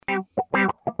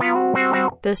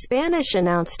The Spanish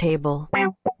Announce Table.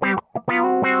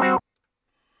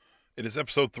 It is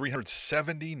episode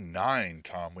 379,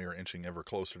 Tom. We are inching ever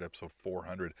closer to episode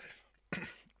 400. We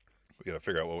got to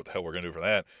figure out what the hell we're going to do for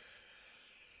that.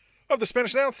 Of the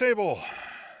Spanish Announce Table.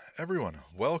 Everyone,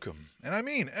 welcome. And I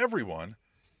mean everyone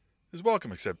is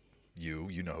welcome except you.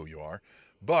 You know who you are.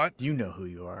 But you know who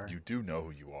you are. You do know who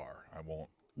you are. I won't.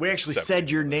 We actually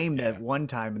said your name that one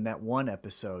time in that one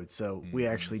episode, so we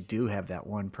actually do have that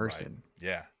one person.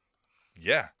 Right.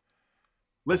 Yeah.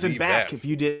 Listen back if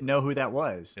you didn't know who that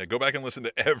was. Yeah, go back and listen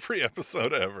to every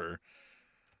episode ever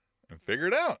and figure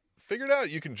it out.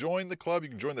 You can join the club, you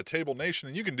can join the Table Nation,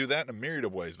 and you can do that in a myriad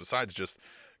of ways. Besides just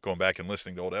going back and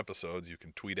listening to old episodes, you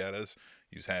can tweet at us,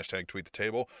 use hashtag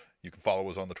 #TweetTheTable. You can follow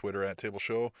us on the Twitter at Table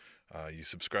Show. You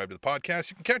subscribe to the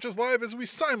podcast. You can catch us live as we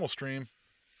simul-stream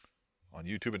on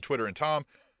YouTube and Twitter. And Tom,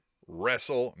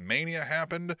 WrestleMania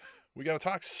happened. We got to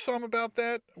talk some about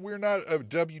that. We're not a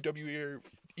WWE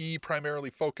primarily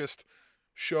focused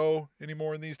show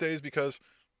anymore in these days because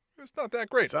it's not that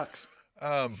great. Sucks.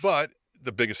 But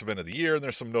the biggest event of the year, and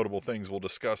there's some notable things we'll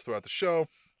discuss throughout the show.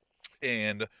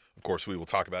 And, of course, we will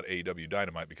talk about AEW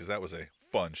Dynamite because that was a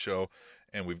fun show.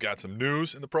 And we've got some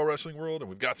news in the pro wrestling world, and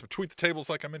we've got some Tweet the Tables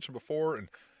like I mentioned before. And,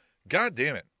 God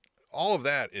damn it, all of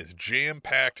that is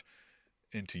jam-packed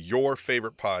into your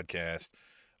favorite podcast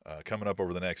coming up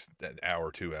over the next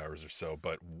hour, 2 hours or so.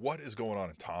 But what is going on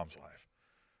in Tom's life?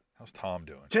 How's Tom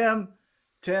doing?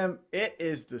 Tim, it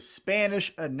is the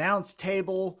Spanish Announce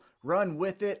Table. Run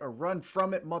with it or run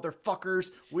from it,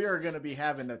 motherfuckers. We are going to be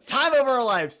having the time of our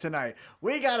lives tonight.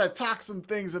 We got to talk some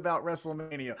things about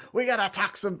WrestleMania. We got to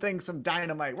talk some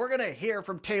Dynamite. We're going to hear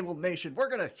from Table Nation. We're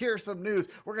going to hear some news.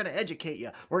 We're going to educate you.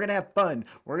 We're going to have fun.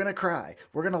 We're going to cry.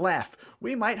 We're going to laugh.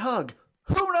 We might hug.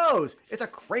 Who knows? It's a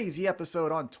crazy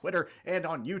episode on Twitter and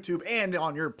on YouTube and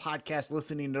on your podcast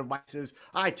listening devices.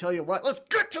 I tell you what, let's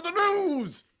get to the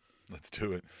news. Let's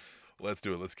do it. Let's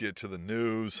get to the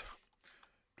news.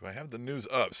 Do I have the news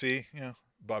up? See,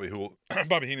 Bobby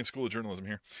Heenan School of Journalism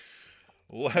here.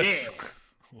 Let's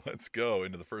go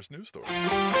into the first news story.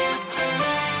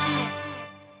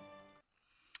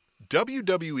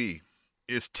 WWE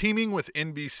is teaming with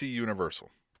NBC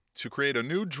Universal to create a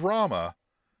new drama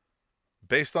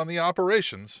based on the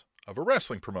operations of a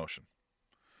wrestling promotion.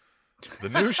 The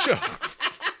new show.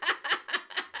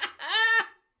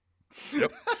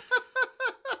 Yep.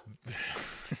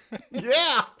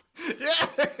 Yeah.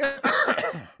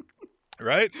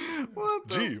 Right?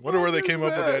 Wonder where they came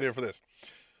up with the idea for this.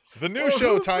 The new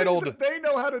show titled... They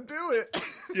know how to do it.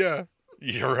 Yeah.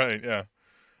 You're right, yeah.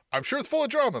 I'm sure it's full of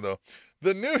drama, though.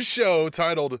 The new show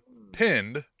titled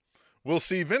Pinned will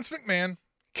see Vince McMahon,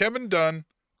 Kevin Dunn,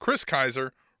 Chris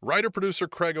Kaiser, writer-producer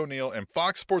Craig O'Neill, and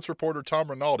Fox Sports reporter Tom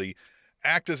Rinaldi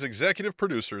act as executive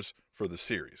producers for the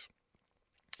series.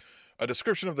 A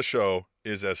description of the show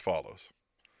is as follows.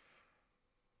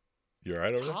 You all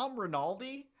right over there? Tom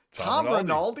Rinaldi? Tom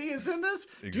Rinaldi is in this?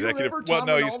 Executive, do you remember Tom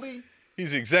Rinaldi?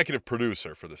 He's the executive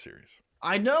producer for the series.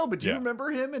 I know, but do you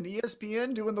remember him and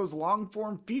ESPN doing those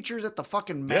long-form features at the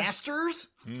fucking Masters?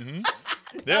 Mm-hmm.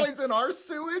 Now he's in our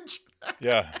sewage?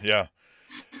 Yeah.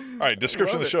 All right,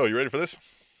 description of the show. You ready for this?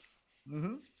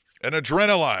 Mm-hmm. An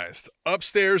adrenalized,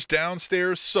 upstairs,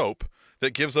 downstairs soap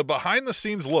that gives a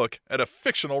behind-the-scenes look at a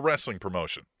fictional wrestling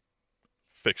promotion.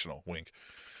 Fictional, wink.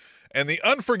 And the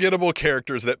unforgettable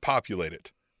characters that populate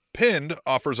it. Pinned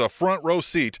offers a front row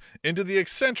seat into the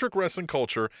eccentric wrestling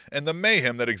culture and the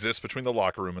mayhem that exists between the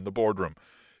locker room and the boardroom.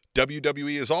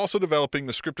 WWE is also developing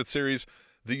the scripted series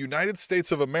The United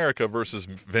States of America versus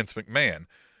Vince McMahon,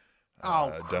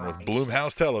 done with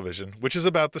Blumhouse Television, which is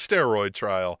about the steroid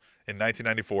trial in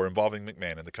 1994 involving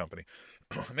McMahon and the company.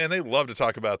 Man, they love to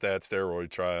talk about that steroid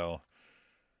trial.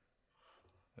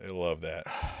 They love that.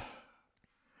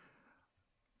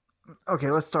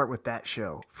 Okay, let's start with that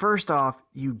show. First off,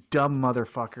 you dumb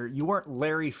motherfucker. You weren't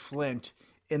Larry Flint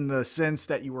in the sense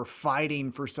that you were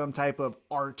fighting for some type of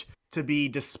art to be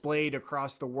displayed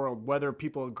across the world, whether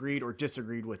people agreed or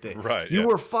disagreed with it. Right. You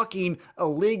were fucking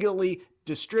illegally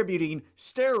distributing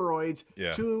steroids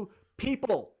to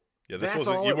people. Yeah, this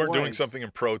wasn't, you weren't doing something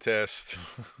in protest.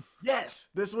 Yes,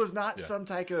 this was not some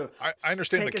type of. I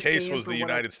understand the case was the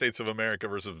United States of America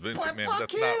versus Vince McMahon.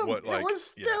 That's not what, like. It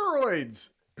was steroids.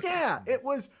 Yeah, it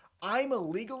was. I'm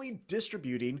illegally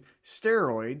distributing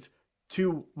steroids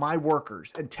to my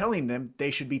workers and telling them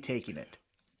they should be taking it.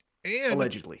 And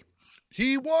allegedly.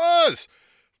 He was.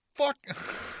 Fuck.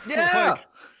 Yeah.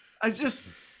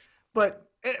 But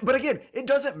again, it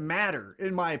doesn't matter,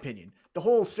 in my opinion. The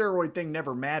whole steroid thing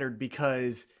never mattered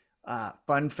because,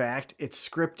 fun fact, it's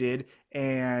scripted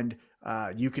and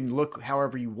you can look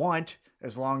however you want.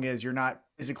 as long as you're not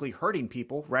physically hurting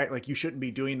people, right? Like you shouldn't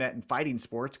be doing that in fighting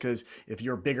sports because if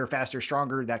you're bigger, faster,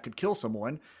 stronger, that could kill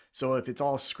someone. So if it's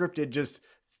all scripted, just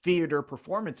theater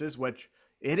performances, which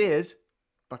it is,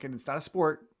 fucking, it's not a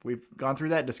sport. We've gone through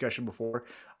that discussion before.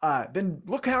 Then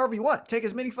look however you want. Take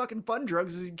as many fucking fun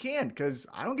drugs as you can because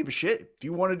I don't give a shit. If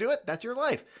you want to do it, that's your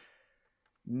life.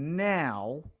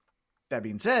 Now, that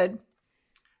being said,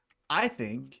 I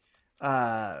think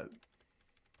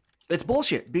it's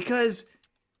bullshit because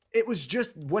it was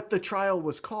just what the trial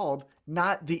was called,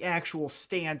 not the actual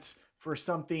stance for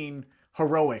something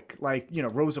heroic, like, you know,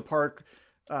 Rosa Parks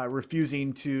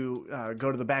refusing to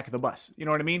go to the back of the bus. You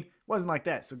know what I mean? It wasn't like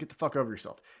that. So get the fuck over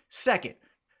yourself. Second,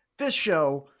 this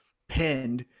show,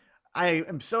 Pinned, I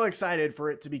am so excited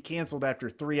for it to be canceled after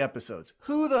 3 episodes.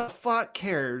 Who the fuck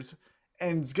cares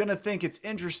and is going to think it's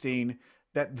interesting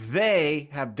that they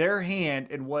have their hand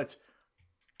in what's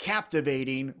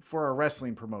captivating for a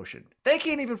wrestling promotion? They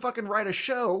can't even fucking write a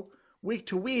show week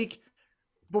to week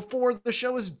before the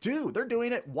show is due. They're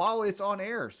doing it while it's on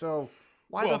air. So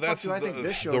why the fuck do I think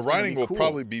this show is the writing will cool?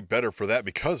 probably be better for that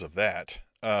because of that.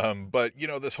 But you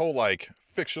know, this whole like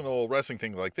fictional wrestling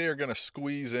thing, like they are going to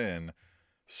squeeze in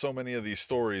so many of these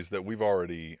stories that we've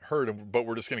already heard, but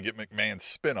we're just going to get McMahon's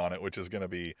spin on it, which is going to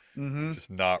be just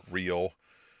not real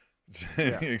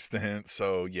to any extent.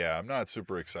 So yeah, I'm not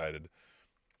super excited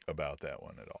about that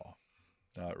one at all.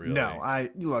 Not really. No,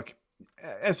 look,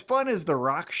 as fun as the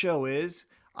Rock show is,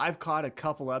 I've caught a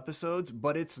couple episodes,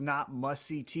 but it's not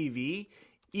must-see TV.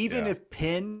 Even if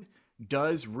Penn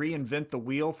does reinvent the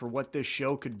wheel for what this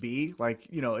show could be, like,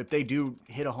 you know, if they do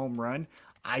hit a home run,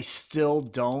 I still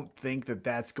don't think that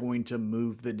that's going to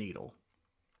move the needle.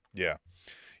 Yeah.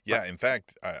 Yeah. In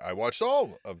fact, I watched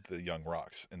all of the Young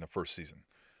Rocks in the first season.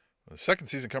 When the second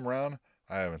season come around,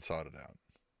 I haven't sought it out.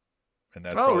 And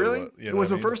that's really? What, you know was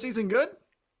the I mean? first season good?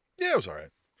 Yeah, it was all right.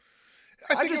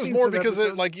 I think it was more because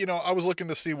it, like, you know, I was looking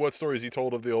to see what stories he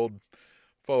told of the old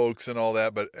folks and all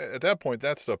that, but at that point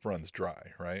that stuff runs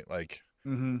dry, right? Like,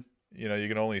 you know, you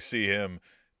can only see him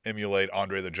emulate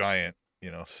Andre the Giant, you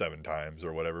know, 7 times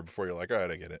or whatever before you're like, all right,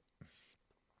 I get it.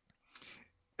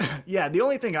 Yeah, the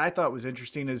only thing I thought was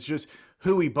interesting is just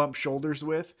who he bumped shoulders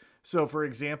with. So, for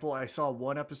example, I saw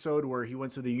one episode where he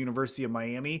went to the University of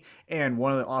Miami, and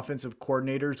one of the offensive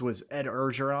coordinators was Ed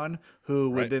Orgeron,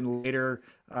 who would then later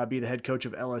be the head coach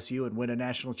of LSU and win a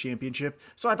national championship.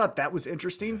 So I thought that was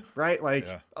interesting, right? Like,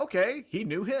 okay, he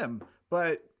knew him,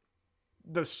 but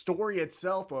the story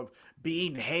itself of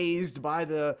being hazed by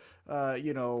the,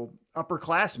 you know,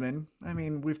 upperclassmen, I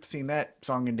mean, we've seen that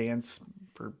song and dance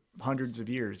for hundreds of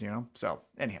years, you know? So,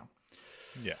 anyhow.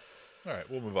 Yeah. All right,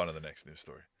 we'll move on to the next news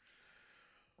story.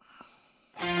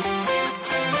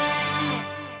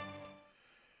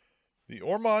 The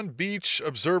Ormond Beach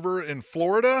Observer in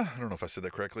Florida, I don't know if I said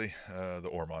that correctly, the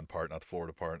Ormond part, not the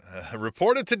Florida part,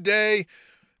 reported today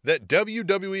that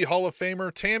WWE Hall of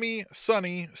Famer Tammy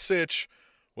Sunny Sytch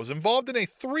was involved in a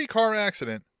 3-car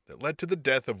accident that led to the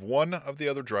death of one of the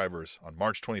other drivers on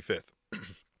March 25th.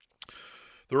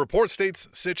 The report states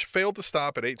Sytch failed to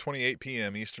stop at 8:28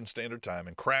 p.m. Eastern Standard Time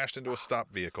and crashed into a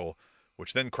stopped vehicle,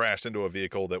 which then crashed into a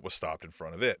vehicle that was stopped in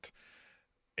front of it.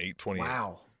 8:28.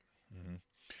 Wow.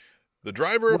 The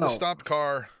driver of the stopped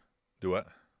car... Do what?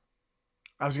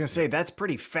 I was going to say, that's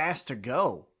pretty fast to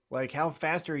go. Like, how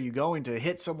fast are you going to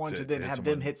hit someone to then have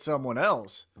them hit someone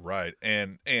else? Right.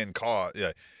 And cause...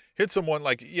 Yeah. Hit someone,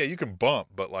 like, yeah, you can bump,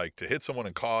 but like to hit someone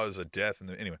and cause a death.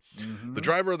 And anyway, the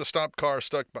driver of the stopped car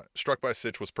struck by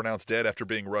Sytch was pronounced dead after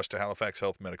being rushed to Halifax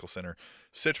Health Medical Center.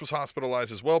 Sytch was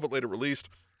hospitalized as well, but later released.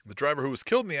 The driver who was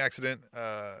killed in the accident,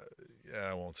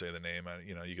 I won't say the name.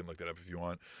 You know, you can look that up if you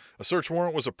want. A search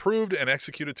warrant was approved and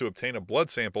executed to obtain a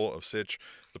blood sample of Sytch.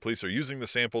 The police are using the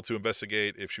sample to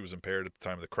investigate if she was impaired at the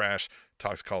time of the crash.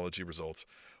 Toxicology results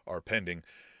are pending.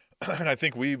 And I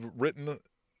think we've written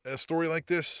a story like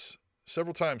this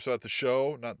several times throughout the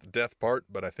show, not the death part,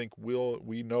 but I think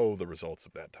we know the results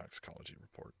of that toxicology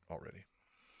report already.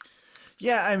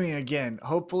 Yeah, I mean, again,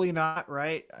 hopefully not,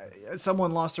 right?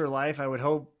 Someone lost their life. I would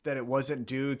hope that it wasn't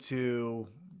due to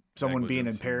someone being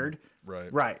impaired.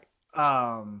 Right.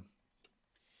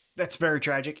 That's very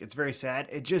tragic. It's very sad.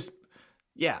 It just,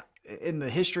 in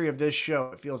the history of this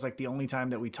show, it feels like the only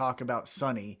time that we talk about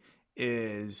Sunny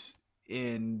is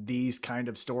in these kind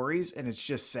of stories, and it's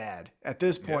just sad. At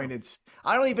this point,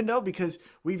 I don't even know, because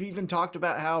we've even talked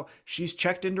about how she's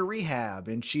checked into rehab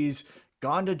and she's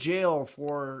gone to jail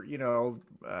for, you know,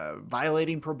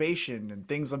 violating probation and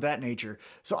things of that nature.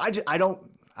 So I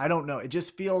don't know. It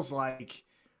just feels like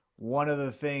one of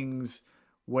the things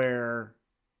where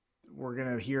we're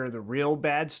going to hear the real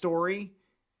bad story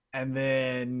and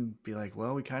then be like,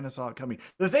 well, we kind of saw it coming.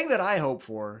 The thing that I hope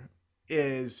for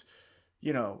is,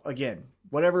 again,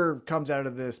 whatever comes out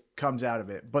of this comes out of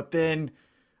it. But then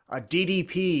a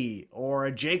DDP or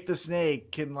a Jake the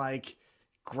Snake can like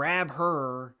grab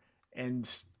her and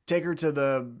take her to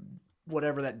the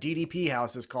whatever that DDP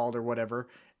house is called or whatever,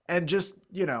 and just,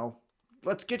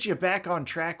 let's get you back on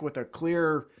track with a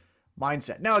clear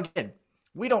mindset. Now, again,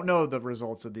 we don't know the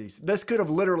results of these. This could have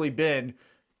literally been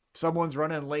someone's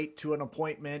running late to an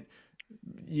appointment.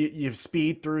 You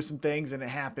speed through some things and it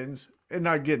happens. And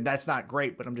again, that's not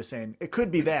great, but I'm just saying it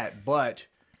could be that. But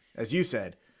as you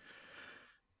said,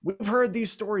 we've heard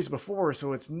these stories before,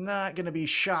 so it's not going to be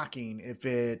shocking if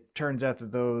it turns out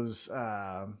that those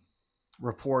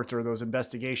reports or those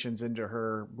investigations into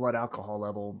her blood alcohol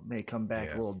level may come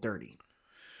back a little dirty.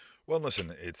 Well, listen,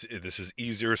 this is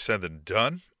easier said than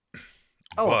done.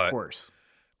 Oh, but, of course.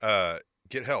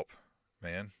 Get help,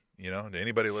 man. To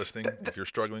anybody listening, if you're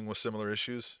struggling with similar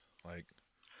issues, like.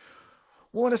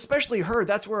 Well, and especially her,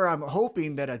 that's where I'm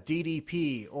hoping that a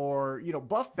DDP or,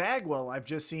 Buff Bagwell, I've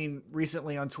just seen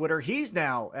recently on Twitter, he's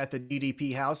now at the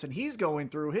DDP house and he's going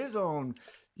through his own,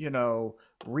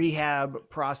 rehab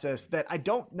process that I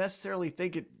don't necessarily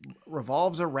think it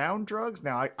revolves around drugs.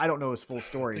 Now, I don't know his full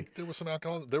story. I think there was some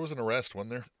alcohol. There was an arrest,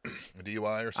 wasn't there? A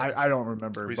DUI or something? I don't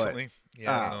remember. Recently? But,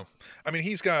 yeah, I don't know. I mean,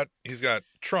 he's got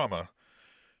trauma.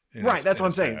 Right, that's what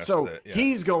I'm saying. So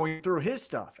he's going through his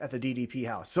stuff at the DDP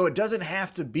house. So it doesn't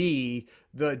have to be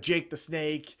the Jake the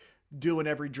Snake doing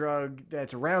every drug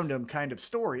that's around him kind of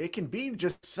story. It can be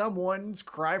just someone's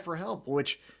cry for help,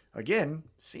 which, again,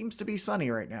 seems to be Sonny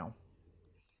right now.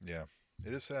 Yeah,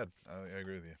 it is sad. I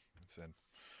agree with you. It's sad.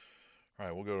 All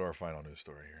right, we'll go to our final news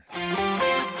story here.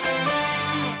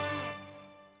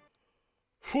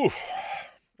 Whew.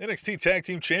 NXT Tag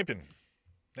Team Champion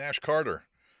Nash Carter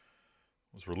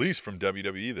was released from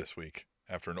WWE this week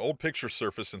after an old picture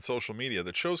surfaced in social media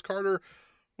that shows Carter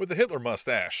with a Hitler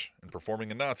mustache and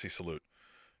performing a Nazi salute.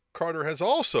 Carter has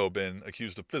also been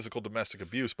accused of physical domestic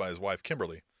abuse by his wife,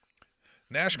 Kimberly.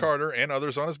 Nash Carter and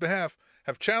others on his behalf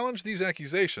have challenged these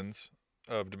accusations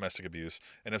of domestic abuse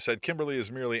and have said Kimberly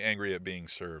is merely angry at being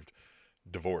served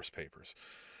divorce papers.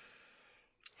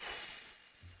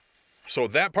 So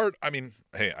that part, I mean,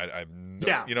 hey,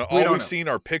 all we've seen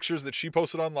are pictures that she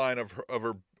posted online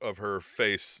of her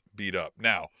face beat up.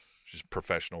 Now, she's a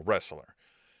professional wrestler.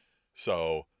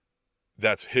 So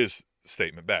that's his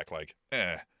statement back, like,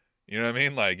 you know what I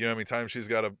mean? Like, you know how many times she's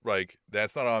got to, like,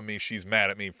 that's not on me. She's mad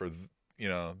at me for,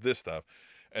 this stuff.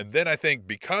 And then I think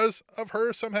because of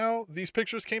her, somehow these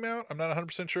pictures came out. I'm not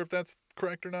 100% sure if that's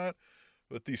correct or not,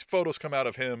 but these photos come out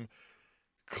of him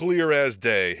clear as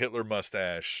day, Hitler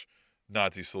mustache,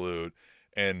 Nazi salute.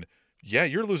 And yeah,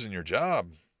 you're losing your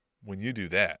job when you do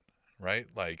that, right?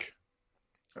 Like,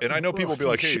 and I know people will be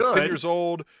like, hey, it's 10 years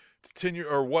old, it's 10 years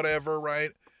or whatever,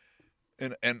 right?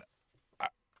 And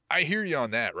I hear you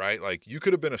on that, right? Like, you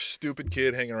could have been a stupid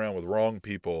kid hanging around with wrong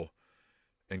people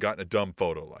and gotten a dumb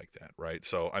photo like that, right?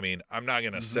 So, I mean, I'm not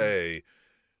going to say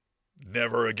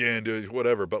never again do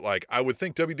whatever, but like, I would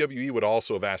think WWE would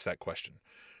also have asked that question,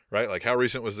 right? Like, how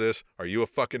recent was this? Are you a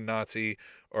fucking Nazi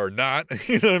or not?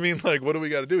 You know what I mean? Like, what do we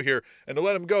got to do here? And to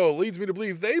let him go leads me to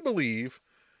believe they believe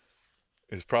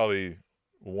is probably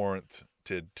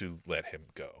warranted to let him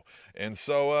go. And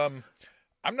so,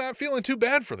 I'm not feeling too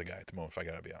bad for the guy at the moment, if I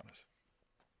got to be honest.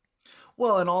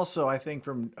 Well, and also I think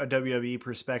from a WWE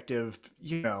perspective,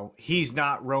 he's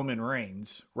not Roman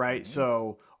Reigns, right? Mm-hmm.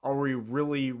 So are we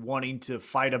really wanting to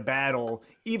fight a battle,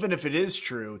 even if it is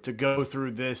true, to go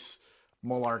through this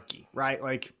malarkey, right?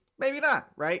 Like, maybe not,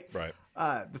 right? Right.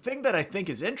 The thing that I think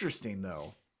is interesting,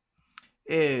 though,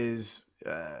 is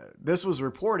this was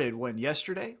reported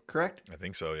yesterday, correct? I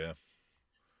think so, yeah.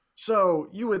 So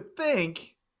you would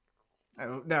think,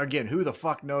 now again, who the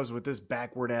fuck knows with this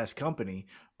backward ass company,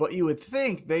 but you would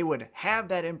think they would have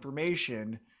that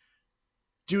information,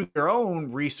 do their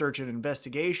own research and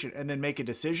investigation, and then make a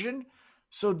decision.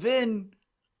 So then,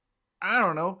 I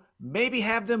don't know, maybe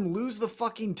have them lose the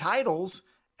fucking titles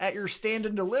at your Stand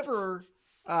and Deliver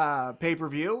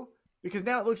pay-per-view, because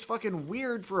now it looks fucking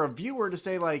weird for a viewer to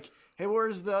say like, hey,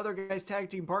 where's the other guy's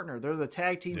tag team partner? They're the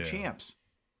tag team champs.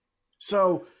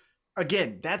 So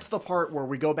again, that's the part where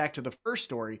we go back to the first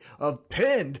story of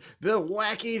pinned, the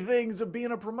wacky things of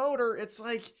being a promoter. It's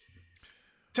like,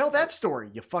 tell that story,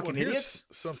 you fucking idiots.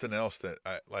 Something else that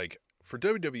I like for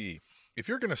WWE, if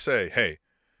you're going to say, hey,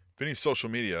 if any social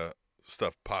media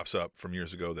stuff pops up from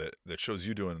years ago that shows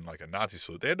you doing like a Nazi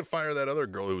salute, they had to fire that other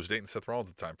girl who was dating Seth Rollins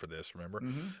at the time for this, remember?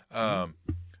 Mm-hmm.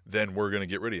 Then we're going to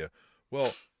get rid of you.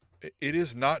 Well, it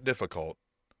is not difficult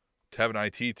to have an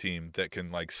IT team that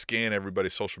can like scan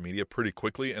everybody's social media pretty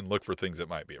quickly and look for things that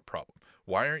might be a problem.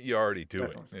 Why aren't you already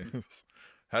doing this?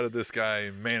 How did this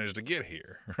guy manage to get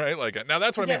here? Right? Like, now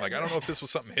that's what I mean. Like, I don't know if this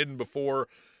was something hidden before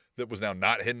that was now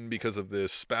not hidden because of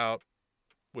this spout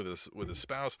with his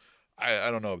spouse. I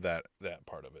don't know of that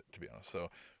part of it, to be honest. So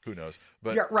who knows?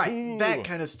 But yeah, right. That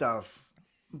kind of stuff.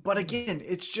 But again,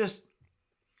 it's just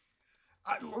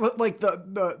like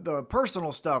the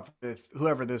personal stuff with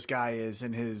whoever this guy is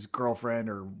and his girlfriend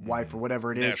or wife or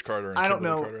whatever it is. Nash Carter and I don't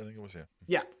Kimberly know. Carter, I think it was, yeah.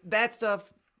 Yeah, that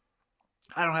stuff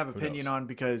I don't have an opinion on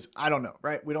because I don't know,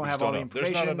 right? We don't have all the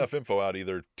information. There's not enough info out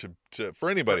either to for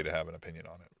anybody to have an opinion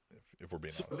on it, if we're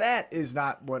being honest. That is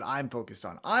not what I'm focused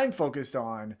on. I'm focused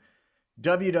on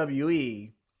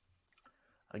WWE.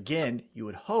 Again, you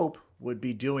would hope would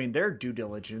be doing their due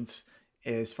diligence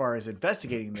as far as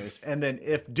investigating this. And then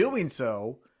if doing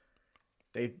so,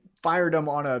 they fired him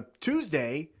on a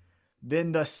Tuesday,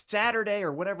 then the Saturday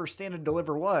or whatever Stand and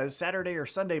Deliver was, Saturday or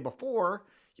Sunday before,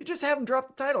 you just have him drop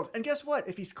the titles. And guess what?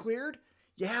 If he's cleared,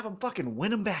 you have him fucking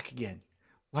win him back again.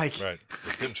 Like, right.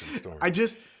 Redemption story.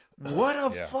 What a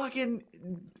fucking,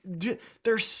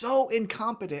 they're so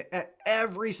incompetent at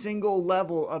every single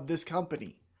level of this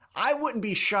company. I wouldn't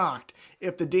be shocked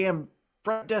if the damn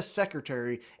front desk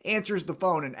secretary answers the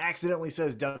phone and accidentally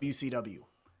says WCW.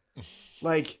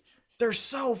 Like, they're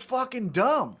so fucking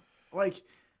dumb. Like,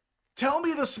 tell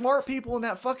me the smart people in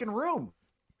that fucking room.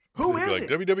 Who is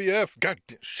like, it? WWF. God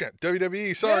shit.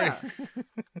 WWE. Sorry.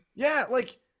 Yeah,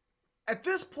 like, at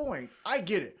this point, I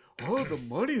get it. Oh, the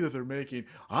money that they're making.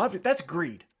 That's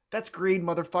greed. That's greed,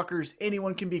 motherfuckers.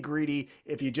 Anyone can be greedy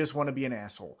if you just want to be an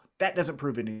asshole. That doesn't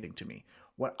prove anything to me.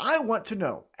 What I want to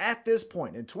know at this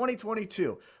point in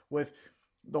 2022, with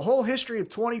the whole history of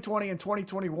 2020 and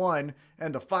 2021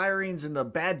 and the firings and the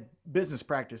bad business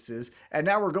practices, and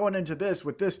now we're going into this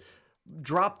with this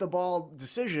drop the ball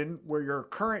decision where your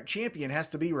current champion has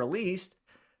to be released.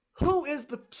 Who is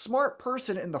the smart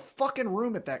person in the fucking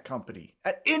room at that company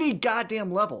at any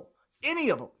goddamn level?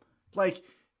 Any of them. Like,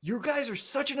 you guys are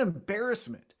such an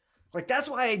embarrassment. Like, that's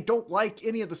why I don't like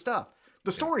any of the stuff.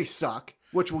 The stories suck,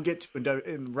 which we'll get to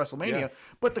in WrestleMania,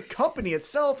 but the company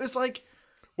itself is like,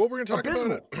 well, we're going to talk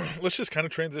abysmal. about it. Let's just kind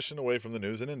of transition away from the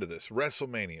news and into this.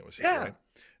 WrestleMania was here, right?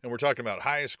 And we're talking about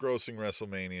highest grossing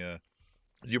WrestleMania.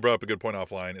 You brought up a good point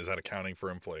offline. Is that accounting for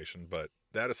inflation? But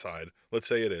that aside, let's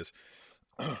say it is.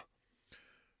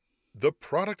 The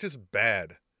product is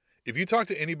bad. If you talk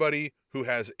to anybody who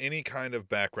has any kind of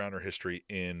background or history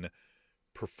in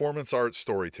performance art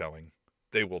storytelling,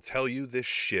 they will tell you this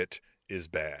shit is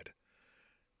bad,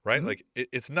 right? Mm-hmm. Like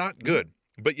it's not good,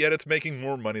 but yet it's making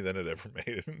more money than it ever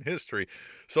made in history.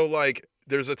 So like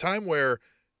there's a time where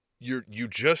you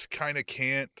just kind of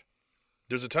can't,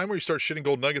 there's a time where you start shitting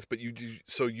gold nuggets, but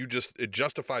it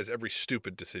justifies every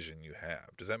stupid decision you have.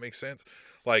 Does that make sense?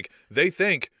 Like they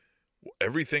think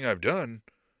everything I've done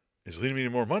is leading me to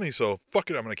more money, so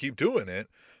fuck it, I'm going to keep doing it.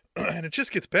 And it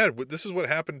just gets bad. This is what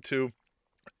happened to,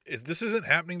 this isn't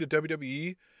happening to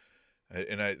WWE,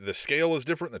 and the scale is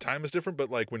different, the time is different, but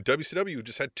like when WCW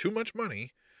just had too much money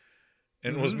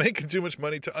and was making too much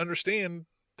money to understand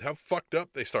how fucked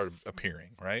up they started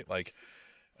appearing, right? Like,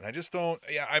 and I just don't,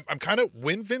 I'm kind of,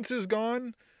 when Vince is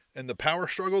gone and the power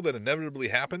struggle that inevitably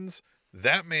happens,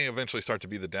 that may eventually start to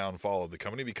be the downfall of the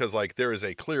company, because like there is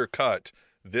a clear cut,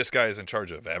 this guy is in charge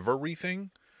of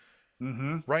everything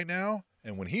right now.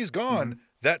 And when he's gone,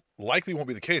 that likely won't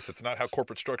be the case. That's not how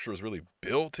corporate structure is really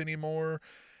built anymore.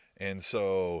 And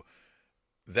so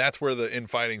that's where the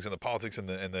infightings and the politics and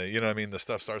the you know what I mean, the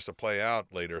stuff starts to play out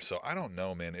later. So I don't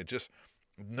know, man. It just,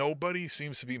 nobody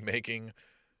seems to be making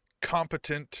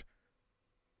competent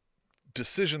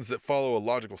decisions that follow a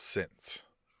logical sense.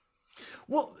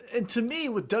 Well, and to me,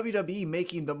 with WWE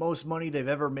making the most money they've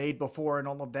ever made before and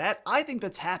all of that, I think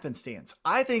that's happenstance.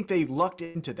 I think they lucked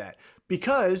into that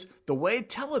because the way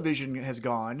television has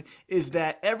gone is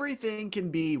that everything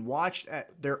can be watched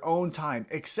at their own time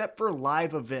except for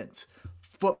live events,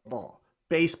 football,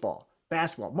 baseball,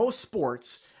 basketball, most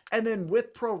sports. And then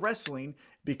with pro wrestling,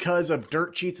 because of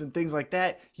dirt sheets and things like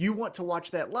that, you want to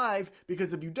watch that live,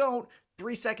 because if you don't,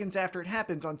 3 seconds after it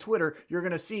happens on Twitter, you're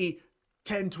going to see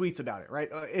 10 tweets about it, right?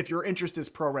 If your interest is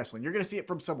pro wrestling, you're going to see it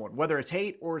from someone, whether it's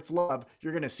hate or it's love,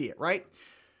 you're going to see it, right?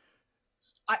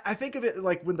 I think of it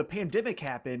like when the pandemic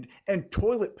happened and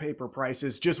toilet paper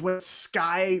prices just went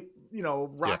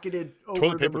rocketed over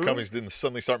Toilet paper the moon. companies didn't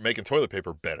suddenly start making toilet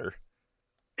paper better.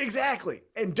 Exactly.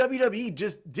 And WWE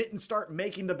just didn't start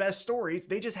making the best stories.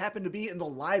 They just happened to be in the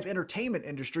live entertainment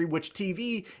industry, which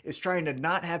TV is trying to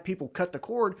not have people cut the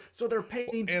cord. So they're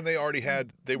paying. And they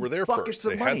were there buckets first.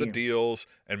 of They had the money. deals,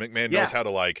 and McMahon knows how to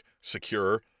like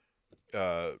secure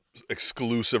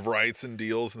exclusive rights and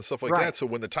deals and stuff like Right. that. So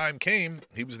when the time came,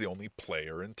 he was the only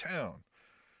player in town.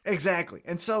 Exactly.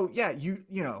 And so, yeah,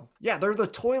 they're the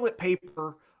toilet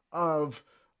paper of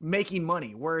making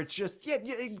money, where it's just,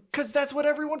 because that's what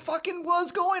everyone fucking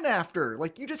was going after.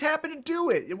 Like, you just happened to do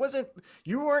it.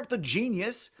 You weren't the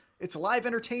genius. It's live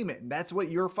entertainment, and that's what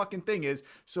your fucking thing is.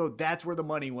 So that's where the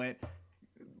money went.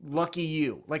 Lucky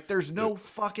you. Like, there's no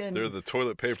fucking. They're the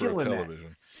toilet paper skill of in that.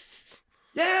 television.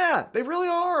 Yeah, they really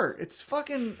are. It's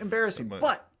fucking embarrassing.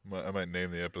 But I might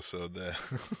name the episode that.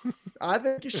 I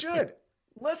think you should.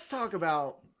 Let's talk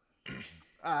about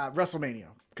WrestleMania.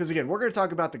 Because again, we're going to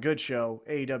talk about the good show,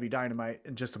 AEW Dynamite,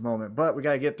 in just a moment. But we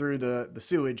got to get through the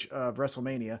sewage of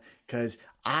WrestleMania, because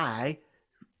I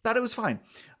thought it was fine.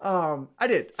 I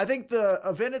did. I think the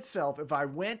event itself, if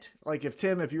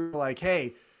you were like,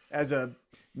 hey, as a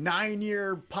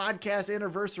 9-year podcast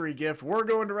anniversary gift, we're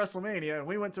going to WrestleMania, and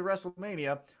we went to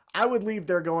WrestleMania, I would leave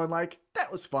there going like, that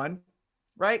was fun,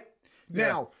 right? Yeah.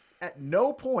 Now, at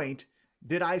no point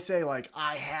did I say like,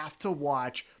 I have to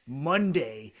watch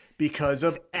Monday because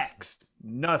of X.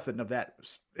 Nothing of that.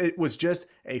 It was just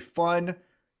a fun,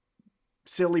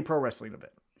 silly pro wrestling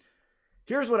event.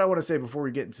 Here's what I want to say before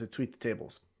we get into Tweet the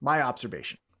Tables. My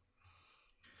observation.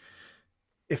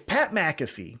 If Pat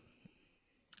McAfee,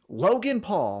 Logan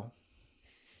Paul,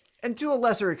 and to a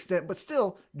lesser extent, but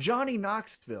still Johnny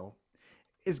Knoxville,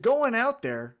 is going out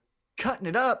there cutting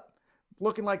it up,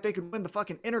 looking like they could win the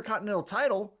fucking Intercontinental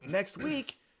title next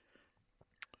week,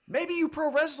 maybe you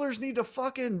pro wrestlers need to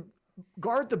fucking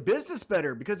guard the business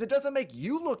better, because it doesn't make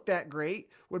you look that great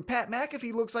when Pat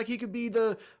McAfee looks like he could be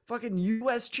the fucking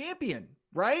US champion,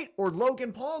 right? Or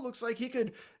Logan Paul looks like he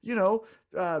could,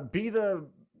 be the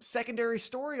secondary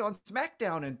story on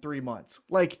SmackDown in 3 months.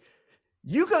 Like,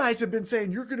 you guys have been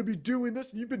saying you're going to be doing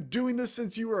this, and you've been doing this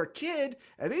since you were a kid,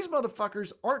 and these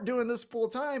motherfuckers aren't doing this full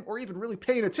time or even really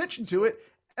paying attention to it,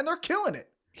 and they're killing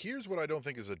it. Here's what I don't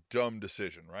think is a dumb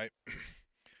decision, right?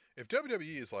 If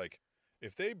WWE is like,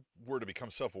 if they were to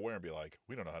become self-aware and be like,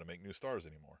 we don't know how to make new stars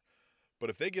anymore, but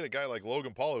if they get a guy like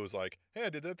Logan Paul who's like, hey, I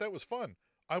did that was fun,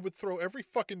 I would throw every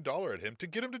fucking dollar at him to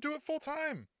get him to do it full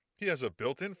time. He has a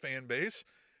built-in fan base.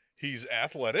 He's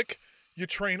athletic. You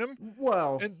train him,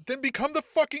 and then become the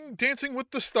fucking Dancing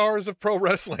with the Stars of pro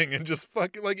wrestling, and just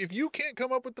fucking, like, if you can't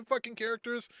come up with the fucking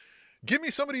characters, give me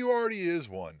somebody who already is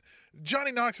one.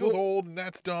 Johnny Knoxville's old, and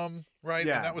that's dumb, right?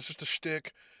 Yeah. And that was just a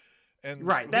shtick. And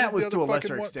right, that was to a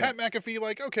lesser extent. Pat McAfee,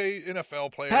 like, okay,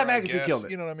 NFL player. Pat McAfee killed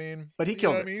it. You know what I mean? But he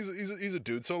killed it. I mean, he's a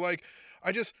dude. So like,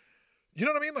 you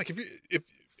know what I mean? Like, if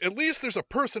at least there's a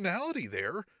personality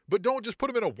there, but don't just put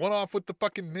him in a one-off with the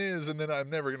fucking Miz, and then I'm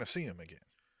never gonna see him again.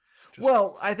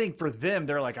 Well, I think for them,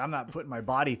 they're like, I'm not putting my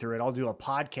body through it. I'll do a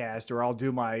podcast, or I'll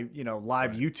do my,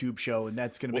 live YouTube show, and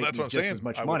that's going to make me just as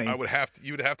much money. You would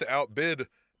have to outbid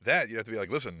that. You'd have to be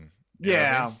like, listen,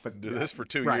 but do this for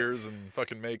 2 years and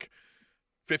fucking make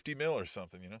 50 mil or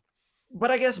something,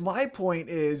 But I guess my point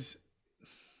is,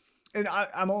 and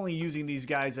I'm only using these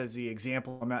guys as the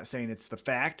example. I'm not saying it's the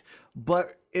fact,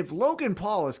 but if Logan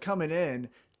Paul is coming in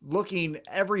looking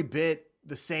every bit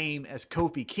the same as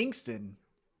Kofi Kingston,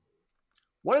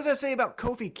 what does that say about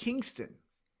Kofi Kingston?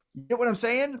 You get what I'm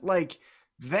saying? Like,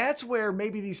 that's where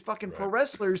maybe these fucking pro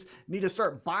wrestlers need to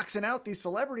start boxing out these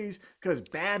celebrities, because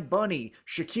Bad Bunny,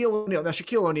 Shaquille O'Neal. Now,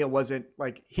 Shaquille O'Neal wasn't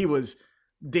like, he was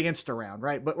danced around,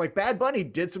 right? But like, Bad Bunny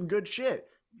did some good shit.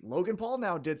 Logan Paul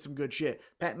now did some good shit.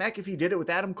 Pat McAfee did it with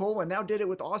Adam Cole, and now did it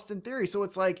with Austin Theory. So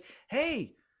it's like,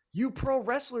 hey, you pro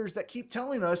wrestlers that keep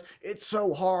telling us it's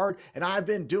so hard, and I've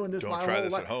been doing this my whole life. Don't try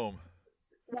this at home.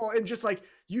 Well, and just like,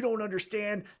 you don't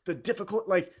understand the difficult,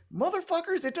 like,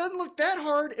 motherfuckers, it doesn't look that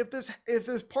hard if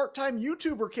this part-time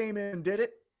YouTuber came in and did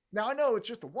it. Now, I know it's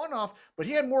just a one-off, but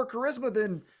he had more charisma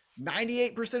than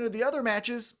 98% of the other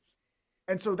matches.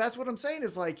 And so that's what I'm saying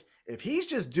is, like, if he's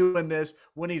just doing this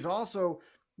when he's also,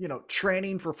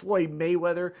 training for Floyd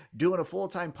Mayweather, doing a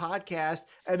full-time podcast,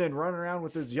 and then running around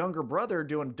with his younger brother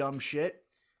doing dumb shit,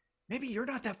 maybe you're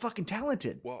not that fucking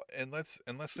talented. Well, and let's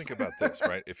think about this,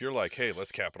 right? If you're like, hey,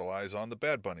 let's capitalize on the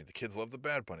Bad Bunny. The kids love the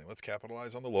Bad Bunny. Let's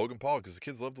capitalize on the Logan Paul because the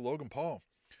kids love the Logan Paul.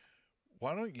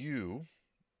 Why don't you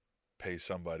pay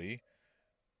somebody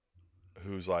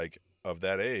who's like of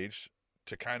that age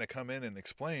to kind of come in and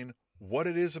explain what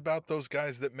it is about those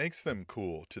guys that makes them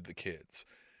cool to the kids,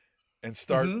 and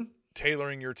start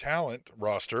tailoring your talent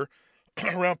roster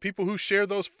around people who share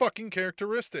those fucking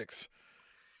characteristics.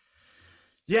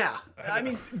 Yeah, I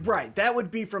mean, right. That would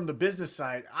be from the business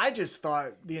side. I just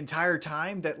thought the entire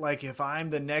time that, like, if I'm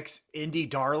the next indie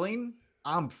darling,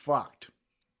 I'm fucked.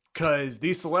 Because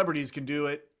these celebrities can do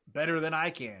it better than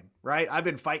I can, right? I've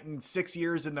been fighting 6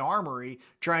 years in the armory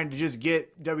trying to just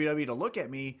get WWE to look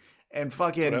at me and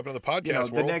fucking. What happened to the podcast you know,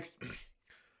 world? The next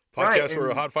Podcasts were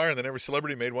and- a hot fire, and then every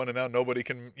celebrity made one, and now nobody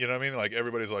can. You know what I mean? Like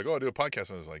everybody's like, "Oh, I do a podcast,"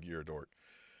 and it's like, "You're a dork."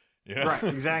 Yeah, Right,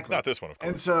 exactly. Not this one, of course.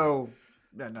 And so,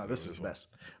 no, this is the best.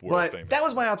 But famous. that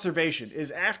was my observation.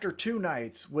 Is after 2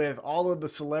 nights with all of the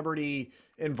celebrity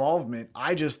involvement,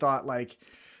 I just thought like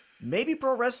maybe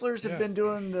pro wrestlers have been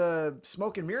doing the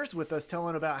smoke and mirrors with us,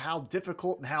 telling about how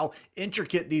difficult and how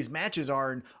intricate these matches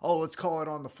are, and oh, let's call it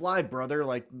on the fly, brother.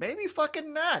 Like maybe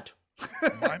fucking not.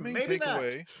 My main Maybe not.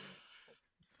 takeaway.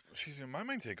 Excuse me. My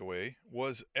main takeaway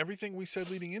was everything we said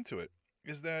leading into it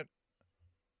is that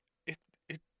it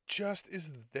just is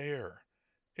there.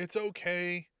 It's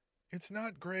okay. It's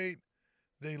not great.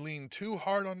 They lean too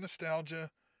hard on nostalgia,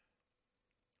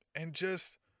 and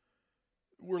just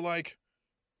we're like,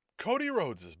 Cody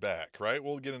Rhodes is back, right?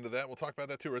 We'll get into that. We'll talk about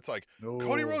that too. It's like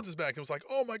Cody Rhodes is back. And it was like,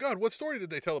 oh my God, what story did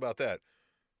they tell about that?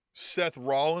 Seth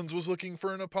Rollins was looking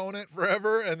for an opponent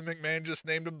forever, and McMahon just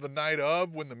named him the night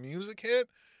of when the music hit.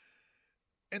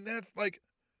 And that's like,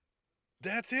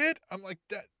 that's it? I'm like,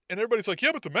 that. And everybody's like,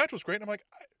 yeah, but the match was great. And I'm like,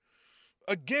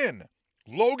 again,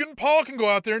 Logan Paul can go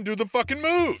out there and do the fucking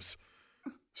moves.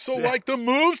 So, like, the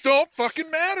moves don't fucking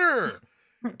matter.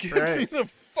 Give me the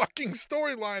fucking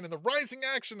storyline and the rising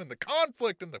action and the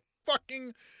conflict and the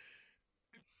fucking.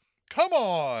 Come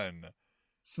on.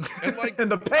 And like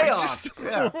and the payoff.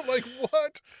 Like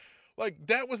what? Like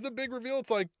that was the big reveal. It's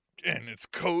like, and it's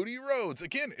Cody Rhodes.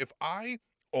 Again, if I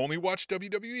only watch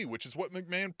WWE, which is what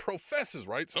McMahon professes,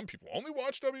 right? Some people only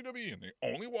watch WWE and they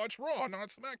only watch Raw, not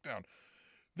SmackDown.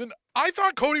 Then I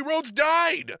thought Cody Rhodes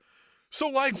died. So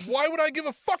like, why would I give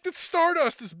a fuck that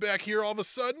Stardust is back here all of a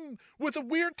sudden with a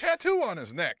weird tattoo on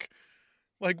his neck?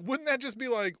 Like, wouldn't that just be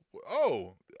like,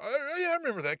 oh, yeah, I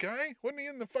remember that guy. Wasn't he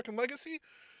in the fucking Legacy?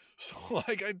 So,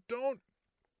 like,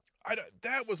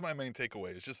 that was my main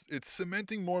takeaway. It's just, it's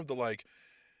cementing more of the, like,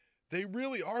 they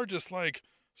really are just, like,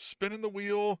 spinning the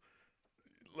wheel,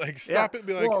 like, stop it and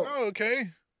be like, oh,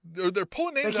 okay. They're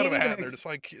pulling names out of a hat, and they're just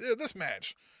like, yeah, this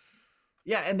match.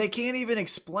 Yeah, and they can't even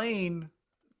explain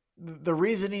the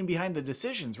reasoning behind the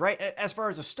decisions, right? As far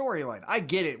as a storyline, I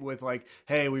get it with like,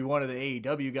 hey, we wanted the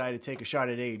AEW guy to take a shot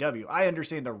at AEW. I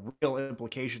understand the real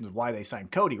implications of why they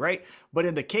signed Cody, right? But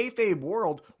in the kayfabe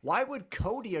world, why would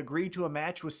Cody agree to a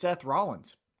match with Seth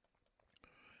Rollins?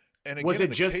 And again, was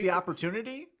it just the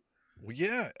opportunity? Well,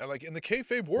 yeah, like in the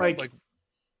kayfabe world, like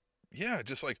yeah,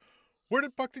 just like, where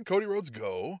did fucking Cody Rhodes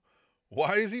go?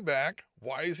 Why is he back?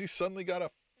 Why is he suddenly got a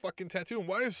fucking tattoo, and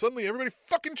why is suddenly everybody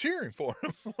fucking cheering for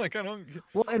him? Like, I don't.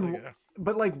 Well, and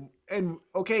but like, and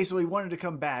okay, so he wanted to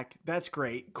come back. That's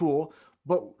great, cool.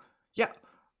 But yeah,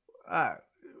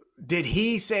 did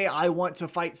he say I want to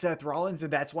fight Seth Rollins,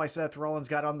 and that's why Seth Rollins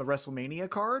got on the WrestleMania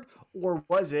card, or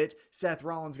was it Seth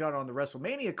Rollins got on the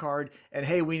WrestleMania card, and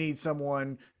hey, we need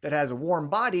someone that has a warm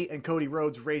body, and Cody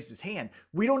Rhodes raised his hand?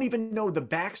 We don't even know the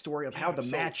backstory of how the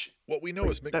match. What we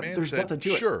know is McMahon there's said, nothing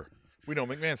to sure. We know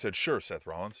McMahon said, sure, Seth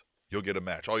Rollins, you'll get a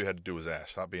match. All you had to do was ask.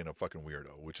 Stop being a fucking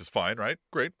weirdo, which is fine, right?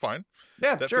 Great, fine.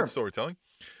 Yeah, That's sure. good storytelling.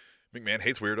 McMahon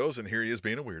hates weirdos, and here he is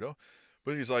being a weirdo.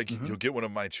 But he's like, you'll get one of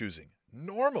my choosing.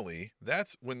 Normally,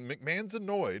 that's when McMahon's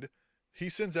annoyed, he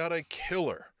sends out a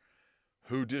killer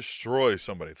who destroys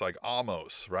somebody. It's like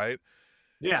Amos, right?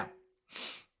 Yeah.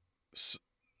 So,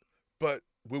 but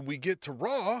when we get to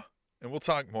Raw, and we'll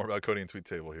talk more about Cody and Tweet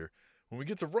Table here. When we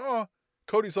get to Raw,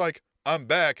 Cody's like, I'm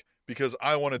back because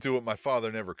I want to do what my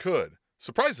father never could.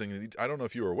 Surprisingly, I don't know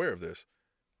if you were aware of this.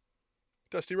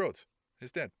 Dusty Rhodes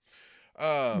is dead.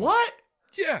 What?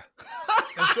 Yeah.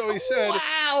 And so he said,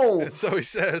 wow. And so he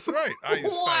says, right. I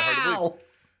just find it hard to believe.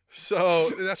 So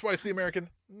that's why it's the American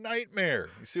Nightmare.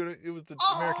 You see what it was, the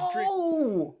American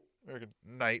dream? American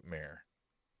Nightmare.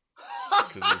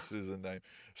 Because this is a nightmare.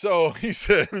 So he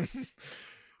said,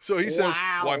 says,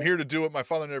 well, I'm here to do what my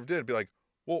father never did. Be like,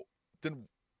 well, then.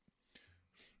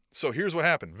 So here's what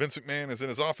happened. Vince McMahon is in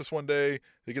his office one day.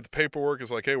 They get the paperwork.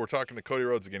 It's like, hey, we're talking to Cody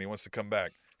Rhodes again. He wants to come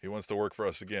back. He wants to work for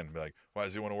us again. Be like, why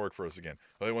does he want to work for us again?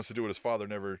 Well, he wants to do what his father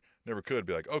never could.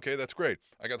 Be like, okay, that's great.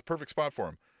 I got the perfect spot for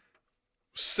him.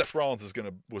 Seth Rollins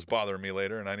was bothering me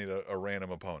later, and I need a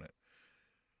random opponent.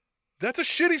 That's a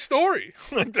shitty story.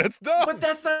 Like, that's dumb. But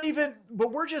that's not even,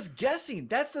 but we're just guessing.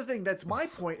 That's the thing. That's my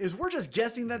point, is we're just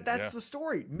guessing that's the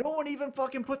story. No one even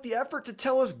fucking put the effort to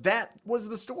tell us that was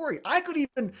the story. I could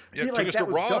even be like, that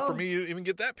was Raw dumb. For me to even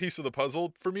get that piece of the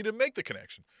puzzle for me to make the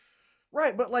connection.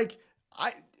 Right. But like,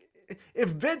 if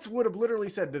Vince would have literally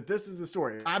said that this is the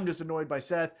story, I'm just annoyed by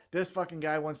Seth. This fucking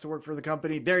guy wants to work for the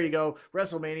company. There you go.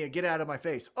 WrestleMania, get out of my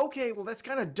face. Okay, well, that's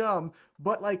kind of dumb,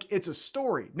 but like, it's a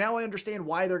story. Now I understand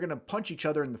why they're going to punch each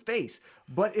other in the face.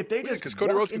 But if they just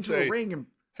Cody Rhodes into can say, a ring and,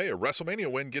 hey, a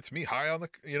WrestleMania win gets me high on the,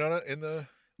 in the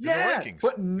rankings.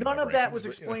 But none of that was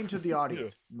explained to the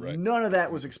audience. Yeah, right. None of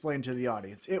that was explained to the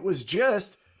audience. It was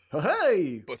just,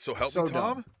 hey. But so help me,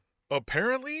 Tom.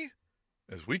 Apparently,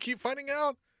 as we keep finding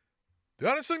out, the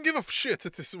audience doesn't give a shit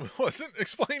that this wasn't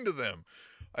explained to them.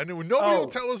 I know nobody will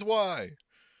tell us why.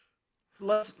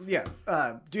 Do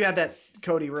you have that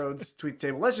Cody Rhodes tweet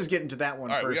table? Let's just get into that one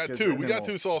first. All right, we got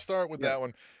two, so I'll start with that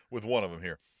one, with one of them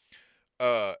here.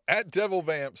 At Devil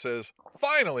Vamp says,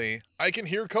 finally, I can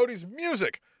hear Cody's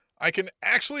music. I can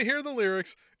actually hear the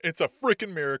lyrics. It's a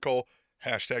freaking miracle.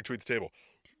 Hashtag tweet the table.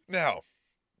 Now,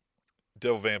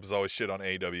 Devil Vamp has always shit on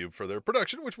AEW for their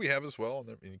production, which we have as well,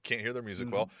 and you can't hear their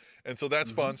music well. And so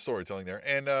that's fun storytelling there.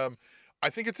 And I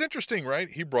think it's interesting, right?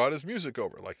 He brought his music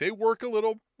over. Like, they work a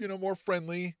little, more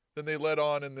friendly than they let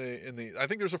on in the I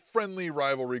think there's a friendly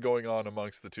rivalry going on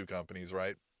amongst the two companies,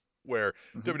 right? Where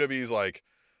WWE's like,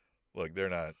 look, they're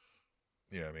not,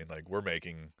 like, we're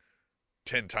making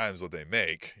 10 times what they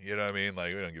make, like, we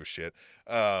don't give a shit.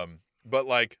 But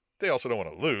like, they also don't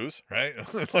want to lose, right?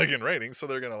 Like, in ratings. So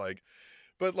they're going to like,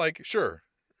 but like, sure,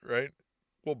 right?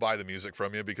 We'll buy the music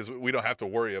from you because we don't have to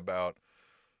worry about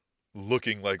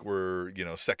looking like we're,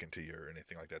 second to you or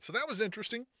anything like that. So that was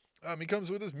interesting. He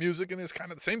comes with his music and it's kind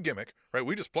of the same gimmick, right?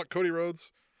 We just plucked Cody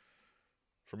Rhodes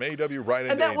from AEW right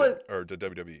into to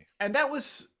WWE. And that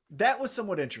was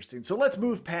somewhat interesting. So let's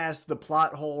move past the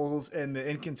plot holes and the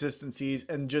inconsistencies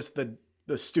and just the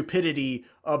stupidity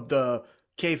of the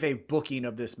kayfabe booking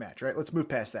of this match, right? Let's move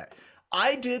past that.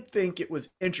 I did think it was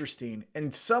interesting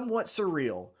and somewhat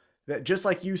surreal that, just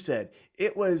like you said,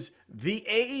 it was the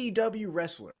AEW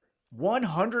wrestler,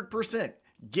 100%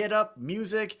 get up,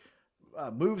 music,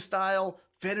 move style,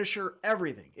 finisher,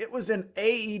 everything. It was an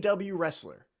AEW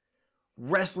wrestler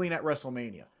wrestling at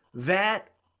WrestleMania. That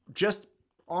just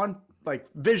on like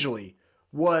visually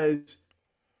was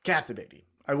captivating.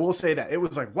 I will say that. It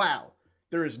was like, wow,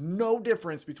 there is no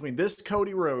difference between this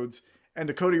Cody Rhodes and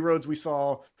the Cody Rhodes we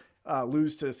saw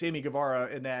lose to Sammy Guevara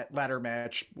in that ladder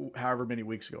match however many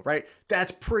weeks ago, right?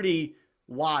 That's pretty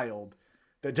wild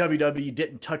that WWE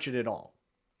didn't touch it at all.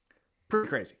 Pretty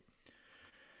crazy.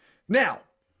 Now,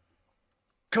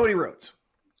 Cody Rhodes.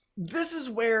 This is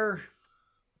where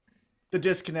the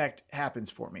disconnect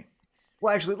happens for me.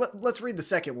 Well, actually, let's read the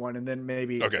second one, and then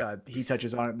maybe he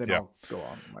touches on it, and then I'll go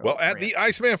on. Well, at the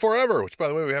Iceman Forever, which, by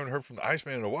the way, we haven't heard from the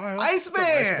Iceman in a while.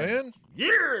 Iceman!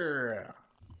 Yeah!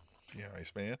 Yeah,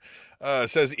 Iceman.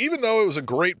 Says, even though it was a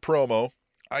great promo,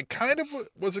 I kind of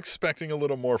was expecting a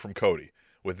little more from Cody.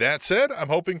 With that said, I'm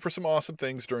hoping for some awesome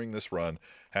things during this run.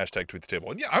 Hashtag tweet the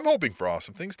table. And yeah, I'm hoping for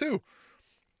awesome things, too.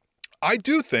 I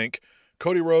do think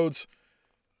Cody Rhodes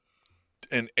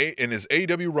in his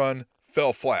AEW run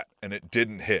fell flat and it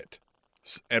didn't hit.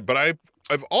 But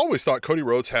I've always thought Cody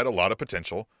Rhodes had a lot of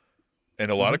potential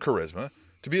and a lot of charisma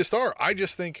to be a star. I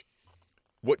just think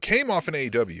what came off in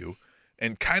AEW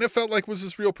and kind of felt like was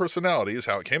his real personality is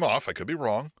how it came off. I could be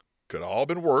wrong. Could have all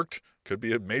been worked. Could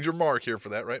be a major mark here for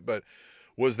that, right? But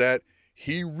was that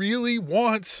he really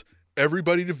wants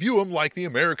everybody to view him like the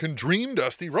American dream,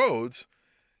 Dusty Rhodes,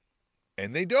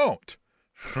 and they don't,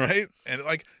 right? And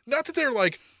like, not that they're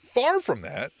like far from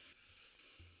that,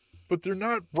 but they're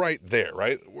not right there,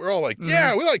 right? We're all like,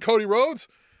 yeah, we like Cody Rhodes.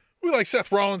 We like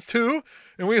Seth Rollins too.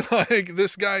 And we like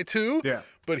this guy too. Yeah.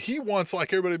 But he wants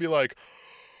like everybody to be like,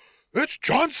 it's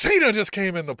John Cena just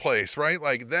came in the place, right?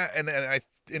 Like that.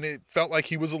 And it felt like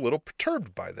he was a little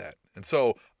perturbed by that. And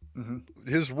so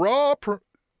his Raw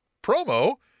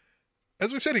promo,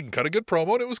 as we've said, he can cut a good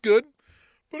promo and it was good,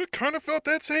 but it kind of felt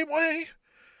that same way.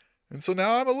 And so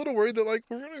now I'm a little worried that like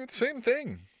we're going to do the same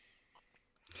thing.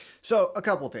 So a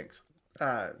couple things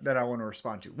that I want to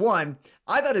respond to. One,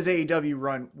 I thought his AEW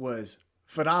run was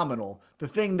phenomenal. The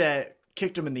thing that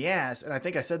kicked him in the ass, and I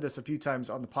think I said this a few times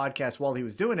on the podcast while he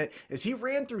was doing it, is he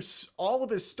ran through all of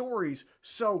his stories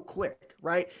so quick,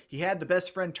 right? He had the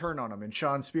best friend turn on him in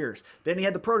Shawn Spears. Then he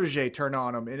had the protege turn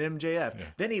on him in MJF. Yeah.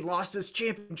 Then he lost his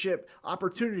championship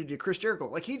opportunity to Chris Jericho.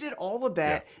 Like, he did all of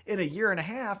that in a year and a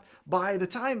half. By the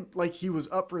time like he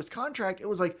was up for his contract, it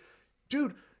was like,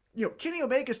 dude, you know, Kenny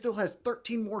Omega still has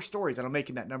 13 more stories, and I'm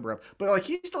making that number up, but like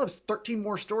he still has 13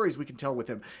 more stories we can tell with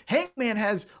him. Hangman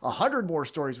has 100 more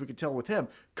stories we can tell with him.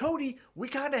 Cody, we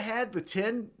kind of had the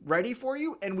 10 ready for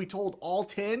you, and we told all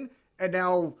 10, and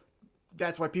now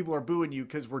that's why people are booing you,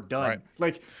 because we're done. Right.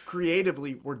 Like,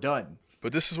 creatively, we're done.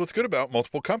 But this is what's good about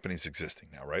multiple companies existing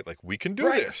now, right? Like, we can do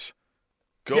Right. this.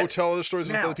 Go Yes. tell other stories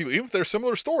with Now- other people. Even if they're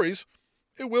similar stories,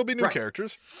 it will be new Right.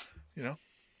 characters, you know?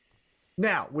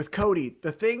 Now, with Cody,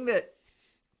 the thing that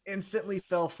instantly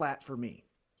fell flat for me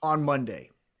on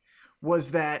Monday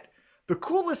was that the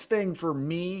coolest thing for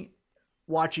me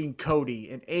watching Cody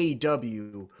in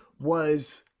AEW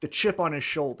was the chip on his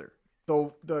shoulder.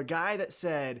 The guy that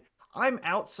said, I'm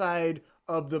outside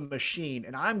of the machine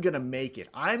and I'm going to make it.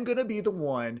 I'm going to be the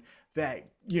one that,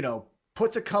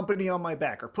 puts a company on my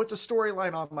back or puts a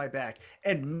storyline on my back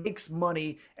and makes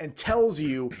money and tells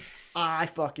you I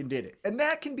fucking did it. And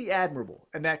that can be admirable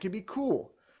and that can be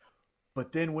cool.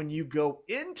 But then when you go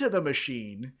into the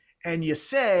machine and you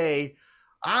say,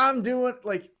 I'm doing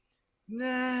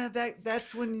nah,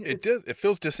 that's when It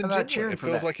feels cheering disingenuous. It for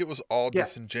feels that. like it was all Yeah.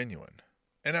 disingenuous.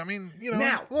 And I mean,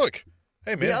 Now- look,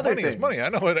 hey man, other money is thing- money. I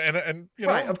know it. And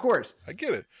right, of course. I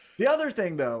get it. The other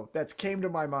thing, though, that's came to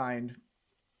my mind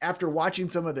after watching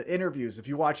some of the interviews, if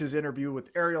you watch his interview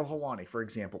with Ariel Helwani, for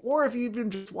example, or if you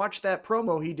even just watched that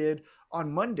promo he did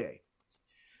on Monday,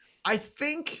 I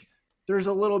think there's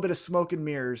a little bit of smoke and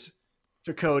mirrors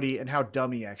to Cody and how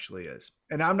dumb he actually is.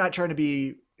 And I'm not trying to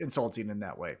be insulting in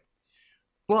that way.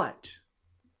 But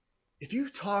if you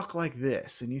talk like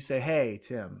this and you say, hey,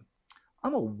 Tim,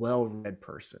 I'm a well-read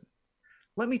person.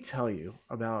 Let me tell you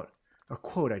about a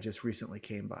quote I just recently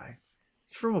came by.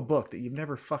 It's from a book that you've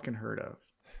never fucking heard of.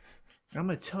 And I'm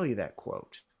going to tell you that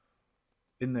quote.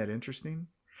 Isn't that interesting?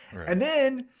 Right. And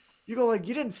then you go like,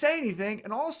 you didn't say anything.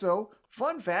 And also,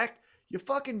 fun fact, you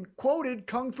fucking quoted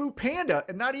Kung Fu Panda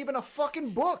and not even a fucking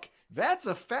book. That's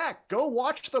a fact. Go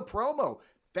watch the promo.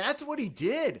 That's what he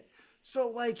did.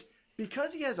 So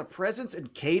because he has a presence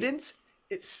and cadence,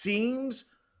 it seems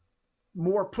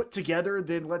more put together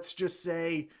than, let's just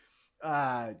say,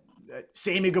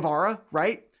 Sammy Guevara,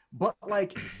 right? But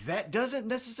that doesn't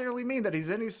necessarily mean that he's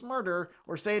any smarter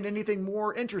or saying anything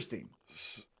more interesting.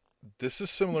 This is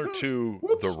similar to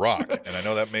Whoops. The Rock. And I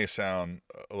know that may sound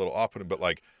a little off-putting, but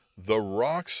The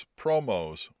Rock's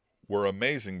promos were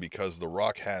amazing because The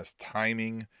Rock has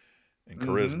timing and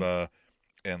charisma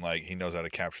and he knows how to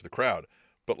capture the crowd.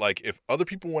 But if other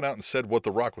people went out and said what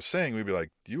The Rock was saying, we'd be like,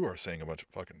 you are saying a bunch of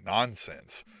fucking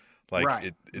nonsense.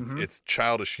 Right. It's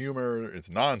childish humor. It's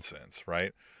nonsense,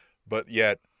 right? But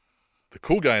yet the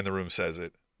cool guy in the room says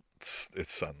it's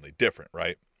suddenly different,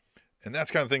 right? And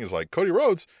that's kind of thing is Cody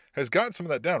Rhodes has got some of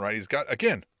that down, right? He's got,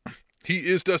 again, he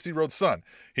is Dusty Rhodes' son.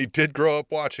 He did grow up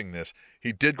watching this.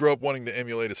 He did grow up wanting to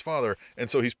emulate his father. And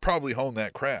so he's probably honed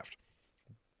that craft.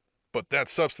 But that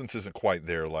substance isn't quite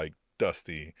there like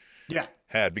Dusty Yeah.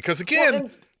 had. Because again, Well,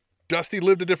 and- Dusty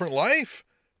lived a different life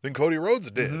than Cody Rhodes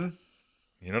did. Mhm.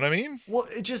 You know what I mean? Well,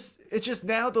 it's just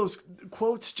now those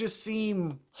quotes just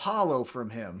seem hollow from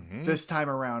him this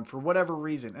time around for whatever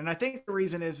reason. And I think the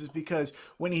reason is because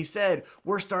when he said,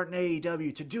 we're starting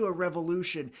AEW to do a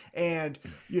revolution and,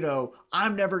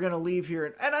 I'm never going to leave here.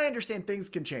 And I understand things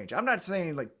can change. I'm not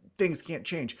saying things can't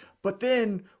change. But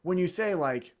then when you say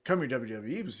coming to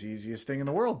WWE was the easiest thing in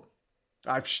the world.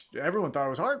 Everyone thought it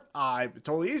was hard.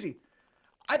 Totally easy.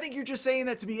 I think you're just saying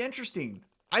that to be interesting.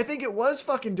 I think it was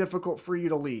fucking difficult for you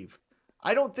to leave.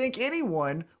 I don't think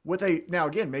anyone now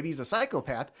again, maybe he's a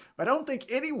psychopath, but I don't think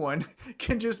anyone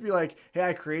can just be like, hey,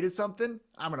 I created something.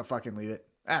 I'm going to fucking leave it.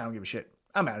 I don't give a shit.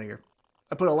 I'm out of here.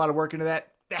 I put a lot of work into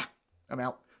that. Yeah, I'm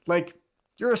out.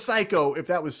 You're a psycho if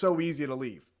that was so easy to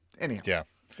leave. Anyhow. Yeah.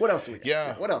 What else do we got?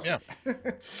 Yeah. What else? Yeah. All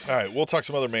right. We'll talk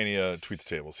some other Mania tweet the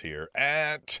tables here.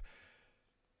 At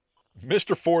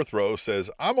Mr. Fourth Row says,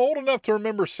 I'm old enough to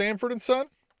remember Sanford and Son,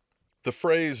 the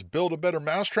phrase build a better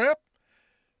mousetrap,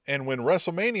 and when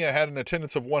WrestleMania had an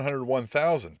attendance of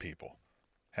 101,000 people.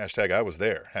 Hashtag I was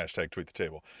there. Hashtag tweet the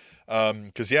table.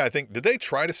 Because, I think, did they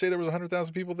try to say there was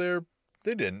 100,000 people there?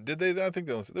 They didn't, did they? I think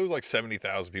there was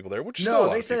 70,000 people there, which is still a No,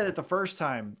 lot they of said people. it the first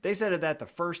time. They said it that the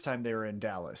first time they were in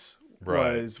Dallas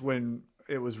Right. was when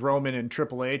it was Roman and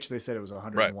Triple H. They said it was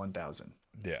 101,000.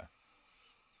 Yeah.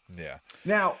 Yeah.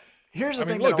 Now, here's the I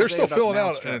thing. mean, look, that they're I'll say still about filling the out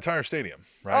mousetrap. an entire stadium,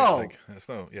 right? Oh. It's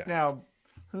no, yeah. Now,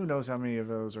 who knows how many of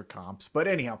those are comps? But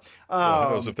anyhow, Well,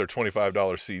 who knows if they're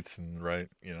 $25 seats and right,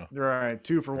 right,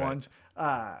 2 for Right. ones.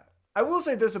 I will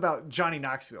say this about Johnny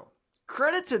Knoxville.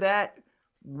 Credit to that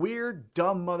weird,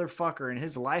 dumb motherfucker and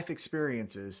his life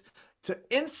experiences to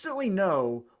instantly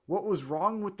know what was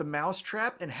wrong with the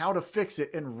mousetrap and how to fix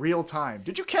it in real time.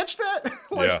 Did you catch that?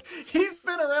 Yeah. He's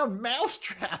been around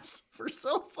mousetraps for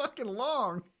so fucking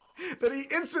long that he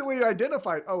instantly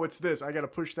identified, oh, it's this. I got to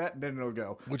push that and then it'll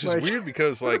go. Which is weird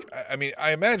because, I mean,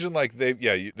 I imagine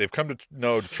they've come to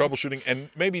know troubleshooting and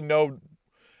maybe know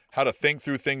how to think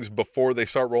through things before they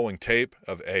start rolling tape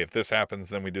of, hey, if this happens,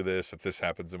 then we do this. If this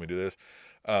happens, then we do this.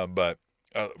 But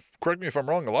correct me if I'm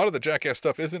wrong. A lot of the Jackass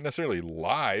stuff isn't necessarily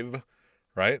live,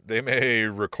 right? They may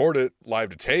record it live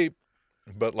to tape,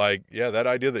 but like, yeah, that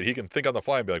idea that he can think on the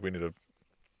fly and be like, we need to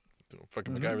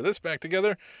fucking MacGyver this back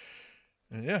together.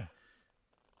 And yeah.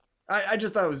 I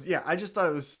just thought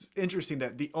it was interesting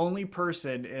that the only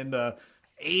person in the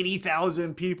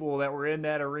 80,000 people that were in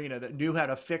that arena that knew how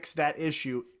to fix that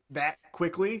issue that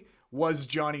quickly was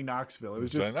Johnny Knoxville. It was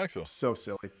just so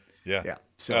silly. Yeah. Yeah.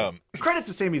 So credit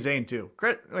to Sami Zayn too.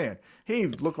 Man, he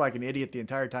looked like an idiot the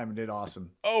entire time and did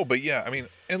awesome. Oh, but yeah, I mean,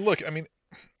 and look, I mean,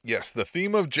 yes, the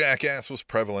theme of Jackass was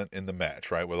prevalent in the match,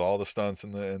 right? With all the stunts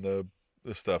and the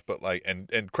stuff, but like,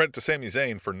 and credit to Sami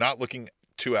Zayn for not looking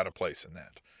too out of place in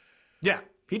that. Yeah,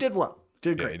 he did well.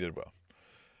 Did great. Yeah, he did well.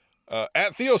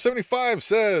 At Theo75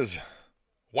 says,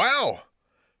 wow,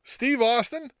 Steve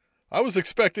Austin? I was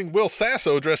expecting Will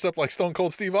Sasso dressed up like Stone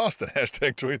Cold Steve Austin.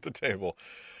 Hashtag tweet the table.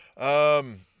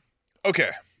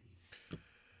 Okay.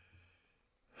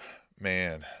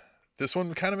 Man, this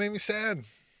one kind of made me sad.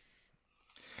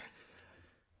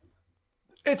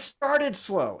 It started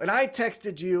slow, and I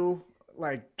texted you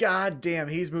like, God damn,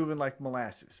 he's moving like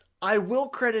molasses. I will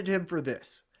credit him for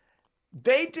this.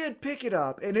 They did pick it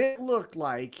up, and it looked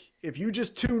like, if you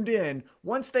just tuned in,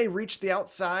 once they reached the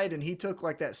outside and he took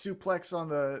like that suplex on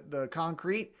the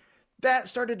concrete, that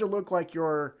started to look like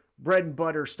your bread and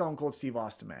butter Stone Cold Steve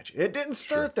Austin match. It didn't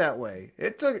start that way.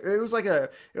 It was like a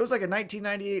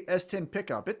 1998 S10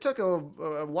 pickup. It took a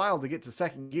while to get to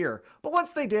second gear, but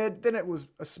once they did, then it was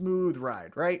a smooth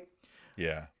ride, right?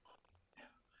 Yeah.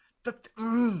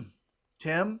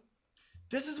 Tim,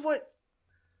 this is what.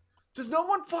 Does no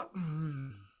one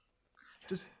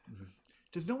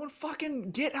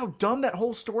fucking get how dumb that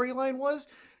whole storyline was?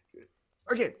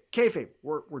 Again, kayfabe,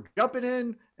 we're jumping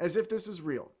in as if this is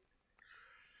real.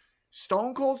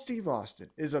 Stone Cold Steve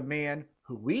Austin is a man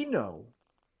who we know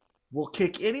will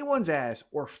kick anyone's ass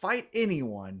or fight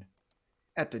anyone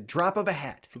at the drop of a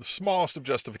hat. For the smallest of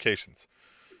justifications.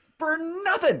 For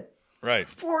nothing. Right.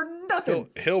 For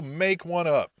nothing. He'll make one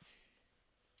up.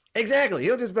 Exactly.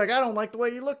 He'll just be like, I don't like the way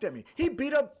you looked at me. He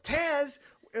beat up Taz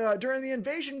during the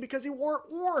invasion because he wore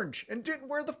orange and didn't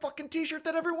wear the fucking t-shirt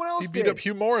that everyone else did. He beat up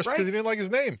Hugh Morris because he didn't like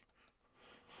his name.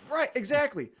 Right,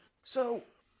 exactly. So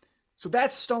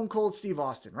that's Stone Cold Steve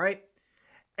Austin, right?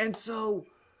 And so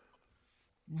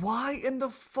why in the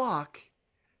fuck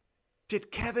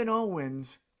did Kevin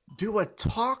Owens do a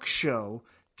talk show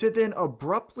to then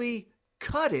abruptly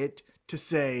cut it to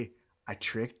say, I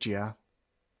tricked you?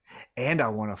 And I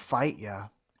want to fight you.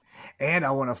 And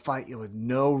I want to fight you with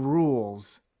no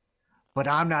rules. But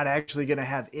I'm not actually going to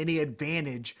have any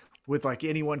advantage with like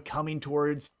anyone coming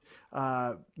towards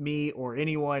me or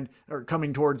anyone or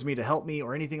coming towards me to help me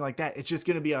or anything like that. It's just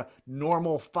going to be a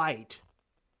normal fight.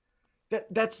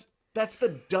 That's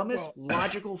the dumbest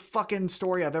logical fucking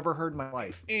story I've ever heard in my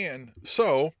life. And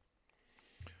so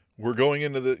we're going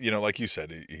into the, like you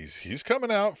said, he's coming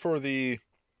out for the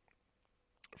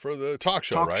talk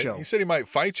show, right? He said he might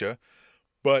fight you,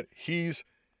 but he's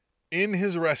in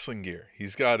his wrestling gear.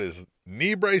 He's got his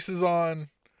knee braces on.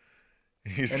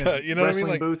 He's got, you know what I mean?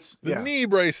 Like boots. The knee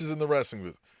braces and the wrestling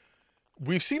boots.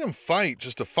 We've seen him fight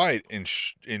just to fight in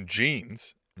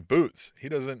jeans and boots.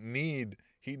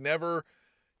 He never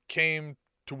came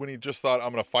to when he just thought,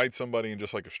 I'm going to fight somebody in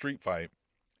just like a street fight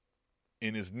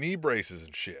in his knee braces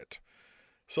and shit.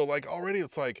 So like already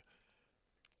it's like,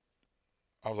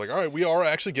 I was like, all right, we are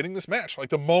actually getting this match. Like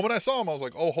the moment I saw him, I was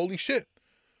like, oh, holy shit.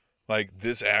 Like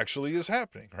this actually is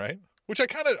happening, right? Which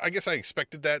I guess I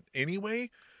expected that anyway,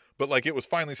 but like it was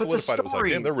finally solidified. It was like,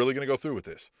 damn, they're really going to go through with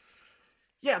this.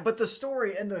 Yeah, but the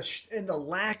story and the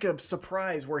lack of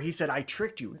surprise where he said, I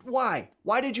tricked you. Why?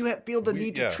 Why did you feel the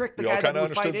need to trick the guy that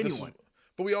would fight anyone?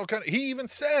 But we all he even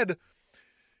said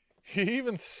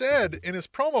in his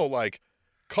promo, like,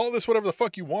 call this whatever the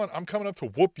fuck you want. I'm coming up to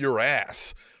whoop your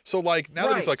ass. So like now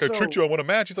that he's like, I tricked you, I want a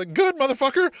match. He's like, good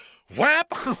motherfucker.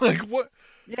 Whap. Like what?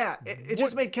 Yeah, it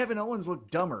just made Kevin Owens look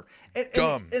dumber.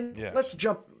 Dumb. And yes. Let's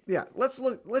jump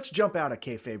out of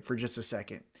kayfabe for just a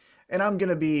second. And I'm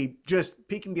gonna be just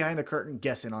peeking behind the curtain,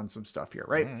 guessing on some stuff here,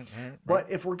 right? But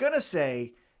if we're gonna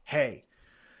say, hey,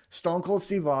 Stone Cold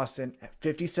Steve Austin at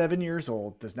 57 years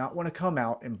old does not want to come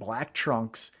out in black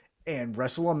trunks and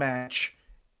wrestle a match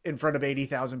in front of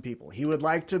 80,000 people. He would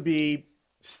like to be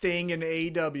Sting in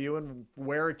AEW and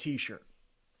wear a t-shirt.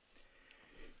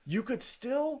 You could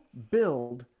still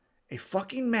build a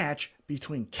fucking match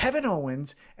between Kevin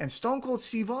Owens and Stone Cold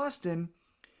Steve Austin,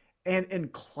 and in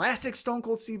classic Stone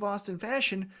Cold Steve Austin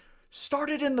fashion,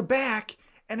 started in the back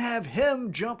and have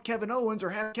him jump Kevin Owens or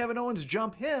have Kevin Owens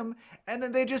jump him, and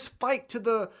then they just fight to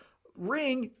the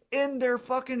ring in their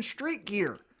fucking street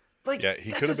gear. Like, Yeah, he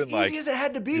that's could have as been like, easy as it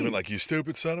had to be. he'd been like, "You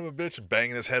stupid son of a bitch," and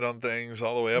banging his head on things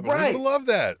all the way up. And Right. we would have loved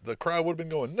that. The crowd would have been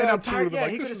going I'm nuts. He tired- would have been yeah,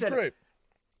 like, he "This could have is said- great."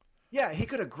 Yeah, he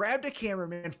could have grabbed a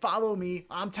cameraman, follow me,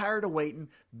 I'm tired of waiting,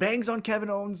 bangs on Kevin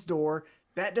Owens' door,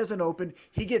 that doesn't open,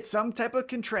 he gets some type of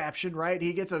contraption, right?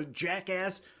 He gets a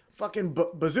jackass fucking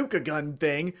bazooka gun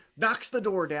thing, knocks the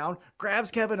door down,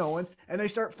 grabs Kevin Owens, and they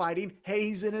start fighting. Hey,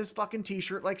 he's in his fucking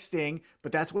t-shirt like Sting,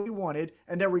 but that's what he wanted,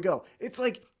 and there we go. It's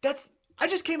like, I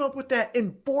just came up with that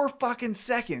in 4 fucking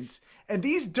seconds, and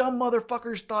these dumb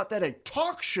motherfuckers thought that a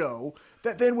talk show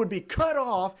that then would be cut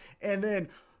off, and then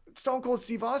Stone Cold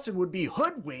Steve Austin would be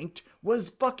hoodwinked was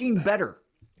fucking better.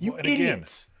 You Well, and again,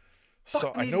 idiots. So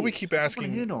Fucking I know we idiots. keep I just wanna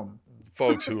asking hit 'em.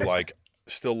 folks who like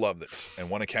still love this and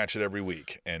want to catch it every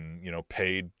week and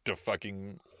paid to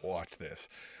fucking watch this.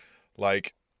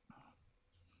 Like,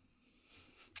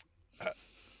 I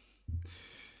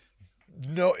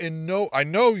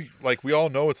know, like, we all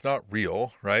know it's not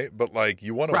real, right? But like,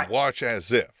 you want to Right. watch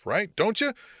as if, right? Don't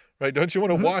you? Right? Don't you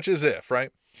want to watch as if,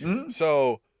 right? Mhm.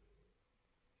 So,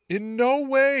 in no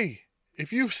way,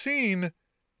 if you've seen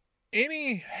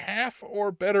any half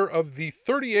or better of the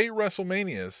 38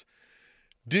 WrestleManias,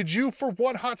 did you for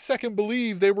one hot second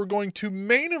believe they were going to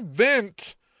main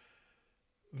event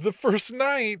the first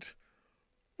night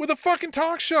with a fucking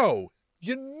talk show?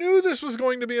 You knew this was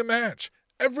going to be a match.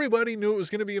 Everybody knew it was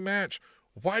going to be a match.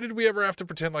 Why did we ever have to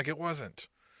pretend like it wasn't?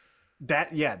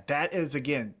 That is,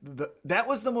 again, that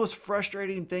was the most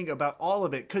frustrating thing about all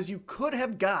of it, because you could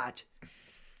have got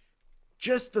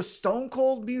just the Stone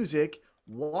Cold music,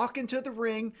 walk into the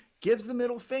ring, gives the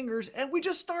middle fingers, and we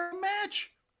just start a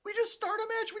match. We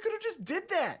could have just did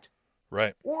that.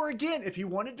 Right. Or again, if he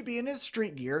wanted to be in his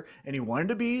street gear and he wanted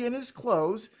to be in his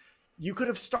clothes, you could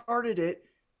have started it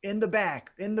in the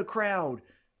back, in the crowd.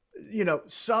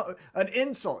 An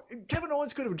insult. Kevin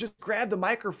Owens could have just grabbed the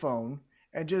microphone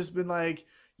and just been like,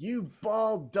 "You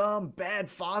bald, dumb, bad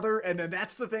father," and then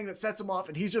that's the thing that sets him off,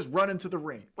 and he's just running to the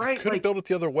ring, right? Could have built it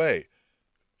the other way.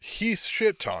 He's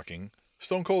shit talking.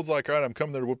 Stone Cold's like, "All right, I'm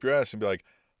coming there to whoop your ass," and be like,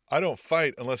 "I don't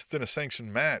fight unless it's in a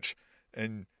sanctioned match."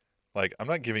 And like, "I'm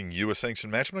not giving you a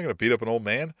sanctioned match. I'm not going to beat up an old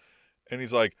man." And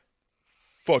he's like,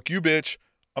 "Fuck you, bitch.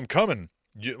 I'm coming.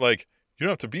 You don't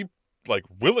have to be like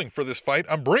willing for this fight.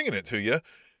 I'm bringing it to you."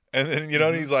 And then,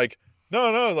 and he's like,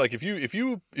 no, like if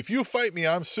you fight me,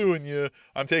 I'm suing you.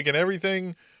 I'm taking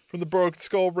everything from the Broken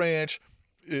Skull Ranch.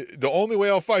 The only way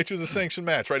I'll fight you is a sanctioned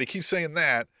match, right? He keeps saying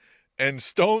that. And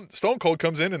Stone Cold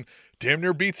comes in and damn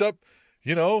near beats up,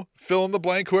 fill in the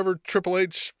blank, whoever Triple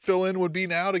H fill in would be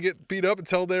now to get beat up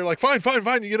until they're like, fine,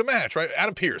 you get a match, right?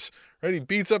 Adam Pearce, right? He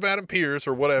beats up Adam Pearce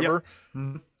or whatever. Yep.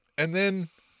 Mm-hmm. And then,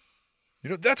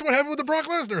 that's what happened with the Brock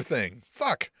Lesnar thing.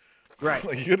 Fuck. Right.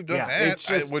 Like, you could have done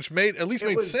that, which made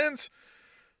sense.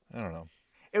 I don't know.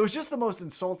 It was just the most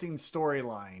insulting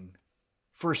storyline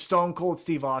for Stone Cold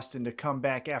Steve Austin to come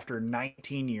back after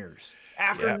 19 years.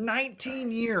 After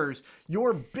 19 years,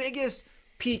 your biggest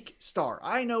peak star.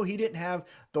 I know he didn't have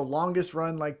the longest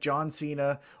run like John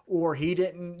Cena, or he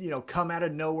didn't, come out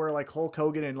of nowhere like Hulk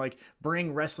Hogan and like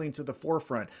bring wrestling to the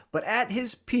forefront. But at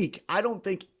his peak, I don't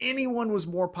think anyone was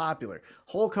more popular.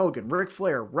 Hulk Hogan, Ric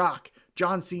Flair, Rock,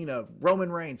 John Cena,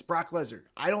 Roman Reigns, Brock Lesnar.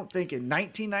 I don't think in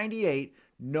 1998,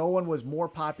 no one was more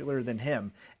popular than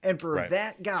him. And for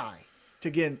that guy to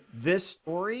get this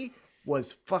story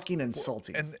was fucking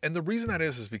insulting. And the reason that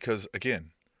is because,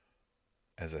 again,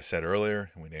 as I said earlier,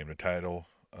 and we named a title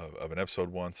of an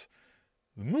episode once,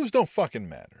 the moves don't fucking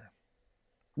matter.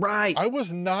 Right. I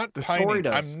was not the story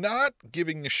does. I'm not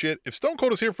giving a shit. If Stone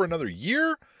Cold is here for another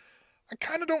year, I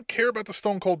kind of don't care about the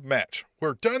Stone Cold match.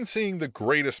 We're done seeing the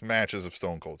greatest matches of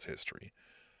Stone Cold's history.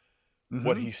 Mm-hmm.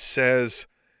 What he says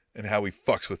and how he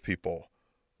fucks with people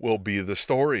will be the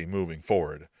story moving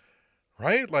forward.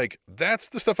 Right? Like, that's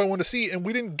the stuff I want to see, and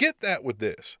we didn't get that with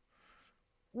this.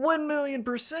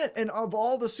 1,000,000%. And of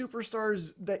all the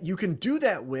superstars that you can do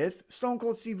that with, Stone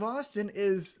Cold Steve Austin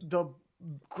is the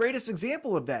greatest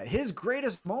example of that. His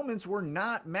greatest moments were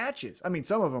not matches. I mean,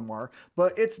 some of them were,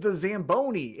 but it's the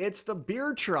Zamboni, it's the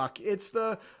beer truck, it's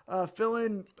the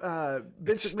fill-in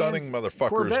Vince stunning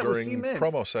motherfuckers during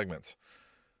promo segments.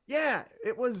 Yeah,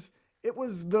 it was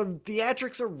the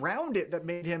theatrics around it that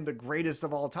made him the greatest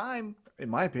of all time, in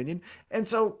my opinion. And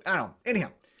so, I don't know.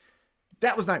 Anyhow,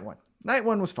 that was night one. Night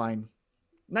one was fine.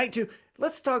 Night two,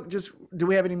 let's talk do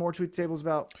we have any more tweet tables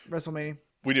about WrestleMania?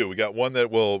 We do. We got one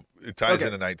that it ties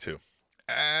into night two.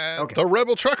 The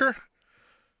Rebel Trucker.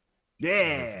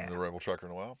 Yeah. The Rebel Trucker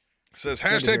in a while. Says,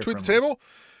 hashtag tweet the table.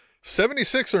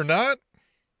 76 or not,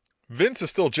 Vince is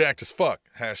still jacked as fuck.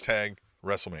 Hashtag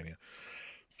WrestleMania.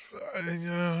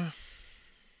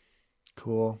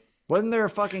 Cool. Wasn't there a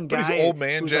fucking guy? But he's old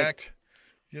man who's jacked.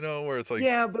 Where it's like.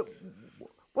 Yeah, but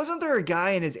wasn't there a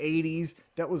guy in his 80s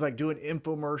that was like doing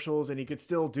infomercials and he could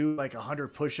still do like 100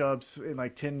 push-ups in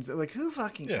like 10? Like, who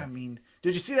fucking. Yeah. I mean,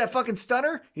 did you see that fucking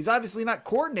stunner? He's obviously not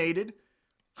coordinated.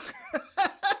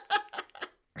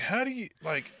 How do you,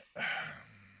 like.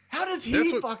 How does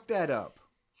he fuck that up?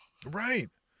 Right.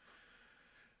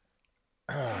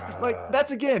 Like,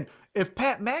 that's again, if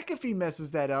Pat McAfee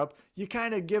messes that up, you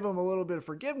kind of give him a little bit of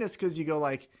forgiveness because you go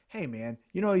like, hey man,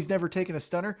 he's never taken a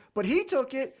stunner, but he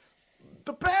took it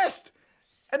the best.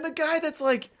 And the guy that's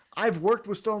like, I've worked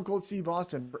with Stone Cold Steve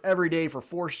Austin every day for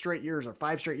 4 straight years or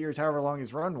 5 straight years, however long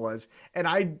his run was, and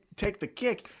I take the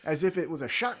kick as if it was a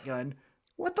shotgun.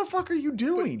 What the fuck are you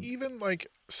doing? But even like,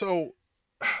 so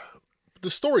the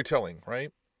storytelling,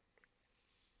 right?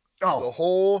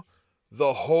 Oh,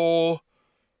 the whole,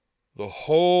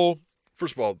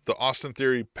 first of all, the Austin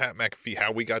Theory, Pat McAfee,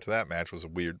 how we got to that match was a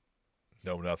weird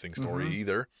nothing story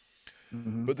either.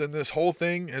 Mm-hmm. But then this whole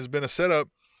thing has been a setup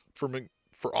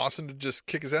for Austin to just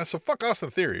kick his ass. So fuck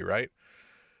Austin Theory, right?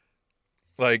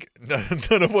 Like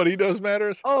none of what he does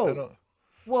matters. Oh,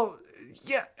 well,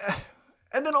 yeah.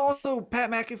 And then also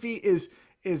Pat McAfee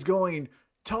is going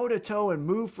toe to toe and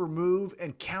move for move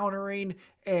and countering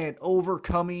and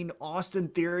overcoming Austin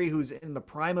Theory, who's in the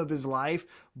prime of his life,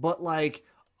 but like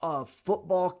a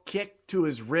football kick to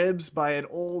his ribs by an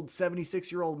old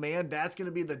 76-year-old man, that's going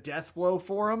to be the death blow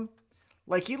for him.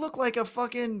 Like, he looked like a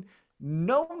fucking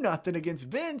know-nothing against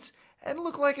Vince and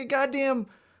looked like a goddamn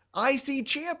IC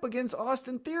champ against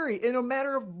Austin Theory in a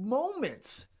matter of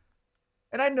moments.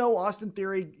 And I know Austin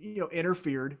Theory,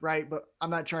 interfered, right? But I'm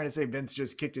not trying to say Vince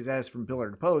just kicked his ass from pillar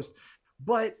to post.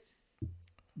 But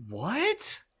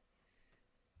what?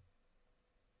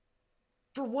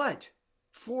 For what?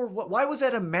 For what? Why was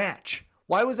that a match?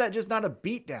 Why was that just not a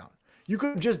beatdown? You could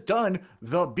have just done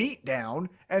the beatdown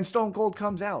and Stone Cold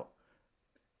comes out.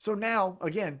 So now,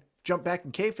 again, jump back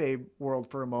in kayfabe world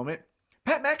for a moment.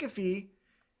 Pat McAfee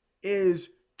is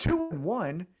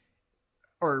 2-1,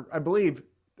 or I believe,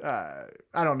 I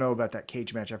don't know about that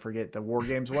cage match. I forget the War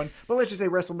Games one, but let's just say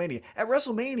WrestleMania. At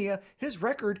WrestleMania, his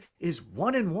record is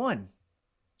 1-1.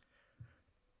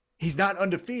 He's not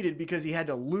undefeated because he had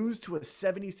to lose to a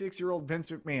 76-year-old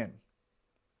Vince McMahon,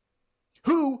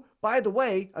 who, by the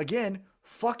way, again,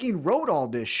 fucking wrote all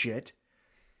this shit,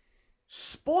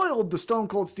 spoiled the Stone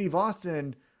Cold Steve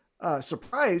Austin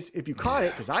surprise, if you caught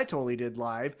it, because I totally did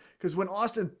live, because when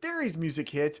Austin Theory's music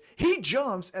hits, he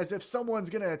jumps as if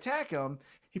someone's going to attack him.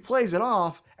 He plays it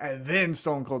off, and then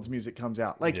Stone Cold's music comes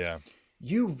out. Like, yeah.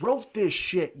 You wrote this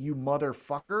shit, you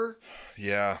motherfucker.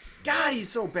 Yeah. God, he's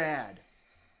so bad.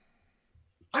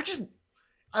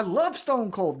 I love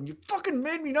Stone Cold, and you fucking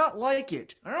made me not like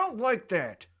it. I don't like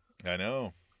that. I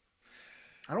know.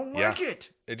 I don't like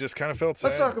it. It just kind of felt sad.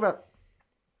 Let's talk about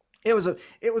it was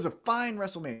a fine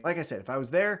WrestleMania. Like I said, if I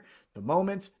was there, the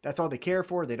moments, that's all they care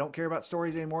for. They don't care about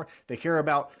stories anymore. They care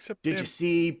about, did you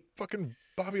see fucking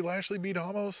Bobby Lashley beat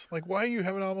Almost? Like, why are you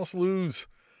having Almost lose?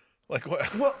 Like,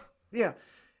 what? Well, yeah.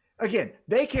 Again,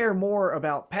 they care more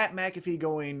about Pat McAfee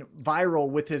going viral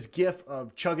with his gif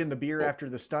of chugging the beer after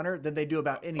the stunner than they do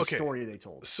about any story they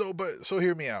told. So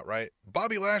hear me out, right?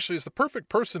 Bobby Lashley is the perfect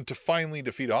person to finally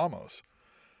defeat Almost.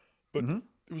 But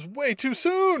it was way too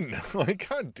soon. Like,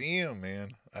 god damn,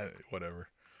 man. Whatever.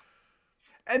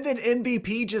 And then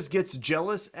MVP just gets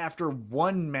jealous after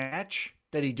one match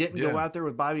that he didn't go out there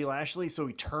with Bobby Lashley, so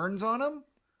he turns on him?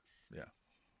 Yeah.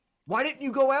 Why didn't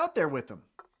you go out there with him?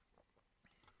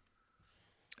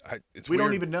 We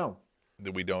don't even know.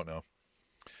 That we don't know.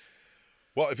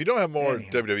 Well, if you don't have more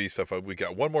WWE stuff, we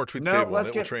got one more tweet table, and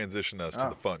it will transition us to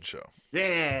the fun show.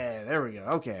 Yeah, there we go.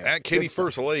 Okay. At Katie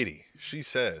First Lady, she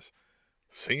says,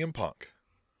 CM Punk,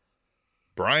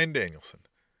 Bryan Danielson,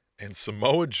 and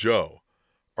Samoa Joe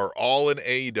are all in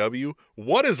AEW.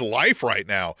 What is life right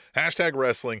now? Hashtag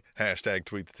wrestling, hashtag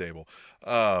tweet the table.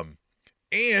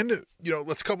 And,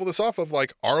 let's couple this off of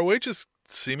like ROH is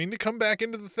seeming to come back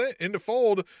into into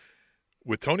fold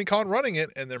with Tony Khan running it,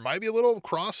 and there might be a little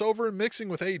crossover and mixing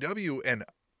with AEW, and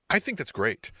I think that's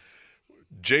great.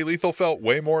 Jay Lethal felt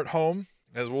way more at home,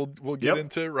 as we'll get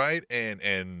into, right?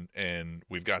 And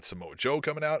we've got Samoa Joe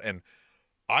coming out, and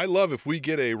I love if we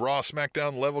get a Raw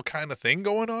SmackDown level kind of thing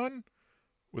going on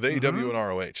with AEW and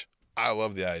ROH. I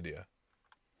love the idea.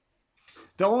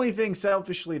 The only thing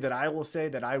selfishly that I will say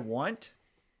that I want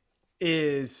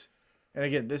is, and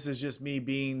again, this is just me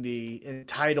being the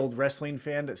entitled wrestling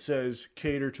fan that says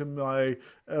cater to my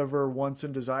ever wants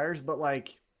and desires, but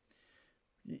like,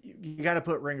 you got to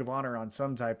put Ring of Honor on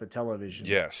some type of television.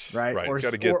 Yes. Right. Right. It's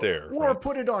got to get there. Or right.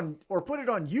 put it on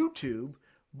YouTube,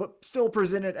 but still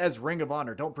present it as Ring of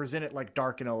Honor. Don't present it like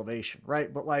Dark and Elevation.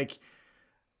 Right. But like,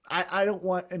 I don't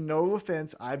want, and no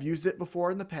offense, I've used it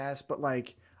before in the past, but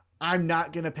like, I'm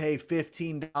not going to pay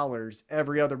 $15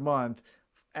 every other month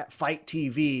at Fight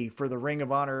TV for the Ring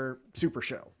of Honor Super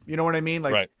Show. You know what I mean?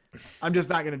 Like, Right. I'm just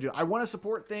not going to do it. I want to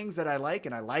support things that I like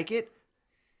and I like it.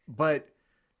 But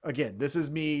again, this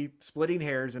is me splitting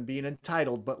hairs and being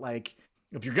entitled. But like,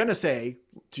 if you're going to say,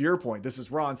 to your point, this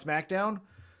is Raw and SmackDown,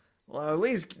 well, at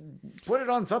least put it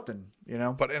on something, you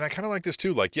know? But, and I kind of like this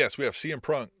too. Like, yes, we have CM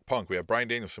Punk, we have Bryan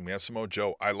Danielson, we have Samoa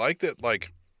Joe. I like that,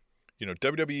 like, you know,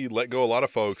 WWE let go a lot of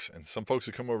folks, and some folks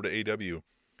that come over to AEW.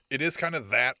 It is kind of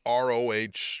that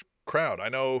ROH crowd. I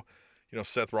know, you know,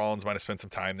 Seth Rollins might have spent some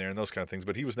time there and those kind of things,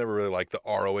 but he was never really like the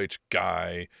ROH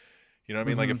guy. You know what I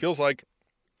mean? Like, it feels like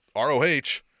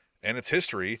ROH and its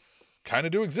history kind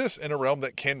of do exist in a realm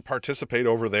that can participate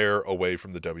over there away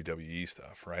from the WWE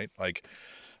stuff, right? Like,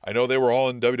 I know they were all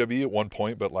in WWE at one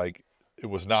point, but like, it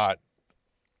was not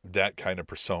that kind of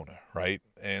persona, right?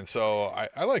 And so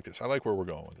I like this. I like where we're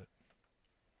going with it.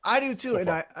 I do too. So And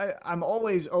far. I'm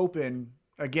always open.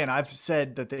 Again, I've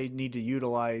said that they need to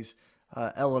utilize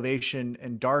Elevation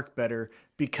and Dark better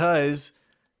because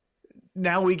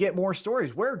now we get more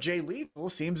stories where Jay Lethal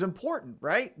seems important,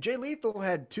 right? Jay Lethal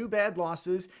had 2 bad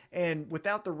losses, and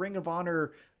without the Ring of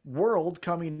Honor world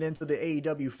coming into the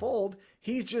AEW fold,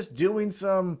 he's just doing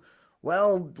some,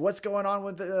 well, what's going on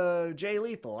with Jay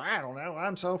Lethal? I don't know.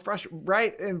 I'm so frustrated,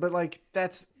 right? But like,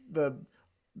 that's the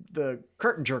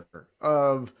curtain jerker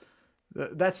of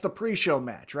that's the pre-show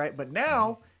match, right? But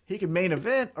now he can main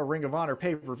event a Ring of Honor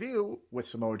pay-per-view with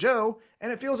Samoa Joe,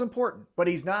 and it feels important, but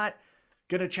he's not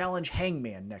going to challenge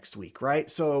Hangman next week, right?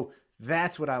 So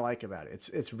that's what I like about it.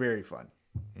 It's very fun.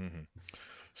 Mm-hmm.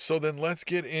 So then let's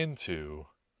get into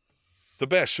the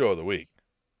best show of the week,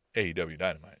 AEW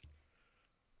Dynamite.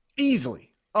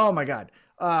 Easily. Oh my God.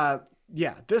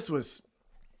 Yeah, this was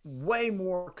way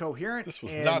more coherent. This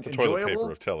was and not the toilet enjoyable.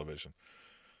 paper of television.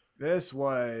 This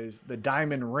was the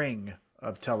diamond ring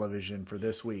of television for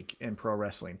this week in pro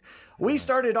wrestling. We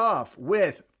started off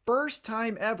with first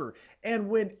time ever. And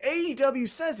when AEW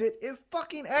says it, it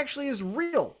fucking actually is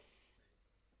real.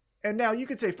 And now you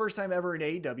could say first time ever in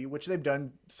AEW, which they've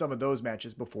done some of those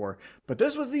matches before. But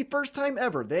this was the first time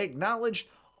ever. They acknowledged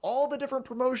all the different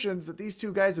promotions that these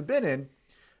two guys have been in.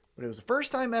 But it was the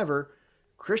first time ever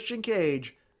Christian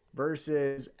Cage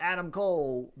versus Adam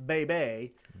Cole,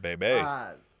 baby. Baby.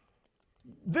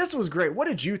 This was great. What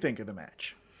did you think of the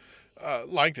match?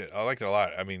 Liked it. I liked it a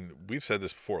lot. I mean, we've said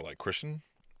this before, like Christian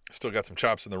still got some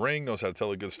chops in the ring, knows how to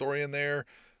tell a good story in there.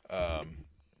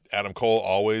 Adam Cole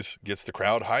always gets the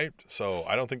crowd hyped. So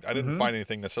I didn't find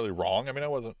anything necessarily wrong. I mean, I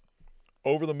wasn't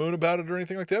over the moon about it or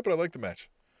anything like that, but I liked the match.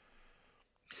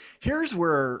 Here's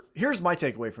my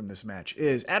takeaway from this match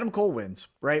is Adam Cole wins,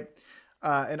 right?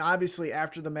 And obviously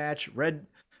after the match, Red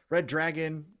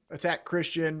Dragon attack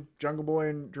Christian, Jungle Boy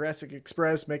and Jurassic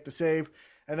Express make the save.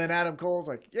 And then Adam Cole's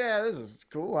like, yeah, this is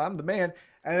cool. I'm the man.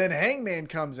 And then Hangman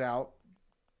comes out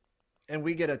and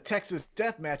we get a Texas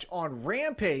death match on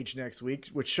Rampage next week,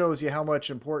 which shows you how much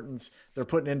importance they're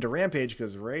putting into Rampage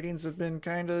because ratings have been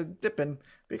kind of dipping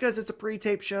because it's a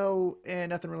pre-tape show and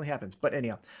nothing really happens. But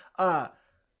anyhow,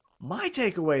 my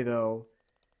takeaway though,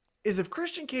 is if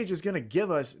Christian Cage is going to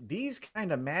give us these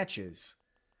kind of matches,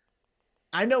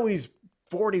 I know he's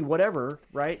 40 whatever,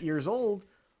 right, years old,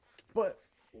 but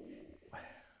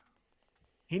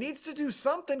he needs to do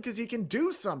something because he can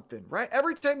do something, right?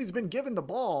 Every time he's been given the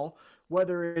ball,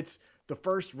 whether it's the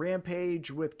first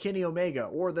Rampage with Kenny Omega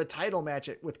or the title match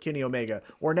with Kenny Omega,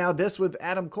 or now this with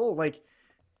Adam Cole, like,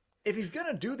 if he's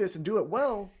going to do this and do it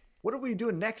well, what are we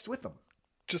doing next with him?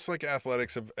 Just like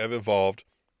athletics have evolved,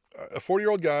 a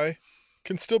 40-year-old guy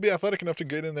can still be athletic enough to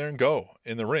get in there and go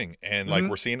in the ring. And like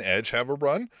we're seeing Edge have a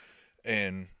run.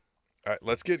 And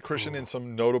let's get Christian in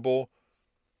some notable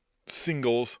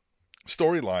singles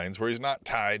storylines where he's not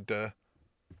tied to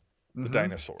the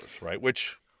dinosaurs, right?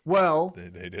 Which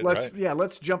they did,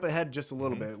 let's jump ahead just a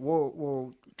little bit.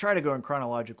 We'll try to go in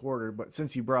chronological order, but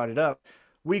since you brought it up,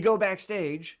 we go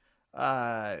backstage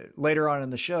later on in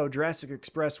the show. Jurassic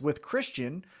Express with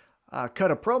Christian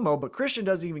cut a promo, but Christian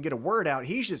doesn't even get a word out.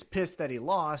 He's just pissed that he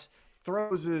lost,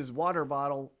 throws his water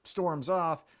bottle, storms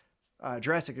off.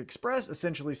 Jurassic Express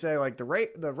essentially say like the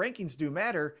rankings do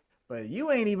matter, but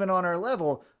you ain't even on our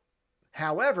level.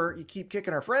 However, you keep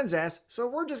kicking our friend's ass, so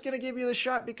we're just going to give you the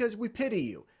shot because we pity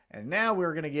you. And now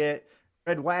we're going to get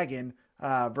Red Wagon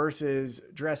versus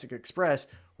Jurassic Express.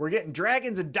 We're getting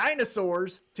dragons and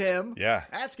dinosaurs, Tim. Yeah.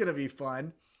 That's going to be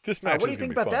fun. This match What do is you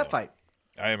think gonna be about fun, that though. fight?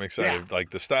 I am excited. Yeah.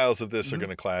 Like, the styles of this are going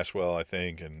to clash well, I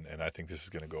think, and I think this is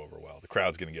going to go over well. The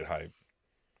crowd's going to get hyped.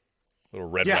 Little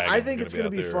red Yeah, wagon I think it's going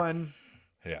going to be there. fun.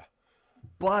 Yeah.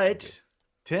 But,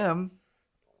 Tim,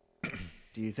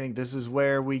 do you think this is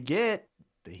where we get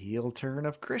the heel turn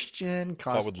of Christian?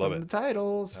 Cost would love them it. the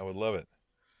titles. I would love it.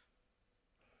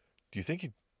 Do you think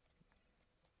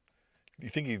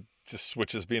he just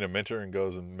switches being a mentor and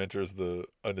goes and mentors the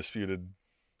undisputed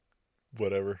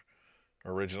whatever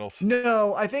originals?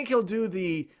 No, I think he'll do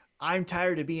the I'm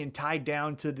tired of being tied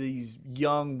down to these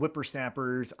young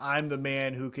whippersnappers. I'm the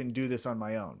man who can do this on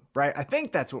my own, right? I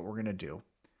think that's what we're going to do.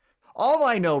 All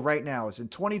I know right now is in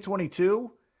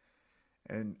 2022,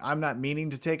 and I'm not meaning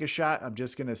to take a shot, I'm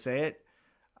just going to say it.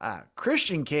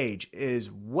 Christian Cage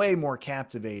is way more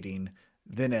captivating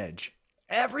than Edge.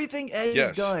 Everything Edge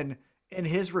has done in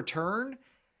his return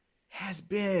has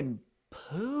been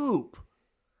poop.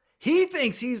 He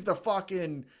thinks he's the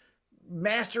fucking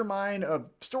mastermind of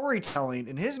storytelling,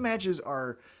 and his matches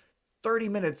are 30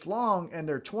 minutes long and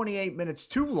they're 28 minutes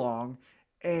too long,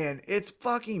 and it's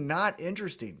fucking not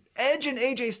interesting. Edge and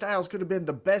AJ Styles could have been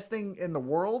the best thing in the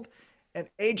world, and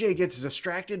AJ gets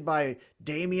distracted by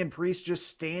Damian Priest just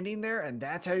standing there, and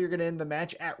that's how you're going to end the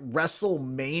match at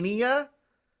WrestleMania?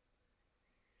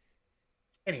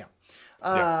 Anyhow,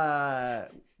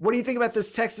 what do you think about this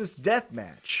Texas Death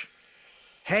Match?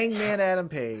 Hangman Adam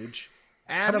Page,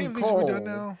 How many Adam of these Cole. have we done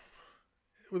now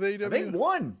with AEW? I think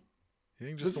one. You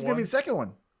think This just is the going to be one? the second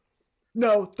one.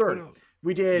 No, third. What else?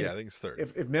 We did. Yeah, I think it's third.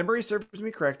 If memory serves me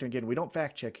correct, and again, we don't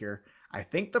fact check here. I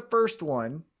think the first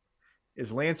one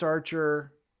is Lance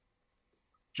Archer,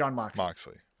 John Moxley.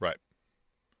 Moxley. Right.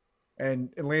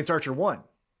 And Lance Archer won.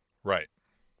 Right.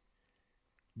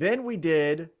 Then we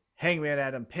did Hangman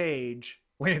Adam Page,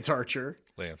 Lance Archer,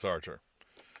 Lance Archer.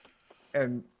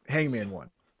 and Hangman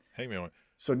won. Hangman went.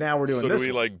 So now we're doing So this do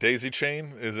we one. like daisy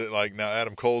chain? Is it like now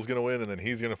Adam Cole's going to win and then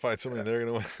he's going to fight somebody and they're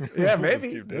going to win? Yeah, Just maybe.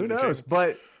 keep Who daisy knows? chaining.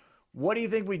 But what do you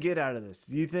think we get out of this?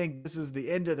 Do you think this is the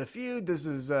end of the feud? This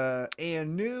is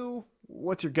and new?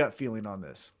 What's your gut feeling on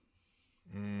this?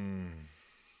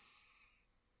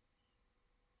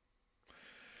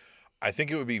 I think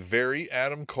it would be very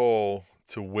Adam Cole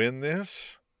to win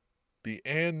this, be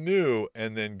and new,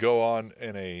 and then go on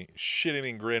in a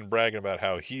shit-eating grin bragging about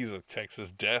how he's a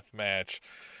Texas Death Match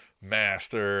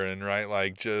master and right,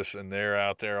 like just, and they're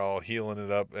out there all healing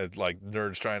it up as like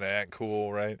nerds trying to act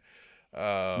cool, right?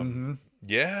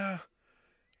 Yeah,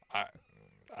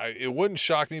 it wouldn't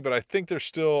shock me, but I think there's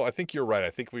still. I think you're right. I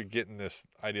think we're getting this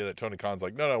idea that Tony Khan's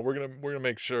like, no, we're gonna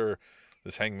make sure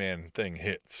this Hangman thing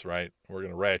hits, right? We're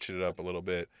gonna ratchet it up a little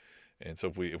bit, and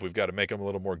so if we've got to make him a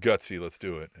little more gutsy, let's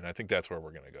do it. And I think that's where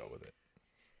we're gonna go with it.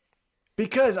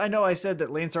 Because I know I said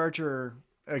that Lance Archer,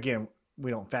 again,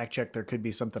 we don't fact check. There could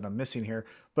be something I'm missing here.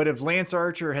 But if Lance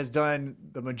Archer has done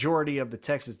the majority of the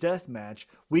Texas Death Match,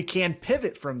 we can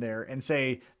pivot from there and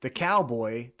say the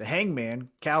Cowboy, the Hangman,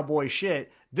 Cowboy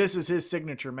shit, this is his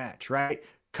signature match, right?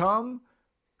 Come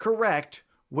correct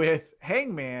with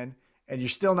Hangman, and you're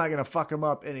still not going to fuck him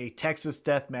up in a Texas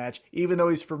Death Match. Even though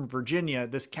he's from Virginia,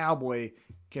 this Cowboy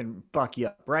can fuck you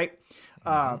up, right?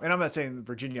 And I'm not saying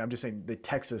Virginia, I'm just saying the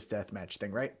Texas Death Match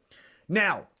thing, right?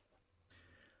 Now,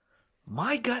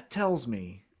 my gut tells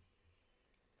me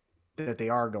that they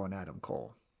are going Adam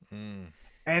Cole.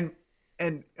 And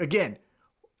again,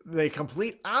 the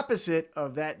complete opposite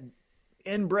of that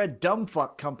inbred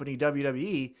dumbfuck company,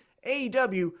 WWE,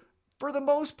 AEW, for the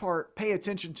most part, pay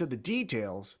attention to the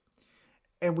details.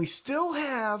 And we still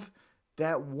have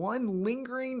that one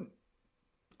lingering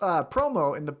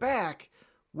promo in the back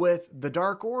with the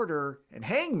Dark Order and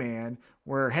Hangman,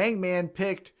 where Hangman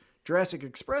picked Jurassic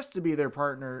Express to be their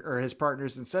partner or his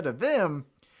partners instead of them.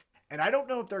 And I don't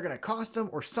know if they're going to cost him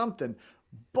or something,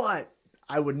 but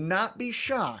I would not be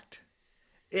shocked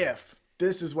if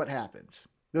this is what happens.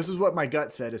 This is what my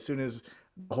gut said as soon as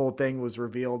the whole thing was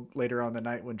revealed later on the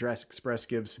night when Jurassic Express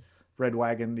gives Red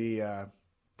Wagon the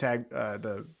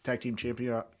tag team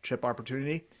championship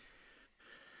opportunity.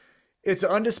 It's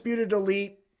an undisputed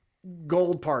elite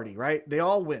gold party, right? They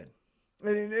all win.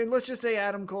 And let's just say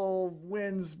Adam Cole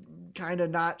wins kind of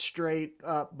not straight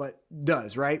up, but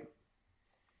does, right?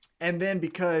 And then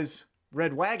because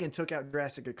Red Wagon took out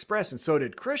Jurassic Express and so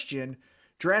did Christian,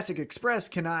 Jurassic Express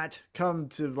cannot come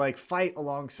to like fight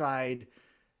alongside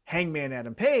Hangman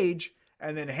Adam Page.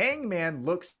 And then Hangman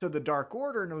looks to the Dark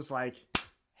Order and was like,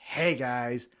 hey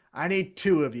guys, I need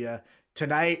two of you.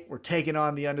 Tonight we're taking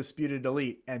on the Undisputed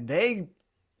Elite. And they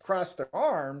cross their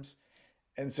arms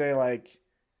and say like,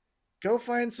 Go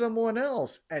find someone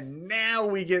else. And now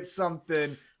we get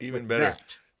something Even with better.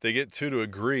 that. They get two to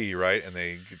agree, right? And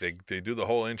they do the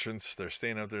whole entrance. They're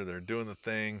staying up there. They're doing the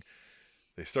thing.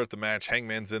 They start the match.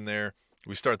 Hangman's in there.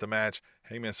 We start the match.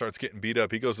 Hangman starts getting beat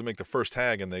up. He goes to make the first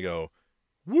tag, and they go,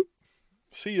 whoop,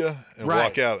 see ya, and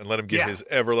walk out and let him get his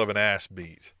ever-loving ass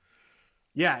beat.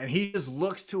 Yeah, and he just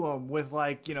looks to him with,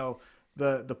 like, you know,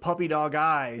 the puppy dog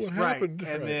eyes. What right. happened?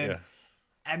 And Right, then yeah.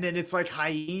 and then it's like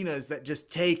hyenas that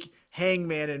just take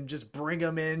Hangman and just bring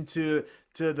him into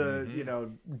the you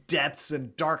know, depths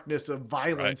and darkness of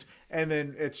violence. Right. And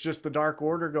then it's just the Dark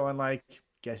Order going like,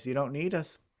 guess you don't need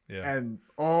us. Yeah. And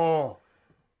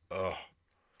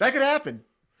that could happen.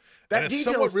 That and it's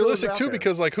somewhat realistic too,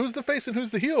 because like, who's the face and who's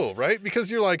the heel, right? Because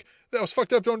you're like, that was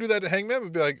fucked up. Don't do that to Hangman.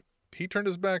 But be like, he turned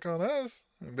his back on us.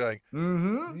 And be like,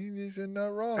 he's not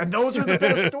wrong. And those are the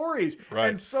best stories. Right.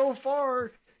 And so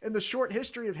far in the short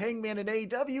history of Hangman and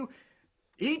AEW,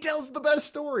 he tells the best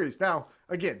stories. Now,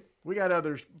 again, we got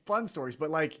other fun stories,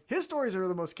 but like his stories are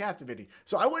the most captivating.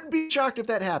 So I wouldn't be shocked if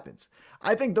that happens.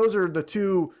 I think those are the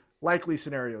two likely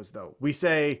scenarios, though. We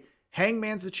say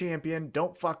Hangman's the champion,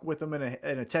 don't fuck with him in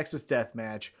a Texas death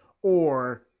match,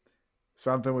 or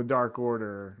something with Dark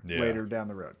Order later down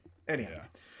the road. Anyhow,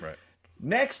 right.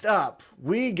 Next up,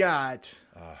 we got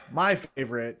my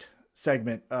favorite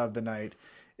segment of the night.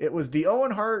 It was the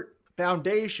Owen Hart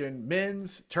Foundation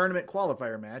men's tournament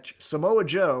qualifier match. Samoa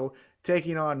Joe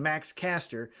taking on Max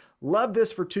Caster. Love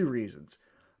this for two reasons.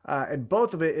 And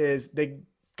both of it is they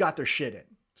got their shit in.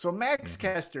 So Max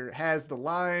Caster has the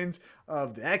lines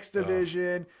of the X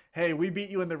Division. Hey, we beat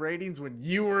you in the ratings when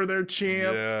you were their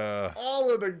champ. Yeah.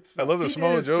 All of the stuff. I love that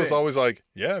Samoa Joe's always like,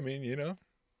 yeah, I mean, you know.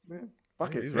 Man,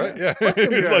 fuck it. He's right. Yeah. Fuck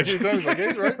him, He's like, guys. he's like,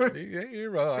 he's right. Yeah,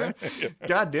 you're right.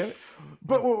 God damn it.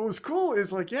 But what was cool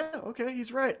is like, yeah, okay,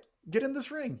 he's right. Get in this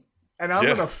ring. And I'm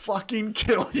going to fucking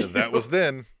kill you. Yeah, that was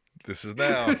then. This is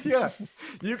now. Yeah.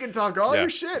 You can talk all your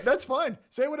shit. That's fine.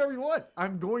 Say whatever you want.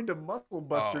 I'm going to muscle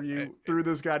buster you through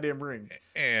this goddamn ring.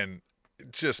 And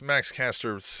just Max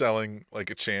Caster selling like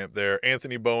a champ there.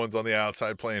 Anthony Bowen's on the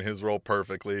outside playing his role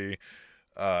perfectly.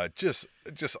 Just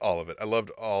all of it. I loved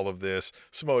all of this.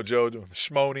 Samoa Joe doing the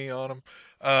schmoney on him.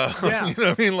 You know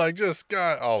what I mean? Like, just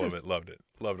got all of it. Loved it.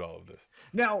 Loved all of this.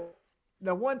 Now,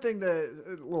 one thing, a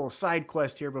little side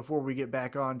quest here before we get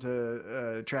back on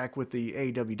to track with the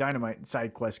AEW Dynamite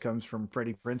side quest comes from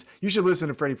Freddie Prinze. You should listen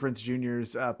to Freddie Prinze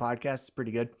Jr.'s podcast. It's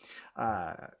pretty good.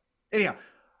 Anyhow,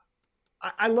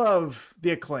 I love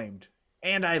the Acclaimed,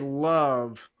 and I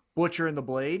love Butcher and the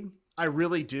Blade. I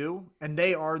really do. And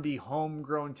they are the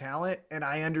homegrown talent. And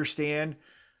I understand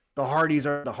the Hardys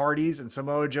are the Hardys and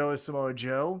Samoa Joe is Samoa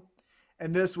Joe.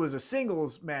 And this was a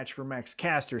singles match for Max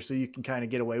Caster, so you can kind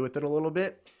of get away with it a little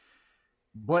bit.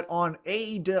 But on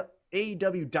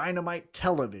AEW Dynamite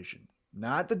television,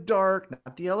 not the Dark,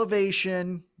 not the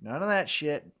Elevation, none of that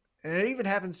shit. And it even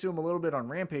happens to him a little bit on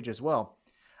Rampage as well.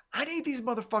 I need these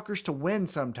motherfuckers to win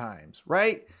sometimes,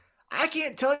 right? I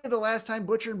can't tell you the last time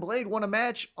Butcher and Blade won a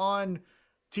match on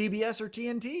TBS or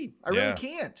TNT. I really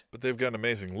can't. But they've got an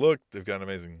amazing look. They've got an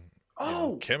amazing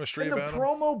chemistry and the about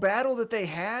promo battle that they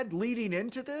had leading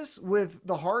into this with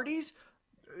the Hardys,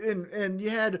 and you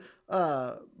had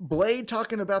Blade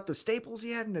talking about the staples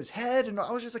he had in his head, and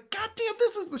I was just like, God damn,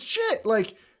 this is the shit.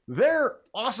 Like, they're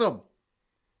awesome.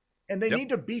 And they need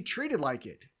to be treated like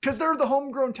it because they're the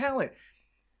homegrown talent.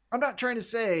 I'm not trying to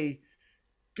say,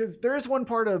 because there is one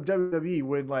part of WWE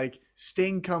when like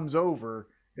Sting comes over,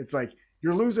 it's like,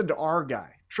 you're losing to our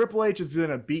guy. Triple H is going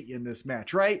to beat you in this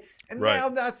match, right? And now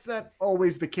that's not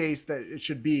always the case that it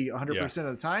should be 100%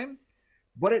 of the time.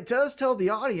 But it does tell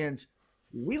the audience,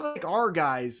 we like our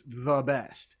guys the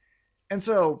best. And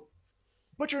so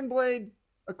Butcher and Blade,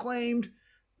 Acclaimed,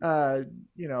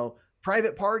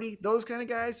 Private Party, those kind of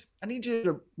guys, I need you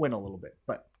to win a little bit.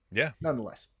 But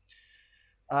nonetheless.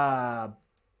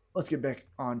 Let's get back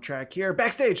on track here.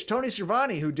 Backstage, Tony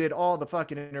Schiavone, who did all the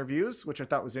fucking interviews, which I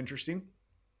thought was interesting,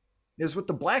 is with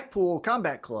the Blackpool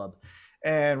Combat Club.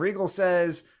 And Regal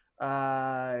says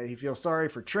he feels sorry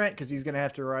for Trent because he's going to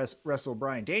have to wrestle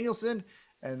Bryan Danielson.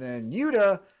 And then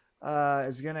Yuta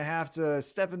is going to have to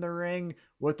step in the ring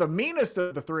with the meanest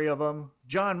of the three of them,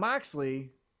 Jon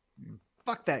Moxley.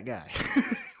 Fuck that guy.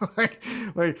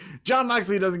 like Jon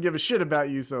Moxley doesn't give a shit about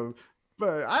you, so...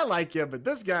 But I like you, but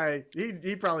this guy,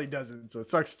 he probably doesn't, so it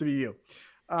sucks to be you.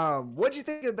 What'd you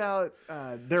think about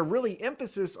their really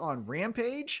emphasis on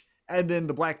Rampage and then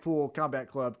the Blackpool Combat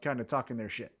Club kind of talking their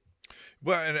shit?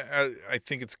 Well, and I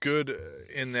think it's good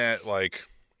in that, like,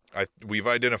 we've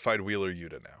identified Wheeler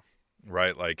Yuta now,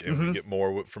 right? Like, and we get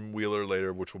more from Wheeler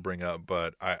later, which we'll bring up,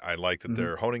 but I like that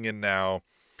they're honing in now.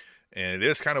 And it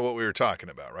is kind of what we were talking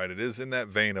about, right? It is in that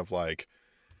vein of like,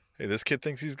 hey, this kid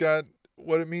thinks he's got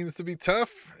what it means to be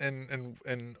tough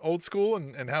and old school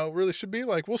and how it really should be.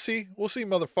 Like, we'll see,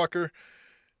 motherfucker.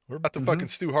 We're about to fucking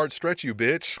Stu Hart stretch you,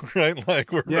 bitch. Right?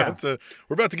 Like, we're about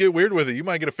to get weird with it. You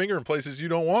might get a finger in places you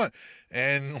don't want.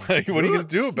 And like, what are you going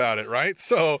to do about it? Right?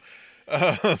 So,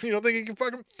 you don't think you can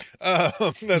fuck him?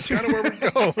 That's kind of where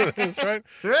we're going with this, right?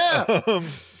 Yeah.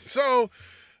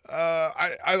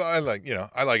 I like,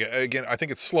 I like it. Again, I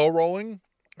think it's slow rolling.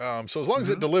 So as long as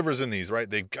it delivers in these, right,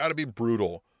 they've got to be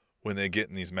brutal when they get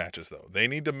in these matches, though. They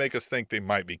need to make us think they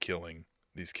might be killing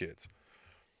these kids.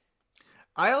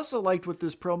 I also liked what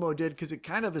this promo did because it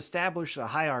kind of established a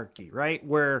hierarchy, right?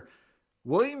 Where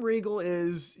William Regal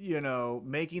is,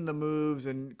 making the moves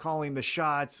and calling the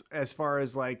shots as far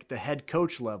as like the head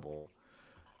coach level.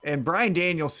 And Bryan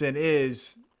Danielson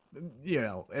is,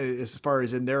 as far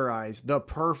as in their eyes, the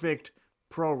perfect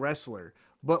pro wrestler.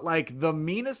 But like the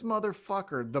meanest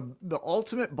motherfucker, the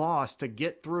ultimate boss to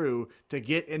get through, to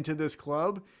get into this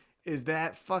club is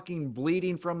that fucking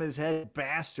bleeding from his head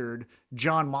bastard,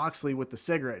 Jon Moxley with the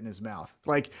cigarette in his mouth.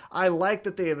 Like, I like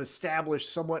that they have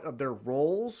established somewhat of their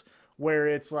roles where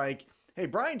it's like, hey,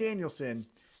 Bryan Danielson,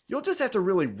 you'll just have to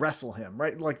really wrestle him,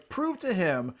 right? Like, prove to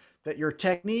him that your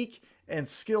technique and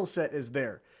skill set is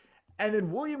there. And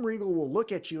then William Regal will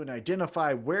look at you and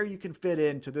identify where you can fit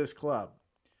into this club.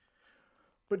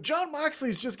 But Jon Moxley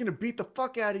is just going to beat the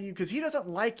fuck out of you because he doesn't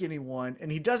like anyone and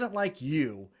he doesn't like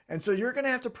you. And so you're going to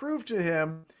have to prove to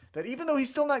him that even though he's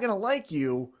still not going to like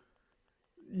you,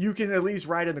 you can at least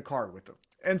ride in the car with him.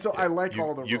 And so I like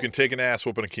all the You roles. can take an ass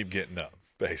whooping and keep getting up,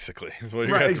 basically. Is what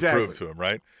you're going to have to prove to him,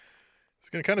 right? It's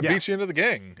going to kind of beat you into the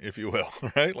gang, if you will,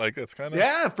 right? Like, that's kind of...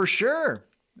 Yeah, for sure.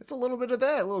 It's a little bit of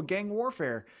that, a little gang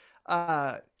warfare.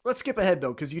 Let's skip ahead,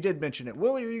 though, because you did mention it.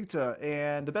 Wheeler Yuta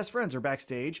and the Best Friends are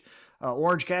backstage.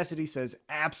 Orange Cassidy says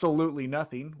absolutely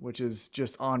nothing, which is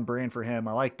just on brand for him.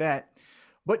 I like that.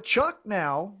 But Chuck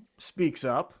now speaks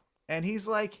up, and he's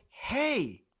like,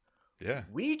 hey,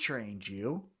 we trained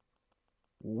you.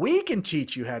 We can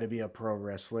teach you how to be a pro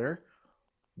wrestler.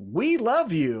 We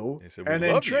love you. And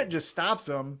then Trent just stops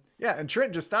him. Yeah, and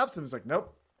Trent just stops him. He's like,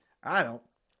 nope, I don't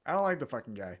like the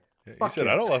fucking guy. Yeah, he said,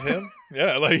 I don't love him.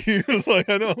 Yeah, like he was like,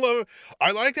 I don't love him.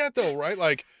 I like that though, right?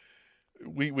 Like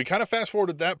we kind of fast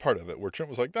forwarded that part of it where Trent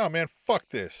was like, no, man, fuck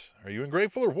this. Are you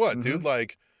ungrateful or what, dude?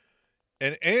 Like,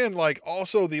 and like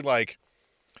also the like,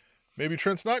 maybe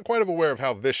Trent's not quite aware of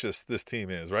how vicious this team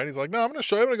is, right? He's like, no, I'm going to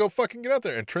show you. I'm going to go fucking get out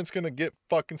there. And Trent's going to get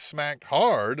fucking smacked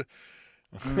hard.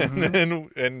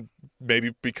 And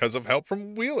maybe because of help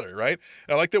from Wheeler, right?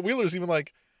 And I like that Wheeler's even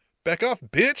like, back off,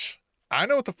 bitch. I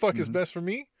know what the fuck is best for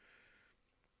me.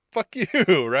 Fuck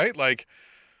you, right? Like,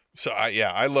 so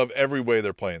I love every way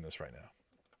they're playing this right now.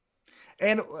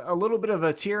 And a little bit of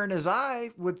a tear in his eye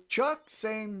with Chuck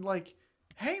saying like,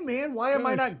 hey man, why am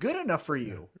I not good enough for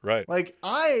you? Right. Like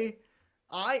I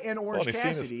and Orange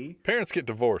Cassidy. Parents get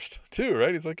divorced too,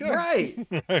 right? He's like, yeah. Right.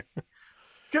 Right.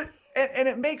 And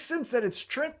it makes sense that it's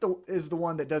Trent is the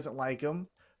one that doesn't like him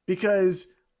because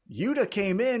Yuta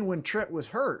came in when Trent was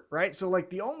hurt, right? So like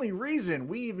the only reason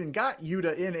we even got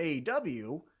Yuta in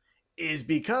AEW is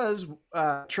because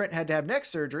Trent had to have neck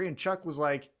surgery and Chuck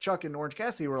and Orange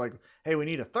Cassidy were like, hey, we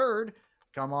need a third.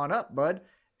 Come on up, bud.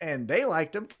 And they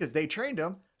liked him because they trained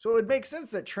him. So it would make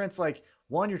sense that Trent's like,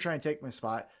 1, you're trying to take my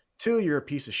spot. 2, you're a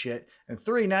piece of shit. And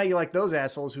 3, now you like those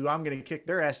assholes who I'm going to kick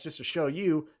their ass just to show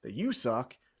you that you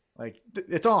suck. Like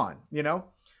it's on,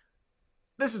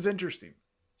 This is interesting.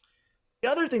 The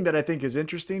other thing that I think is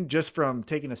interesting, just from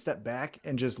taking a step back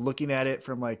and just looking at it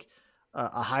from like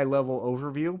a high level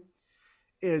overview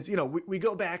is, we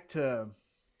go back to,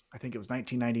 I think it was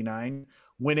 1999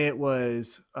 when it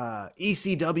was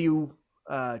ECW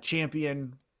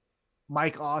champion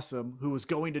Mike Awesome, who was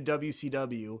going to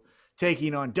WCW,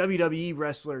 taking on WWE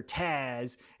wrestler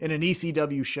Taz in an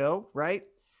ECW show, right?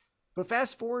 But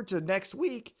fast forward to next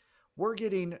week, we're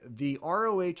getting the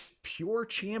ROH Pure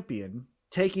Champion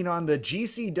taking on the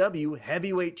GCW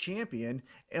Heavyweight Champion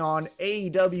on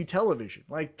AEW television.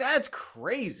 Like, that's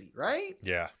crazy, right?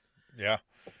 Yeah. Yeah.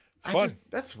 It's fun.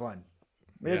 That's fun.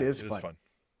 It is fun.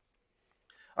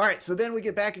 All right, so then we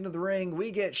get back into the ring.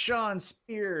 We get Shawn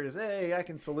Spears. Hey, I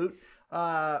can salute.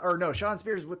 Shawn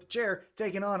Spears with the chair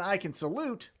taking on I Can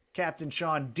Salute Captain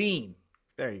Shawn Dean.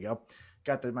 There you go.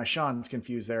 Got my Sean's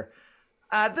confused there.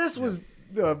 This was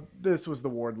the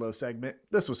Wardlow segment.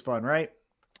 This was fun, right?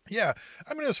 Yeah.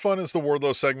 I mean, it was fun as the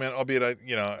Wardlow segment, albeit,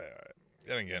 and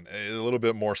again, a little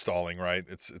bit more stalling, right?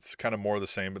 It's kind of more the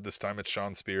same, but this time it's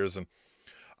Shawn Spears. And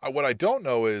what I don't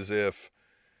know is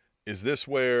this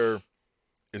where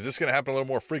is this going to happen a little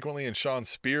more frequently? And Sean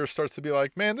Spears starts to be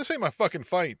like, man, this ain't my fucking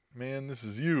fight. Man, this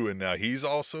is you. And now he's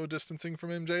also distancing from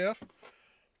MJF.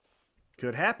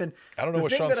 Could happen. I don't know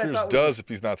what Sean Spears does if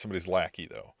he's not somebody's lackey,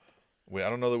 though. I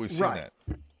don't know that we've seen that.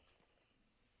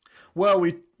 Well,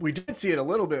 we did see it a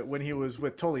little bit when he was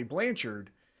with Tully Blanchard,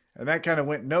 and that kind of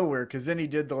went nowhere because then he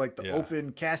did the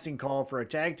open casting call for a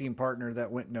tag team partner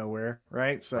that went nowhere,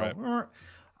 right? So,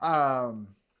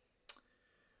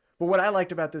 but what I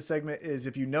liked about this segment is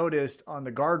if you noticed on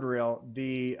the guardrail,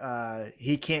 the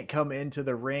he can't come into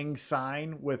the ring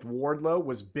sign with Wardlow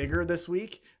was bigger this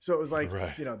week. So it was like,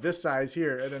 this size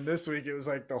here. And then this week it was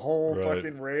like the whole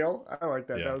fucking rail. I like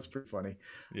that. Yeah. That was pretty funny.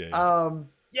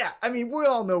 Yeah. I mean, we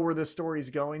all know where this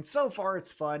story's going. So far,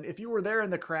 it's fun. If you were there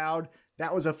in the crowd,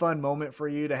 that was a fun moment for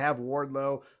you to have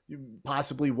Wardlow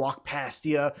possibly walk past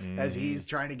you as he's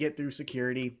trying to get through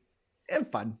security. And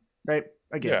fun, right?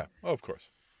 Again. Yeah, of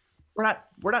course.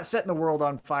 We're not setting the world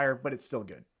on fire, but it's still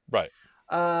good. Right.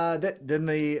 Then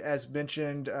as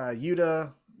mentioned,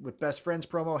 Yuta with Best Friends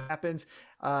promo happens.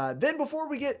 Then before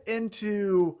we get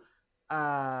into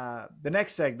the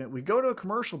next segment, we go to a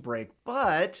commercial break,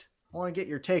 but I want to get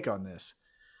your take on this.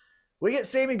 We get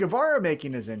Sammy Guevara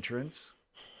making his entrance,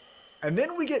 and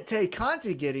then we get Tay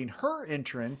Conti getting her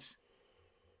entrance,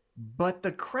 but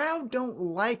the crowd don't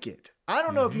like it. I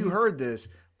don't know if you heard this,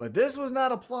 but this was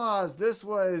not applause. This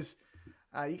was,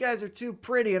 you guys are too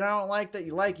pretty, and I don't like that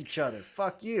you like each other.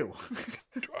 Fuck you.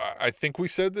 I think we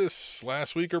said this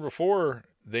last week or before.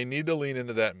 They need to lean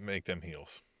into that and make them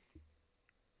heels.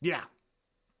 Yeah.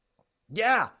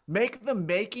 Yeah. Make them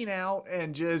making out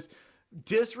and just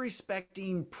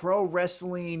disrespecting pro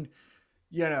wrestling,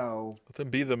 let them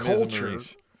be the culture.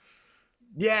 Miz.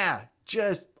 Yeah.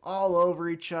 Just all over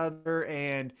each other.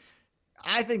 And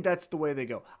I think that's the way they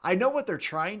go. I know what they're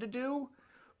trying to do,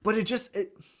 but it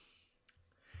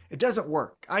doesn't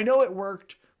work. I know it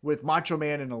worked with Macho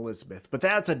Man and Elizabeth, but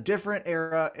that's a different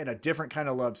era and a different kind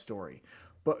of love story.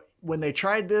 But when they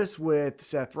tried this with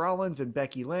Seth Rollins and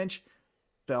Becky Lynch,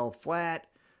 fell flat.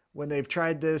 When they've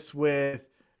tried this with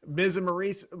Miz and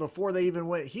Maurice, before they even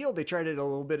went heel, they tried it a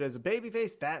little bit as a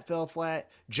babyface. That fell flat.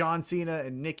 John Cena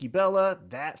and Nikki Bella,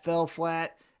 that fell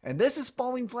flat. And this is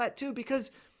falling flat too because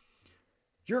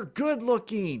you're good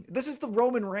looking. This is the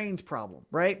Roman Reigns problem,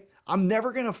 right? I'm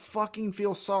never going to fucking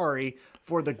feel sorry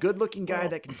for the good looking guy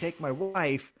that can take my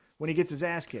wife when he gets his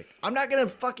ass kicked. I'm not going to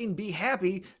fucking be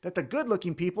happy that the good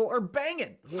looking people are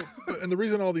banging. And the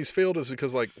reason all these failed is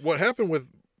because what happened with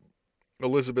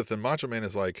Elizabeth and Macho Man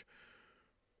is like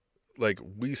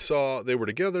we saw they were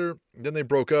together, then they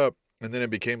broke up, and then it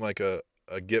became like a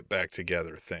get back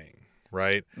together thing,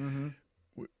 right? Mm-hmm.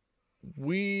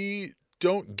 We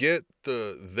don't get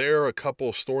they're a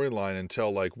couple storyline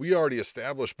until we already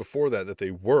established before that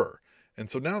they were. And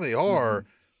so now they are. Mm-hmm.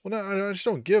 Well, no, I just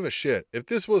don't give a shit. If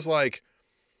this was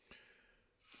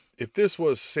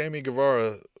Sammy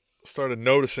Guevara started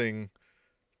noticing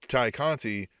Tay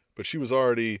Conti, but she was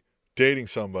already dating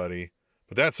somebody,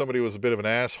 but that somebody was a bit of an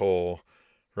asshole,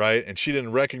 right? And she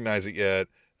didn't recognize it yet.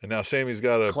 And now Sammy's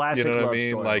got a, classic, you know what love I mean?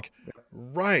 story.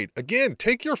 Right. Again,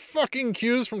 take your fucking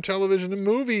cues from television and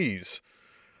movies.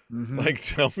 Mm-hmm.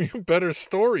 Tell me a better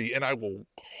story, and I will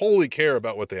wholly care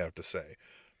about what they have to say.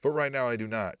 But right now, I do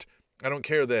not. I don't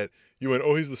care that you went,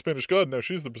 he's the Spanish god, now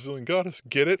she's the Brazilian goddess.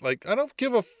 Get it? I don't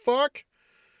give a fuck.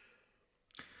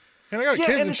 And I got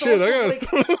kids and shit. I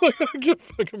gotta give a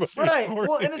fuck about your story.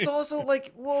 Well, and it's also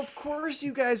of course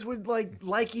you guys would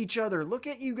like each other. Look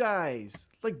at you guys.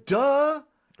 Duh.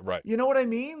 Right. You know what I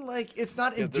mean? It's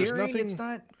not endearing. It's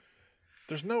not.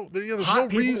 There's no reason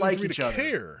for me to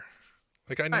care.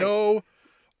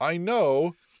 I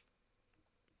know,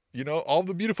 all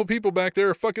the beautiful people back there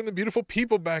are fucking the beautiful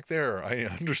people back there. I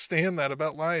understand that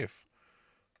about life.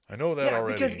 I know that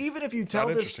already. Because even if you tell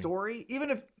this story,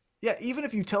 even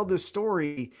if you tell this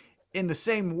story in the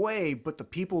same way, but the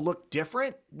people look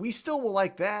different, we still will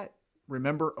like that.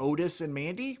 Remember Otis and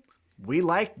Mandy? We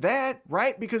liked that,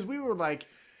 right? Because we were like,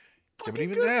 but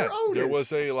even that, there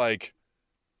was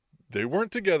they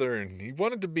weren't together and he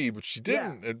wanted to be, but she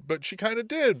didn't. Yeah. But she kind of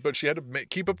did, but she had to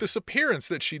keep up this appearance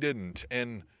that she didn't.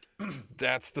 And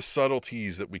that's the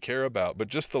subtleties that we care about. But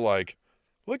just the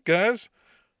look, guys,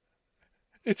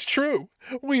 it's true.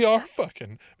 We are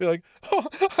fucking. Be like,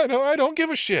 I know, I don't give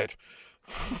a shit.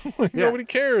 Nobody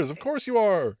cares. Of course you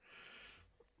are.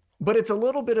 But it's a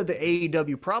little bit of the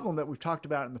AEW problem that we've talked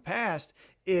about in the past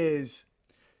is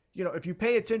if you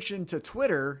pay attention to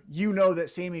Twitter, you know that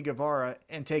Sammy Guevara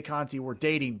and Tay Conti were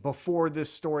dating before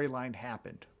this storyline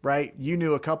happened, right? You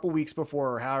knew a couple weeks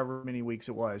before, or however many weeks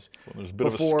it was. Well, there's a bit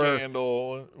of a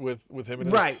scandal with him and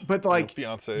his right, but like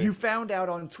fiance. You found out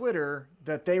on Twitter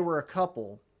that they were a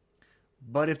couple,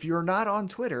 but if you're not on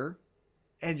Twitter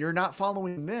and you're not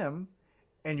following them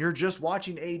and you're just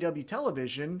watching AEW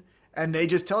television and they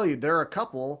just tell you they're a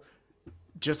couple,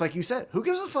 just like you said, who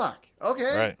gives a fuck?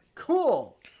 Okay, right.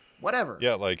 Cool. Whatever.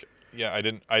 Yeah, I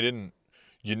didn't.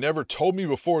 You never told me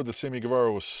before that Sammy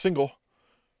Guevara was single.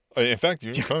 In fact,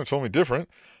 you kind of told me different.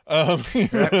 You know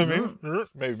what I mean?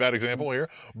 Maybe bad example here,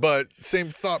 but same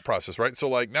thought process, right? So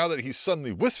like now that he's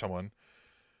suddenly with someone,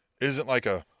 isn't like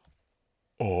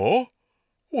oh,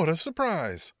 what a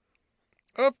surprise!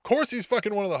 Of course he's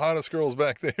fucking one of the hottest girls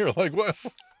back there. Like what?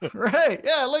 Right.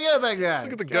 Yeah. Look at that guy.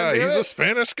 Look at the guy. He's a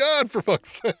Spanish god, for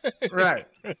fuck's sake. Right.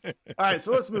 All right.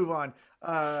 So let's move on.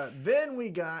 Then we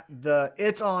got the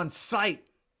It's on Site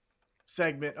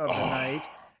segment of the night.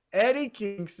 Eddie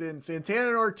Kingston, Santana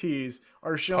and Ortiz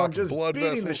are shown just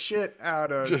beating the shit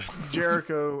out of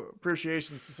Jericho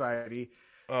Appreciation Society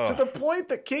to the point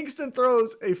that Kingston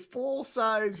throws a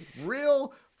full-size,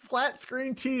 real flat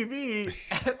screen TV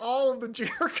at all of the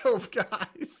Jericho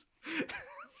guys.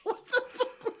 What the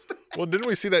fuck was that? Well, didn't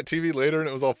we see that TV later and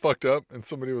it was all fucked up and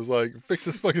somebody was like, fix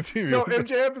this fucking TV? No,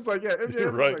 MJF is like,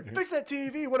 MJF right. is like, fix that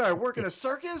TV. What, I work in a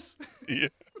circus? Yeah.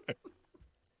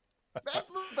 That's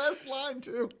the best line,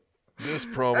 too. This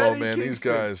promo, Eddie man, Kingston. these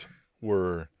guys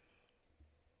were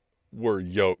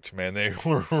yoked, man. They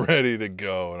were ready to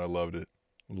go, and I loved it.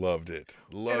 Loved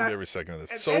every second of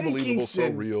this. So Eddie believable,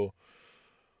 Kingston, so real.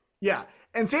 Yeah,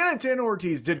 and Santana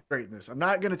Ortiz did great in this. I'm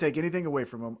not going to take anything away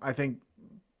from them. I think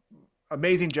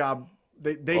amazing job.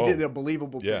 They did a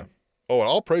believable thing. Oh, and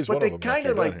I'll praise but one of them. Kind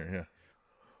of like, here. Yeah.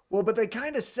 Well, but they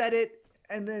kind of said it,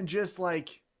 and then just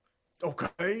like,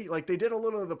 okay, like they did a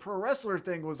little of the pro wrestler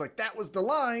thing. Was like that was the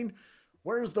line.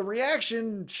 Where's the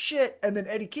reaction? Shit. And then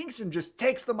Eddie Kingston just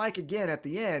takes the mic again at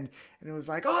the end. And it was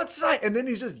like, oh, it's sight. And then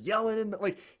he's just yelling. And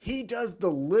like, he does the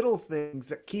little things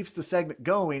that keeps the segment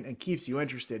going and keeps you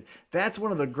interested. That's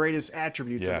one of the greatest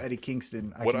attributes of Eddie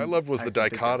Kingston. What I loved was the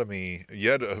dichotomy. You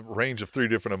had a range of 3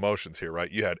 different emotions here,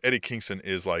 right? You had Eddie Kingston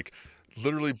is like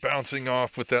literally bouncing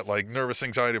off with that like nervous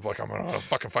anxiety of like, I'm going to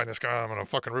fucking find this guy. I'm going to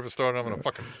fucking rip his start. I'm going to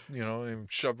fucking,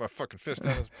 shove my fucking fist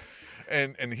down his.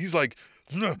 And he's like,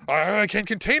 no, I can't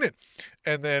contain it.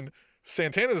 And then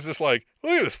Santana's just like,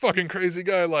 look at this fucking crazy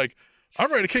guy. Like,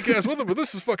 I'm ready to kick ass with him, but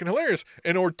this is fucking hilarious.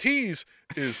 And Ortiz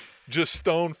is just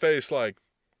stone faced, like,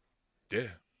 yeah,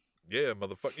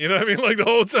 motherfucker. You know what I mean? Like the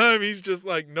whole time he's just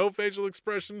like no facial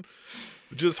expression,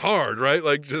 just hard, right?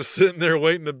 Like just sitting there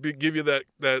waiting to give you that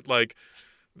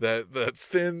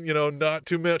thin, not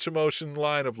too much emotion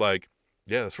line of like,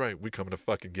 yeah, that's right. We coming to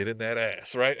fucking get in that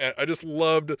ass, right? And I just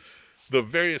loved the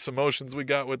various emotions we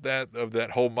got with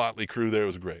that whole motley crew there. It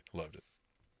was great. Loved it.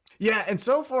 Yeah, and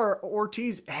so far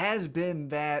Ortiz has been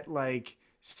that like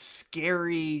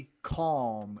scary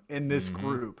calm in this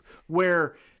group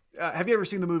where have you ever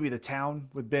seen the movie The Town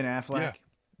with Ben Affleck?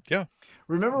 Yeah.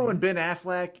 Remember when Ben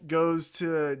Affleck goes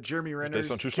to Jeremy Renner's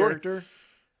character?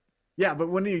 Yeah, but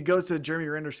when he goes to Jeremy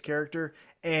Renner's character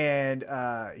and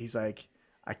he's like,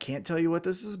 I can't tell you what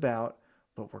this is about,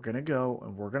 but we're going to go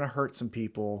and we're going to hurt some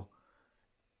people.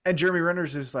 And Jeremy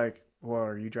Renner's just like, well,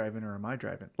 are you driving or am I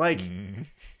driving? Like,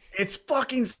 it's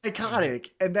fucking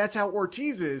psychotic. And that's how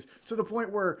Ortiz is, to the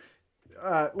point where,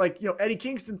 Eddie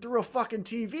Kingston threw a fucking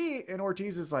TV and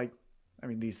Ortiz is like, I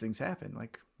mean, these things happen.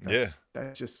 Like,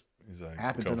 that just like,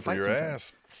 happens in a fight fight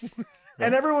sometimes. Right?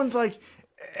 And everyone's like,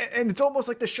 and it's almost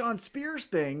like the Shawn Spears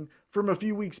thing from a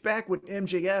few weeks back when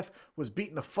MJF was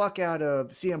beating the fuck out of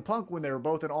CM Punk when they were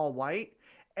both in all white.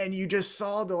 And you just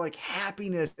saw the like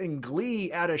happiness and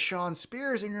glee out of Shawn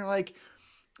Spears. And you're like,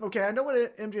 okay, I know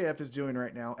what MJF is doing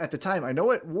right now at the time. I know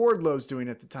what Wardlow's doing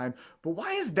at the time, but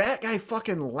why is that guy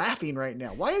fucking laughing right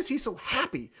now? Why is he so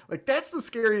happy? Like that's the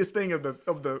scariest thing of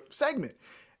the segment.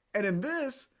 And in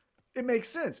this, it makes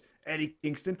sense. Eddie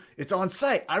Kingston, it's on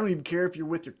site. I don't even care if you're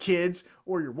with your kids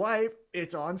or your wife.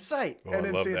 It's on site. Oh, and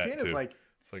then Santana's like,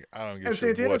 I don't give and a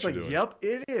shit Santana's what like, you're doing. yep,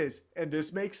 it is. And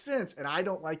this makes sense. And I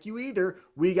don't like you either.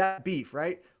 We got beef,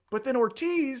 right? But then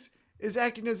Ortiz is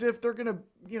acting as if they're going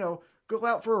to, go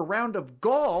out for a round of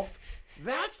golf.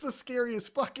 That's the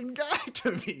scariest fucking guy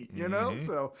to me,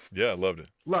 So yeah, I loved it.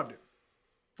 Loved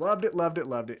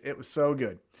it. It was so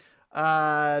good.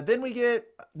 Then we get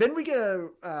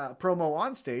a promo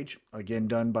on stage, again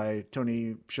done by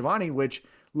Tony Schiavone, which,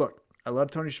 look, I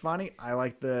love Tony Schiavone. I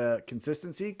like the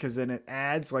consistency because then it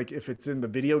adds, like if it's in the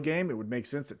video game, it would make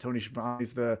sense that Tony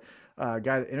Schiavone's the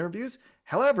guy that interviews.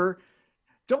 However,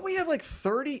 don't we have like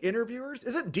 30 interviewers?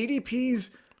 Isn't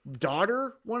DDP's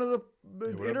daughter one of the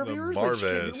interviewers? Like, she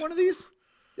can't do one of these?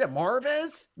 Yeah,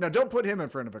 Marvez? No, don't put him in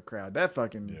front of a crowd. That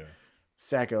fucking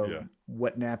sack of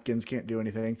wet napkins can't do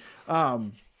anything.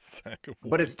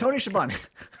 But it's Tony Schiavone.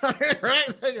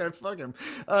 Right? Fuck him.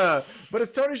 But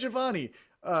it's Tony Schiavone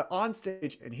on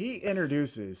stage, and he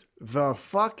introduces the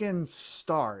fucking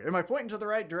star. Am I pointing to the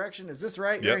right direction? Is this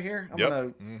right? Right here? I'm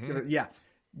going to give it. Yeah.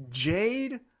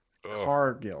 Jade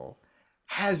Cargill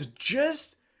has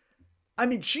just, I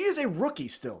mean, she is a rookie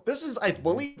still. This is, I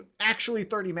believe, actually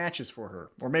 30 matches for her,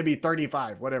 or maybe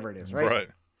 35, whatever it is, right? Right.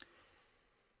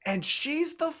 And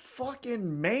she's the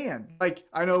fucking man. Like,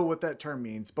 I know what that term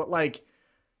means, but like,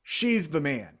 she's the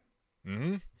man.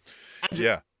 Mm-hmm.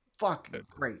 Fucking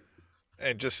great.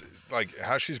 And just like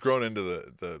how she's grown into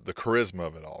the charisma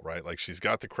of it all, right? Like she's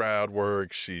got the crowd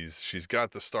work. She's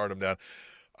got the stardom down.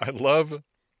 I love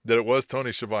that it was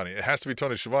Tony Schiavone. It has to be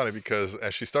Tony Schiavone because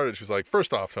as she started, she was like,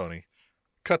 first off, Tony,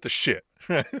 cut the shit.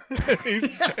 and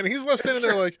he's left standing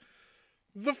there like,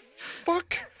 the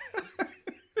fuck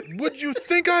would you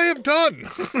think I have done?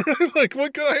 Like,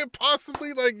 what could I have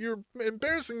possibly, like, you're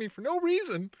embarrassing me for no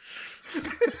reason.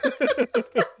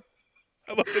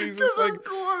 I love that he's just like, of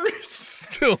course.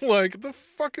 Still like, the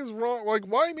fuck is wrong? Like,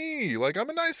 why me? Like, I'm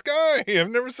a nice guy. I've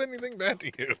never said anything bad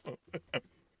to you.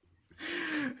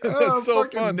 That's so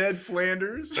fun. Ned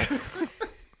Flanders.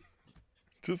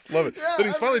 Just love it. Yeah, but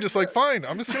he's finally just like, fine,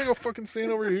 I'm just going to go fucking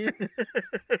stand over here.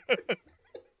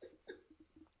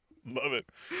 Love it.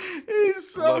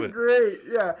 He's so great.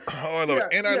 Yeah. Oh, I love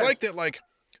it. And I like that, like,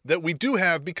 that we do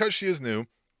have, because she is new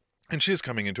and she is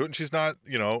coming into it and she's not,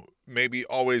 you know, maybe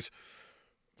always,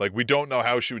 like, we don't know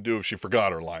how she would do if she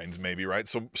forgot her lines, maybe, right?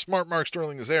 So smart Mark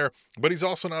Sterling is there, but he's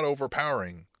also not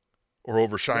overpowering or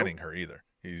overshining her either.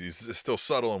 He's still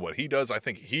subtle in what he does. I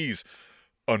think he's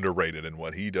underrated in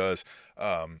what he does.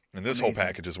 And this whole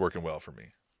package is working well for me.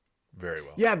 Very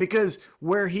well. Yeah, because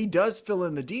where he does fill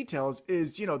in the details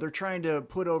is, you know, they're trying to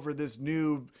put over this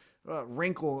new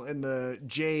wrinkle in the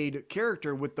Jade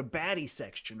character with the baddie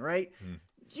section, right?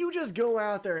 You just go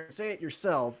out there and say it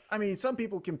yourself. I mean, some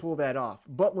people can pull that off.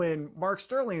 But when Mark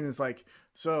Sterling is like,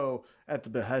 so at the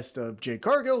behest of Jade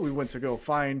Cargill, we went to go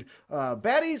find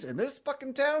baddies, and this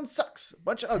fucking town sucks. A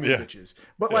bunch of ugly bitches.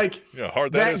 But like,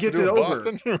 hard that gets it over.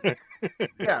 Boston.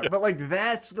 Yeah, but like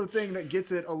that's the thing that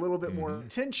gets it a little bit more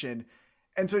attention.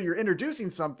 And so you're introducing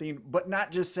something, but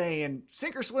not just saying,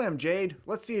 sink or swim, Jade.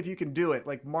 Let's see if you can do it.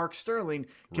 Like Mark Sterling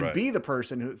can be the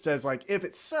person who says, like, if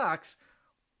it sucks,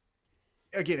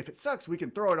 we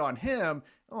can throw it on him.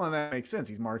 Oh, and that makes sense.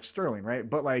 He's Mark Sterling, right?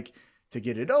 But like to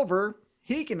get it over,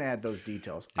 he can add those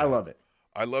details. I love it.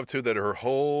 I love too that her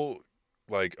whole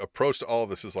like approach to all of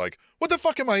this is like, what the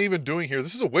fuck am I even doing here?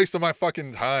 This is a waste of my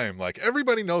fucking time. Like,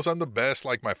 everybody knows I'm the best.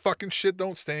 Like, my fucking shit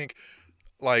don't stink.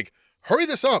 Like, hurry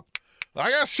this up. I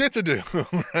got shit to do.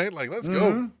 Right? Like, let's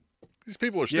go. These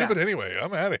people are stupid anyway.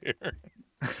 I'm out of here.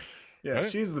 Right?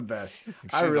 She's the best.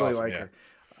 I really awesome, like her.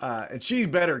 And she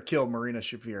better kill Marina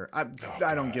Shafir.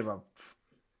 I don't give up.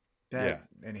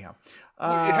 Anyhow.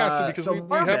 Well, it has to, because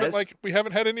we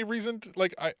haven't had any reason to,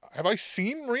 like, have I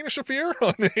seen Marina Shafir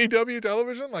on AEW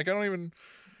television? Like, I don't even,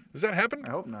 does that happen? I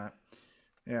hope not.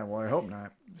 Yeah, well, I hope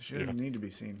not. She doesn't need to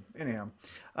be seen. Anyhow,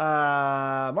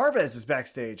 Marvez is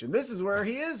backstage, and this is where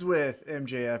he is with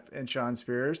MJF and Shawn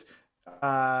Spears.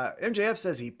 MJF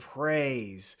says he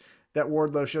prays that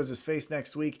Wardlow shows his face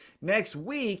next week. Next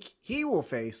week, he will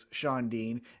face Shawn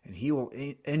Dean, and he will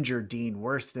injure Dean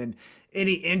worse than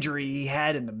any injury he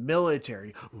had in the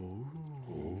military.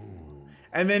 Ooh.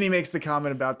 And then he makes the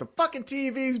comment about the fucking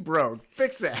TV's broke.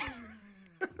 Fix that.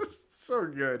 So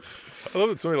good. I love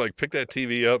that somebody like picked that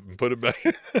TV up and put it back.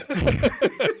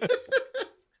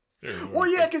 Well,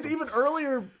 yeah, because even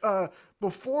earlier,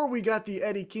 before we got the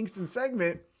Eddie Kingston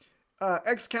segment,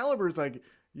 Excalibur's like,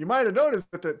 you might have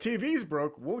noticed that the TV's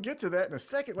broke. We'll get to that in a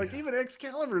second. Like, even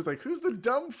Excalibur's like, who's the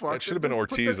dumb fuck? It should have been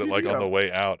Ortiz that, like, on the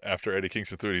way out after Eddie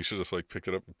Kingston threw it, he should have, like, picked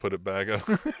it up and put it back up.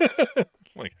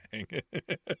 Like, hang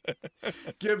it.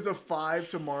 Gives a 5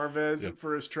 to Marvez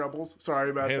for his troubles. Sorry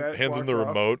about that. Hands him the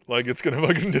remote like it's going to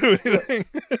fucking do anything.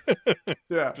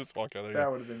 Yeah. Just walk out there.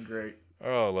 That would have been great.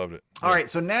 Oh, I loved it. All right,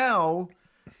 so now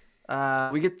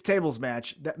we get the tables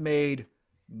match that made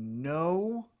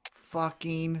no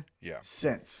fucking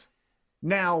sense.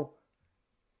 Now,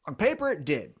 on paper it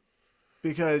did,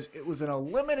 because it was an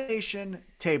elimination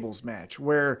tables match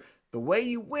where the way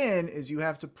you win is you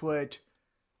have to put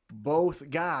both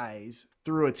guys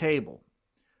through a table.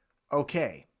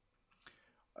 Okay.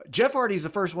 Jeff Hardy's the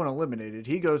first one eliminated.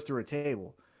 He goes through a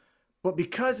table. But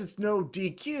because it's no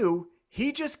DQ,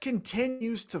 he just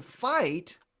continues to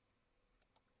fight.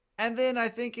 And then I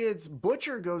think it's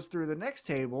Butcher goes through the next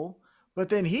table, but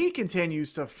then he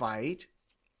continues to fight.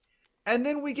 And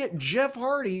then we get Jeff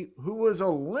Hardy, who was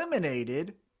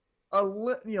eliminated,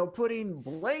 putting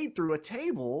Blade through a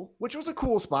table, which was a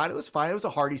cool spot. It was fine. It was a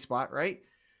Hardy spot, right?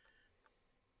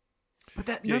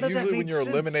 But usually when you're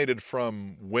eliminated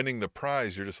from winning the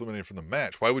prize, you're just eliminated from the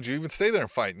match. Why would you even stay there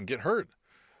and fight and get hurt?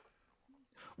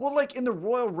 Well, like in the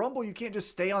Royal Rumble, you can't just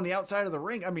stay on the outside of the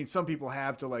ring. I mean, some people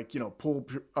have to pull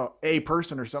a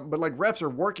person or something, but like refs are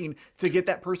working to get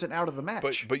that person out of the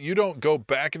match. But you don't go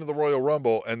back into the Royal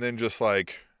Rumble and then just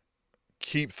like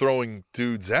keep throwing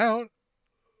dudes out.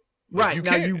 Right.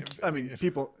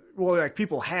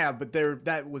 People have, but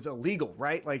that was illegal,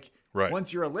 right? Like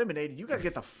once you're eliminated, you got to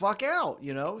get the fuck out,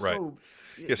 Right. So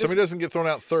somebody doesn't get thrown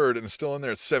out third and is still in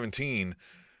there at 17.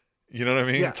 You know what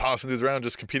I mean? Yeah. Tossing dudes around,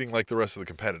 just competing like the rest of the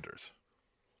competitors.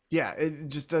 Yeah, it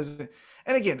just doesn't.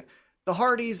 And again, the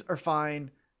Hardys are fine.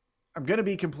 I'm going to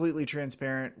be completely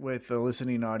transparent with the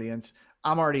listening audience.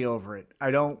 I'm already over it.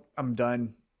 I'm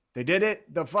done. They did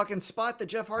it. The fucking spot that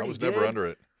Jeff Hardy did. I was never under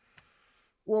it.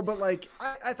 Well, but like,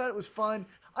 I thought it was fun.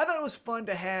 I thought it was fun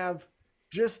to have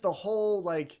just the whole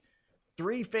like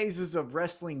 3 phases of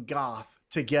wrestling goth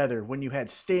together when you had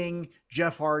Sting,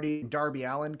 Jeff Hardy, and Darby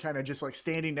Allin kind of just like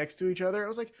standing next to each other. I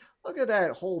was like, look at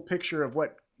that whole picture of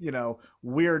what,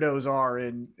 weirdos are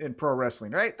in pro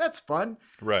wrestling, right? That's fun.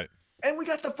 Right. And we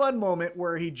got the fun moment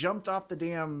where he jumped off the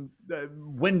damn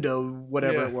window,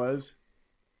 whatever it was.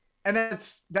 And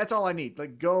that's all I need.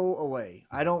 Like, go away.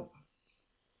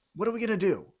 What are we going to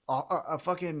do? A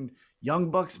fucking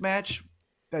Young Bucks match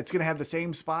that's going to have the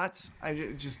same spots?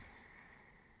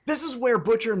 This is where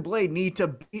Butcher and Blade need to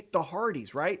beat the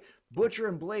Hardys, right? Butcher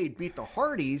and Blade beat the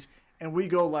Hardys, and we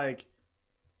go like,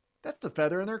 that's a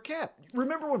feather in their cap.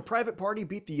 Remember when Private Party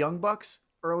beat the Young Bucks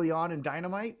early on in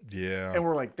Dynamite? Yeah. And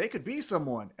we're like, they could be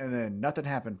someone, and then nothing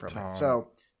happened from it. So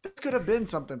this could have been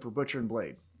something for Butcher and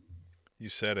Blade. You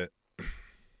said it.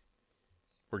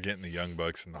 We're getting the Young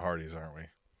Bucks and the Hardys, aren't we?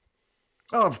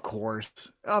 Of course.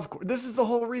 This is the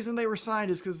whole reason they were signed,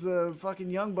 is because the fucking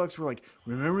Young Bucks were like,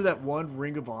 remember that one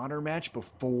Ring of Honor match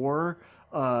before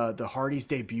the Hardys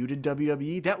debuted in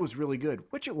WWE? That was really good,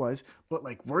 which it was. But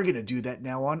like, we're going to do that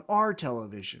now on our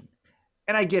television.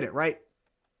 And I get it, right?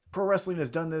 Pro wrestling has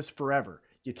done this forever.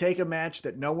 You take a match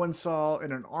that no one saw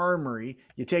in an armory,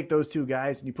 you take those 2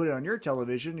 guys and you put it on your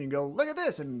television and you go, look at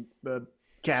this. And the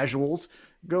casuals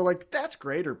go like, that's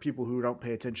great. Or people who don't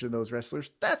pay attention to those wrestlers,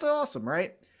 that's awesome,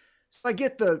 right? So I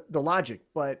get the logic,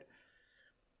 but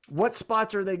what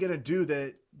spots are they going to do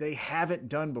that they haven't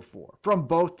done before from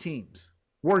both teams?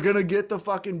 We're going to get the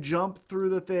fucking jump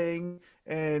through the thing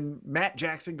and Matt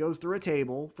Jackson goes through a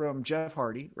table from Jeff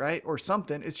Hardy, right? Or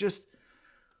something. It's just,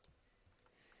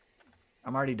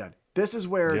 I'm already done. This is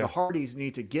where the Hardys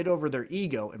need to get over their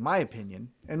ego, in my opinion.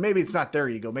 And maybe it's not their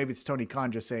ego. Maybe it's Tony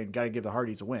Khan just saying, got to give the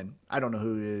Hardys a win. I don't know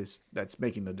who it is that's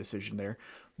making the decision there.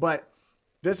 But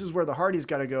this is where the Hardys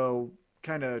got to go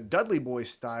kind of Dudley Boys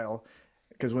style.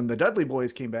 Because when the Dudley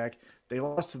Boys came back, they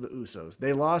lost to the Usos.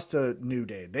 They lost to New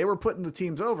Day. They were putting the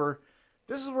teams over.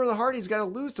 This is where the Hardys got to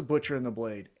lose to Butcher and the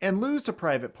Blade. And lose to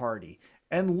Private Party.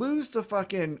 And lose to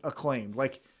fucking Acclaimed.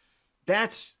 Like,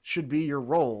 that should be your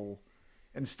role.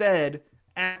 Instead,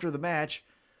 after the match,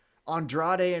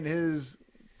 Andrade and his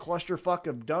clusterfuck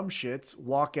of dumb shits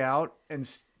walk out, and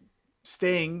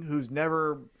Sting, who's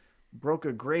never broke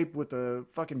a grape with a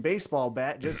fucking baseball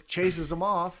bat, just chases them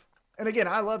off. And again,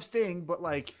 I love Sting, but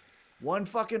like, one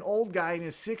fucking old guy in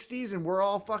his 60s and we're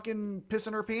all fucking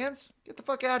pissing our pants? Get the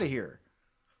fuck out of here.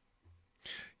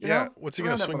 You know? What's he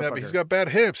going to swing that? He's got bad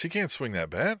hips. He can't swing that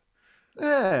bat.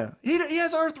 Yeah, he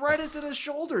has arthritis in his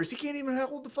shoulders. He can't even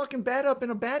hold the fucking bat up in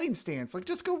a batting stance. Like,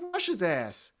 just go rush his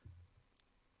ass.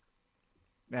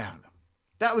 I don't know.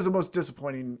 That was the most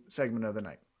disappointing segment of the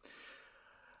night.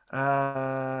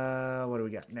 What do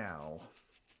we got now?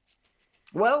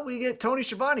 Well, we get Tony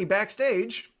Schiavone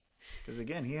backstage, because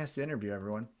again, he has to interview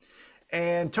everyone.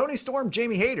 And Tony Storm,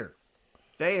 Jamie Hayter,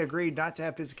 they agreed not to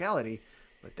have physicality,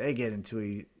 but they get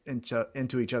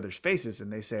into each other's faces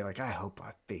and they say, like, I hope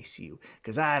I face you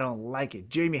because I don't like it.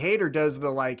 Jamie Hayter does the,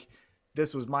 like,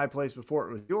 this was my place before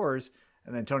it was yours.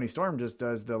 And then Tony Storm just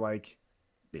does the, like,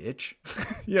 bitch,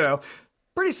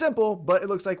 pretty simple, but it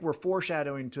looks like we're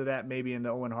foreshadowing to that maybe in the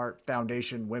Owen Hart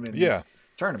Foundation women's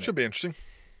tournament. Should be interesting.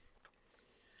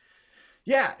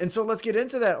 Yeah, and so let's get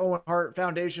into that Owen Hart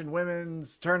Foundation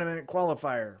Women's Tournament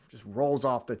qualifier. Just rolls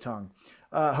off the tongue.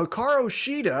 Hikaru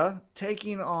Shida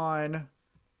taking on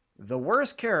the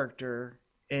worst character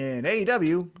in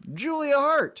AEW, Julia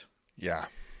Hart. Yeah.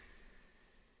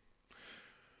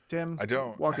 Tim, I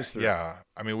don't. walk us through. Yeah.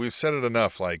 I mean, we've said it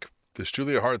enough. Like, this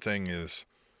Julia Hart thing is,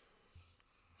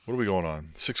 what are we going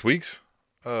on? 6 weeks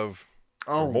of.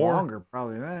 Oh, or more? longer,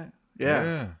 probably that.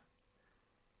 Yeah.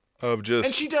 Of just.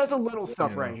 And she does a little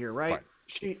stuff you know, right here, right?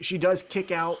 fine. She does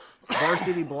kick out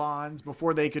Varsity Blondes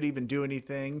before they could even do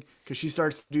anything because she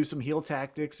starts to do some heel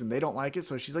tactics and they don't like it.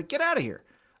 So she's like, get out of here.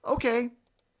 Okay.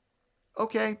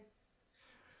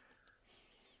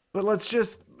 But let's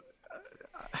just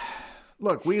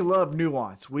look, we love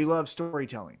nuance. We love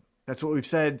storytelling. That's what we've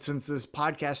said since this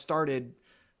podcast started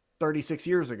 36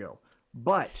 years ago.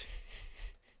 But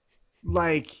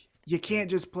like, you can't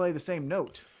just play the same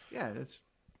note. Yeah,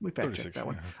 we fact checked that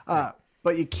one. Yeah.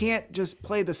 But you can't just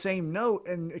play the same note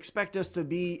and expect us to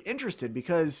be interested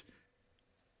because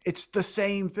it's the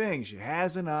same thing. She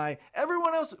has an eye.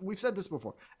 Everyone else, we've said this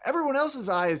before. Everyone else's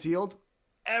eye is healed.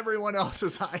 Everyone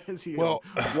else's eye is healed. Well,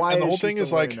 why and the is whole she thing still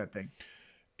is wearing like, that thing?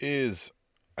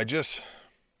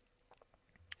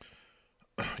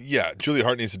 Yeah, Julia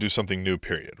Hart needs to do something new,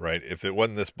 period, right? If it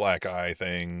wasn't this black eye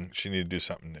thing, she needed to do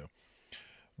something new.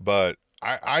 But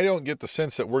I don't get the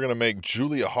sense that we're going to make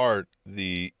Julia Hart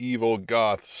the evil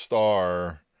goth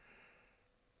star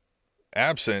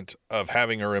absent of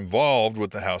having her involved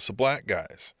with the House of Black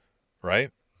guys,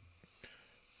 right?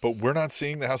 But we're not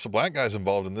seeing the House of Black guys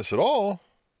involved in this at all.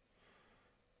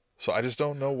 So I just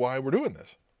don't know why we're doing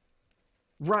this.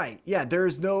 Right. Yeah.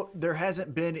 There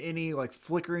hasn't been any like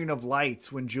flickering of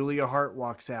lights when Julia Hart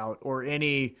walks out or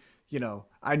any,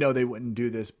 I know they wouldn't do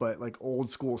this, but like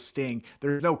old school Sting,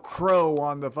 there's no crow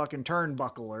on the fucking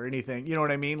turnbuckle or anything. You know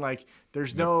what I mean? Like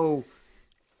there's no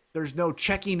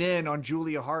checking in on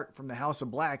Julia Hart from the House of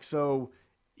Black. So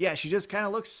yeah, she just kind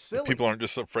of looks silly. People aren't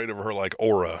just afraid of her like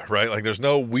aura, right? Like there's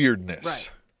no weirdness.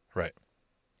 Right.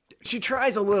 She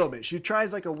tries a little bit. She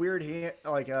tries like a weird hand,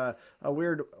 like a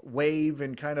weird wave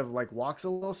and kind of like walks a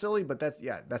little silly, but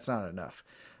that's not enough.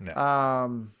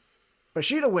 No. But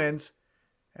Sheeta wins.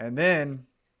 And then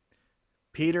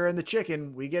Peter and the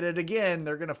chicken, we get it again.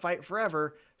 They're going to fight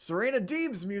forever. Serena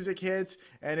Deeb's music hits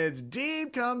and it's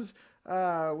Deeb comes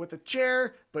with a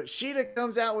chair, but Sheeta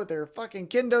comes out with her fucking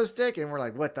kendo stick. And we're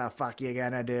like, what the fuck you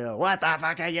gonna do? What the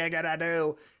fuck are you gonna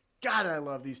do? God, I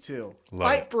love these two.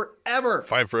 Fight forever.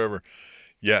 Fight forever.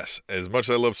 Yes. As much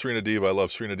as I love Serena Deeb, I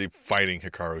love Serena Deeb fighting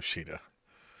Hikaru Shida.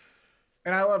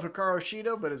 And I love Hikaru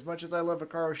Shida, but as much as I love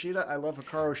Hikaru Shida, I love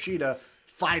Hikaru Shida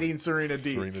fighting Serena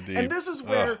Deeb. And this is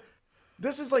where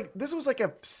this was like a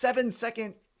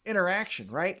 7-second interaction,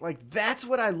 right? Like that's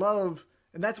what I love.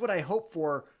 And that's what I hope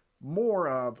for more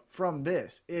of from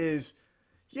this is,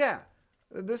 yeah,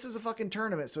 this is a fucking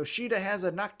tournament. So Shida has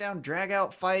a knockdown drag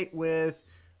out fight with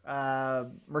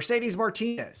Mercedes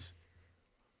Martinez,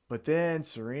 but then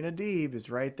Serena Deeb is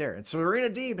right there, and Serena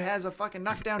Deeb has a fucking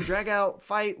knockdown drag out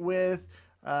fight with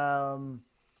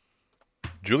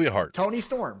Julia Hart, Tony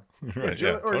Storm, right?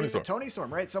 Tony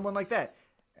Storm, right? Someone like that,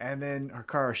 and then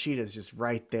Hikaru Shida is just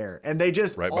right there, and they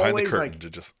just right behind always the curtain like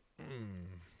to just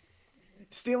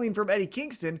stealing from Eddie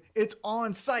Kingston. It's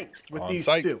on site with these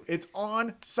two. It's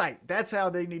on site. That's how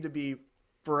they need to be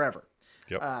forever.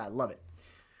 Yep. Love it.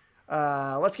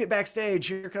 Let's get backstage.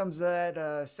 Here comes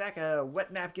that sack of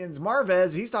wet napkins.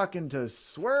 Marvez, he's talking to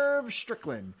Swerve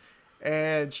Strickland.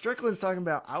 And Strickland's talking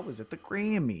about, I was at the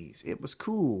Grammys. It was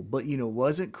cool. But,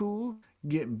 wasn't cool?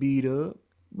 Getting beat up.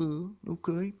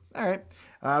 Okay. All right.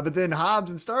 But then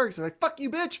Hobbs and Starks are like, fuck you,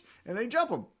 bitch. And they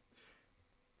jump him.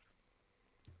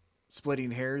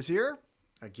 Splitting hairs here.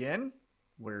 Again,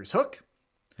 where's Hook?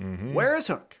 Mm-hmm. Where is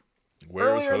Hook?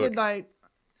 Earlier in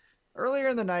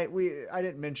the night, I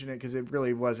didn't mention it because it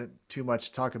really wasn't too much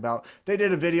to talk about. They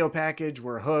did a video package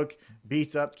where Hook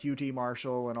beats up QT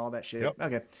Marshall and all that shit. Yep.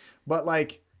 Okay. But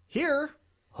like here,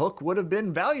 Hook would have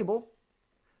been valuable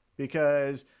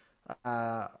because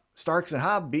Starks and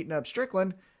Hobbs beating up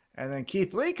Strickland. And then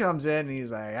Keith Lee comes in and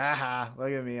he's like, aha, look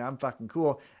at me. I'm fucking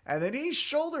cool. And then he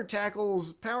shoulder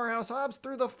tackles Powerhouse Hobbs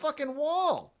through the fucking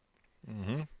wall.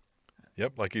 Mm-hmm.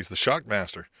 Yep. Like he's the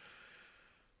Shockmaster.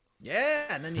 Yeah,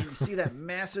 and then you see that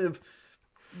massive,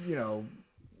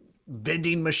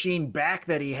 vending machine back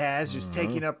that he has just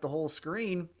taking up the whole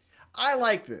screen. I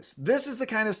like this. This is the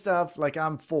kind of stuff like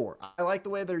I'm for. I like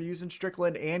the way they're using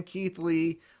Strickland and Keith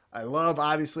Lee. I love,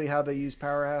 obviously, how they use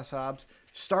Powerhouse Hobbs.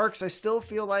 Starks, I still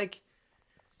feel like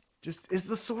just is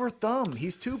the sore thumb.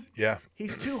 He's too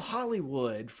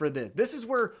Hollywood for this. This is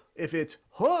where if it's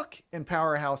Hook and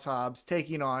Powerhouse Hobbs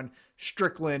taking on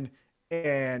Strickland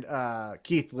and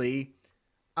Keith Lee,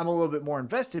 I'm a little bit more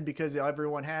invested because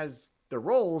everyone has their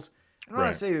roles. I'm not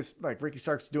going to say this like Ricky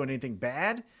Starks doing anything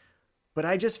bad, but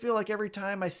I just feel like every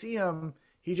time I see him,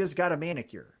 he just got a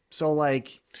manicure. So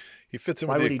like, He fits in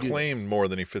why with would the he do this? Acclaimed more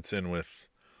than he fits in with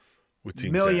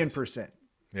Team Million Taz. percent.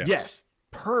 Yeah. Yes.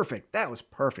 Perfect. That was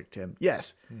perfect, Tim.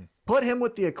 Yes. Put him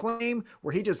with the Acclaim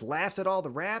where he just laughs at all the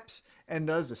raps and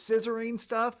does the scissoring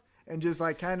stuff and just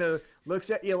like kind of looks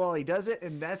at you while he does it.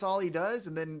 And that's all he does.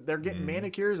 And then they're getting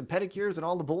manicures and pedicures and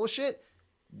all the bullshit.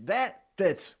 That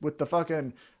fits with the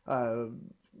fucking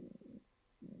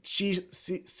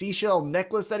seashell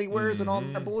necklace that he wears and all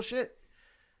that bullshit.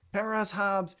 Powerhouse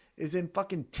Hobbs is in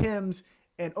fucking Tim's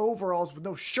and overalls with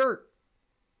no shirt.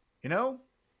 You know?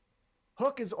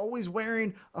 Hook is always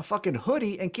wearing a fucking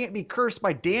hoodie and can't be cursed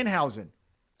by Danhausen.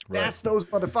 Right. That's those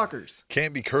motherfuckers.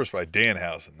 Can't be cursed by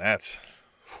Danhausen. That's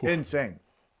Insane.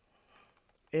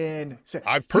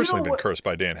 I've personally been cursed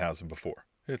by Danhausen before.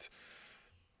 It's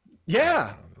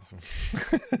Yeah.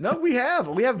 No, we have.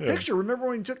 We have a picture. Remember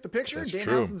when you took the picture? That's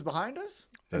Danhausen's behind us.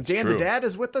 That's and Dan true. the dad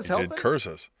is with us he helping. did curse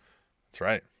us. That's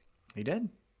right. He did.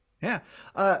 Yeah.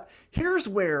 Here's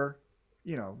where,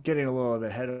 getting a little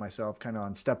bit ahead of myself, kind of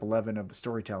on step 11 of the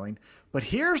storytelling. But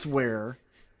here's where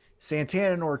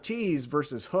Santana and Ortiz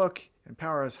versus Hook and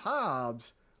Powerhouse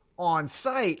Hobbs on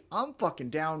site, I'm fucking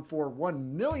down for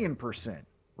 1,000,000%.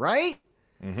 Right?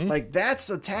 Like, that's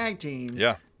a tag team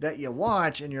that you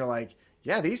watch and you're like,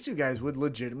 yeah, these two guys would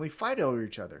legitimately fight over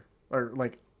each other. Or,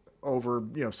 like, over,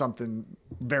 something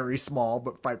very small,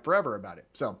 but fight forever about it.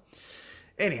 So,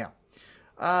 anyhow,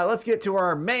 let's get to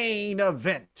our main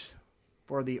event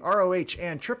for the ROH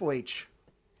and Triple H,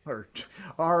 or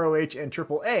ROH and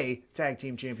Triple A tag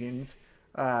team champions.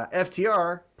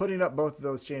 FTR putting up both of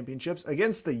those championships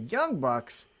against the Young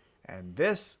Bucks, and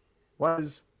this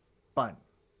was fun.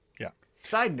 Yeah.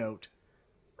 Side note,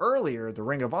 earlier, the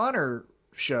Ring of Honor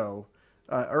show,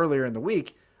 earlier in the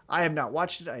week, I have not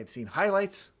watched it. I have seen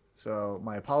highlights, so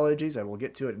my apologies. I will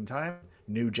get to it in time.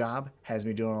 New job has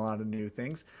me doing a lot of new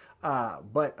things.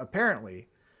 But apparently,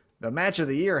 the match of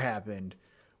the year happened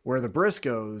where the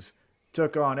Briscoes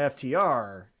took on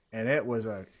FTR, and it was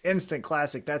an instant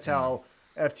classic. That's how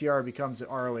FTR becomes the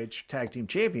ROH Tag Team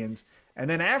Champions. And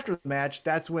then after the match,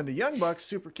 that's when the Young Bucks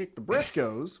super kicked the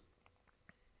Briscoes.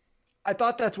 I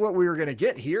thought that's what we were going to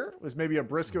get here, was maybe a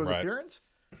Briscoes appearance.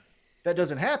 That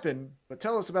doesn't happen, but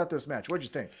tell us about this match. What'd you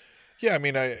think? Yeah, I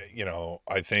mean, I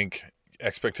think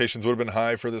expectations would have been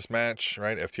high for this match,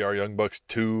 right? FTR Young Bucks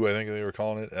 2, I think they were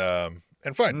calling it.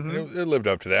 And fine, it lived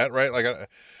up to that, right? Like,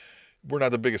 we're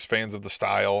not the biggest fans of the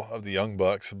style of the Young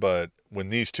Bucks, but when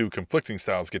these two conflicting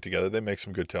styles get together, they make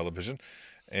some good television.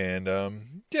 And, I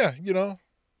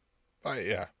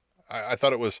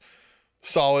thought it was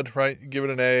solid, right? Give it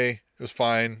an A. It was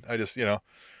fine. I just, I'm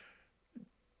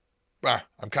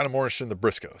kind of more interested in the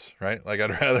Briscoes, right? Like,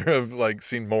 I'd rather have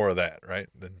seen more of that, right?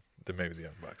 Than maybe the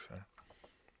Young Bucks. Huh?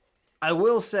 I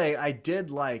will say I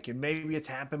did like, and maybe it's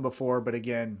happened before, but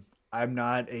again, I'm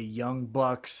not a Young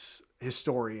Bucks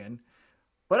historian,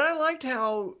 but I liked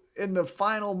how in the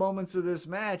final moments of this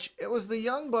match, it was the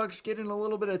Young Bucks getting a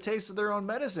little bit of taste of their own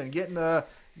medicine, getting the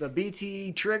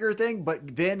BT trigger thing,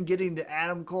 but then getting the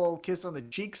Adam Cole kiss on the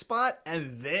cheek spot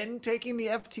and then taking the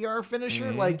FTR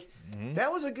finisher.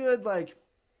 That was a good,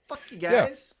 fuck you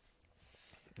guys.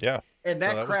 Yeah. And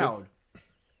that crowd,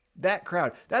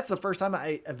 that's the first time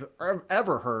I have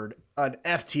ever heard an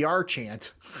FTR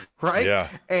chant, right? Yeah.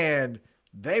 And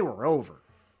they were over.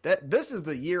 This is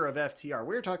the year of FTR.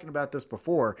 We were talking about this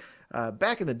before.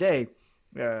 Back in the day,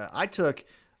 I took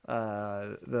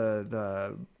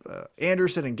the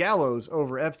Anderson and Gallows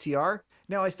over FTR.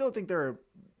 Now, I still think they're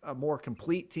a more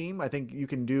complete team. I think you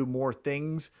can do more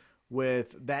things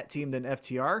with that team than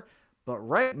FTR. But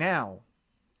right now,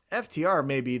 FTR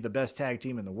may be the best tag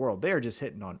team in the world. They are just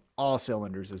hitting on all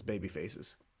cylinders as baby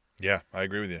faces. Yeah, I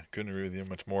agree with you. Couldn't agree with you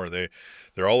much more. They're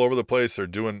all over the place. They're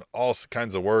doing all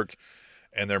kinds of work,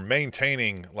 and they're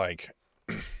maintaining,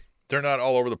 they're not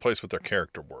all over the place with their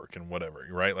character work and whatever,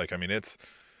 right?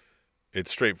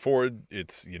 It's straightforward.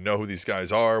 It's, who these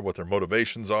guys are, what their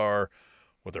motivations are,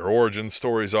 what their origin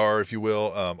stories are, if you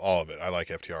will. All of it. I like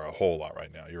FTR a whole lot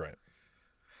right now. You're right.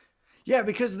 Yeah,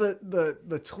 because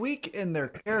the tweak in their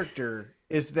character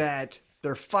is that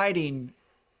they're fighting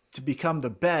to become the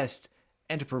best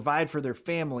and to provide for their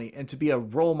family and to be a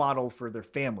role model for their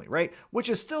family, right? Which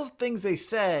is still things they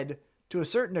said to a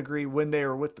certain degree when they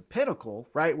were with the Pinnacle,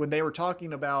 right? When they were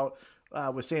talking about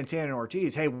with Santana and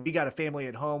Ortiz, hey, we got a family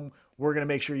at home. We're going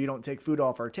to make sure you don't take food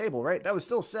off our table, right? That was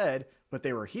still said, but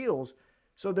they were heels.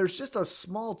 So there's just a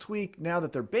small tweak now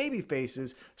that they're baby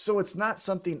faces. So it's not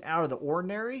something out of the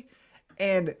ordinary.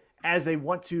 And as they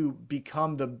want to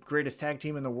become the greatest tag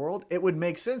team in the world, it would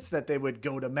make sense that they would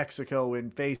go to Mexico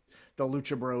and face the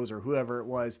Lucha Bros or whoever it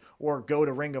was, or go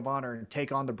to Ring of Honor and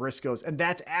take on the Briscoes. And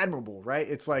that's admirable, right?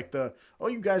 It's like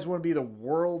you guys want to be the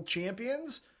world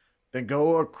champions? Then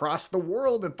go across the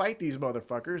world and fight these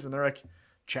motherfuckers. And they're like,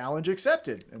 challenge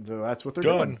accepted. And so that's what they're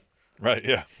doing. Right,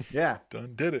 yeah. Yeah.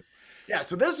 Done did it. Yeah,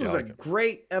 so this was a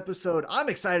great episode. I'm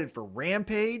excited for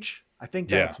Rampage. I think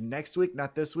that's next week,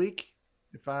 not this week.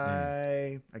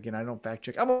 I don't fact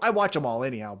check. I watch them all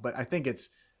anyhow, but I think it's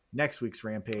next week's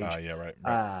Rampage. Yeah, right.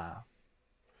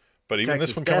 But even Texas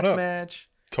this one coming up match.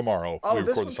 Tomorrow. We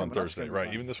record this on Thursday,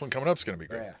 right? Even this one coming up is going to be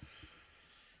great.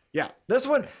 Yeah, this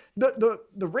one, the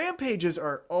Rampages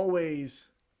are always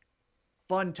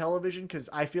fun television because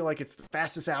I feel like it's the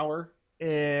fastest hour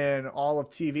in all of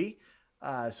TV.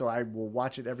 So I will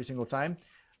watch it every single time.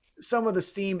 Some of the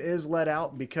steam is let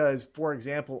out because, for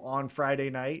example, on Friday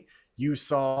night, you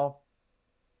saw,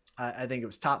 I think it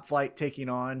was Top Flight taking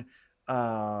on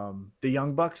the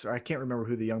Young Bucks, or I can't remember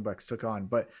who the Young Bucks took on,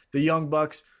 but the Young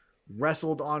Bucks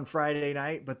wrestled on Friday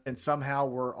night, but then somehow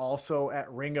were also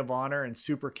at Ring of Honor and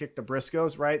super kicked the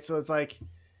Briscoes, right? So it's like,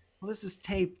 well, this is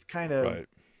taped kind of, right.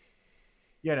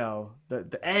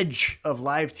 The edge of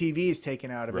live TV is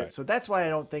taken out of it. So that's why I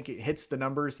don't think it hits the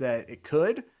numbers that it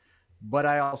could. But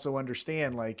I also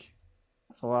understand, like,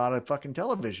 that's a lot of fucking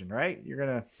television, right?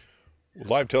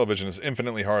 Live television is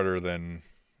infinitely harder than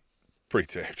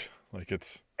pre-taped. Like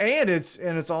it's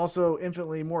also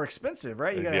infinitely more expensive,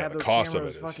 right? You got to have those cost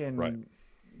cameras of it fucking, right.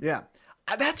 Yeah.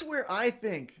 That's where I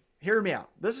think, hear me out.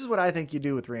 This is what I think you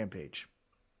do with Rampage.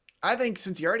 I think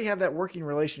since you already have that working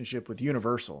relationship with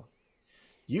Universal,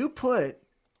 you put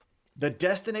the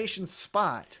destination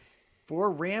spot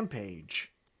for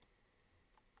Rampage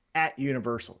at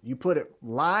Universal. You put it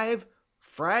live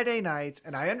Friday nights,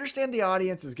 and I understand the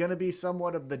audience is going to be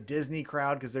somewhat of the Disney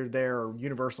crowd because they're there, or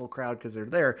Universal crowd because they're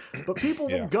there, but people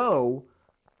will go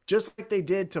just like they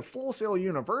did to Full Sail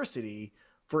University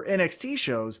for NXT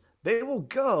shows. They will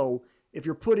go if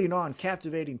you're putting on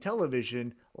captivating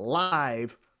television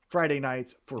live Friday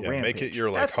nights for Rampage. Make it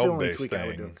your like home base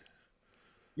thing.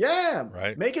 Yeah,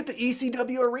 right. Make it the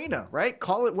ECW arena, right?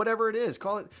 Call it whatever it is.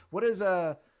 Call it, what is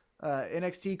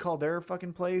NXT called their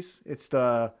fucking place? It's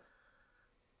the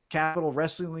Capital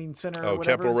Wrestling Center. Oh,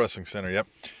 Capital Wrestling Center. Yep.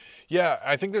 Yeah,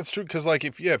 I think that's true because, like,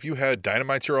 if you had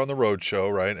Dynamite's here on the road show,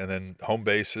 right, and then home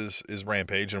base is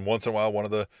Rampage, and once in a while one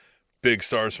of the big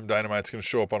stars from Dynamite's going to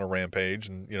show up on a Rampage,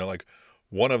 and like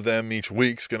one of them each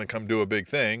week's going to come do a big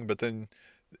thing, but then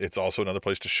it's also another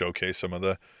place to showcase some of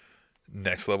the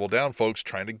next level down folks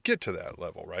trying to get to that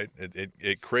level, right?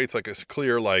 It creates like a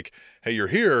clear, like, hey, you're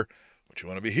here, but you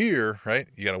want to be here, right?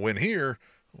 You got to win here,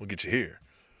 we'll get you here.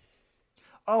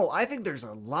 Oh, I think there's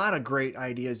a lot of great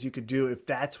ideas you could do if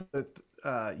that's what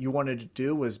you wanted to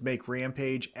do, was make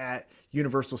Rampage at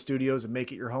Universal Studios and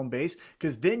make it your home base.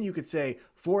 Because then you could say,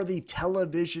 for the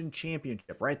television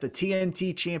championship, right? The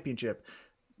TNT championship,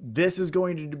 this is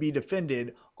going to be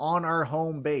defended on our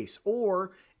home base.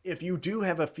 Or if you do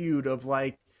have a feud of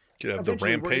like, the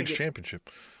Rampage championship.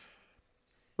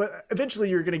 But eventually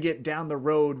you're going to get down the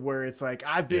road where it's like,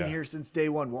 I've been here since day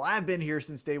one. Well, I've been here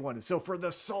since day one. So for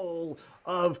the soul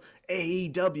of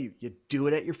AEW, you do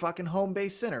it at your fucking home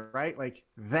base center, right? Like,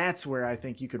 that's where I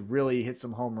think you could really hit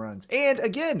some home runs. And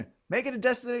again, make it a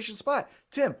destination spot.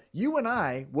 Tim, you and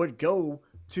I would go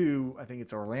to, I think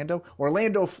it's Orlando,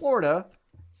 Florida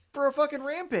for a fucking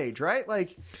Rampage, right?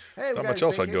 Like, hey, not much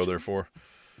else I'd go there for.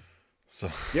 So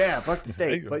yeah, fuck the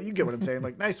state, but you get what I'm saying.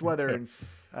 Like, nice weather and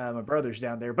my brother's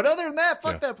down there. But other than that,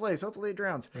 fuck that place. Hopefully it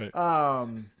drowns. Right.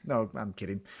 No, I'm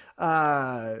kidding.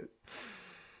 I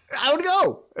would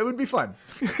go. It would be fun.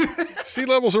 Sea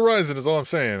levels are rising is all I'm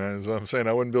saying.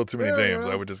 I wouldn't build too many dams.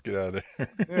 I would just get out of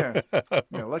there.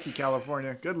 Lucky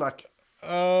California. Good luck.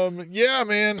 Yeah,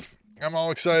 man. I'm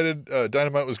all excited.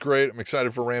 Dynamite was great. I'm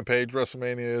excited for Rampage.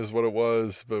 WrestleMania is what it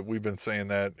was, but we've been saying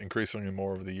that increasingly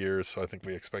more over the years, so I think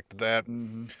we expected that.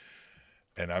 Mm-hmm.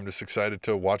 And I'm just excited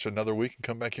to watch another week and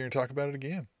come back here and talk about it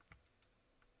again.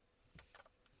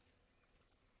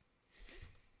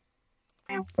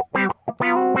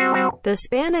 The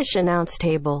Spanish announce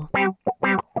table.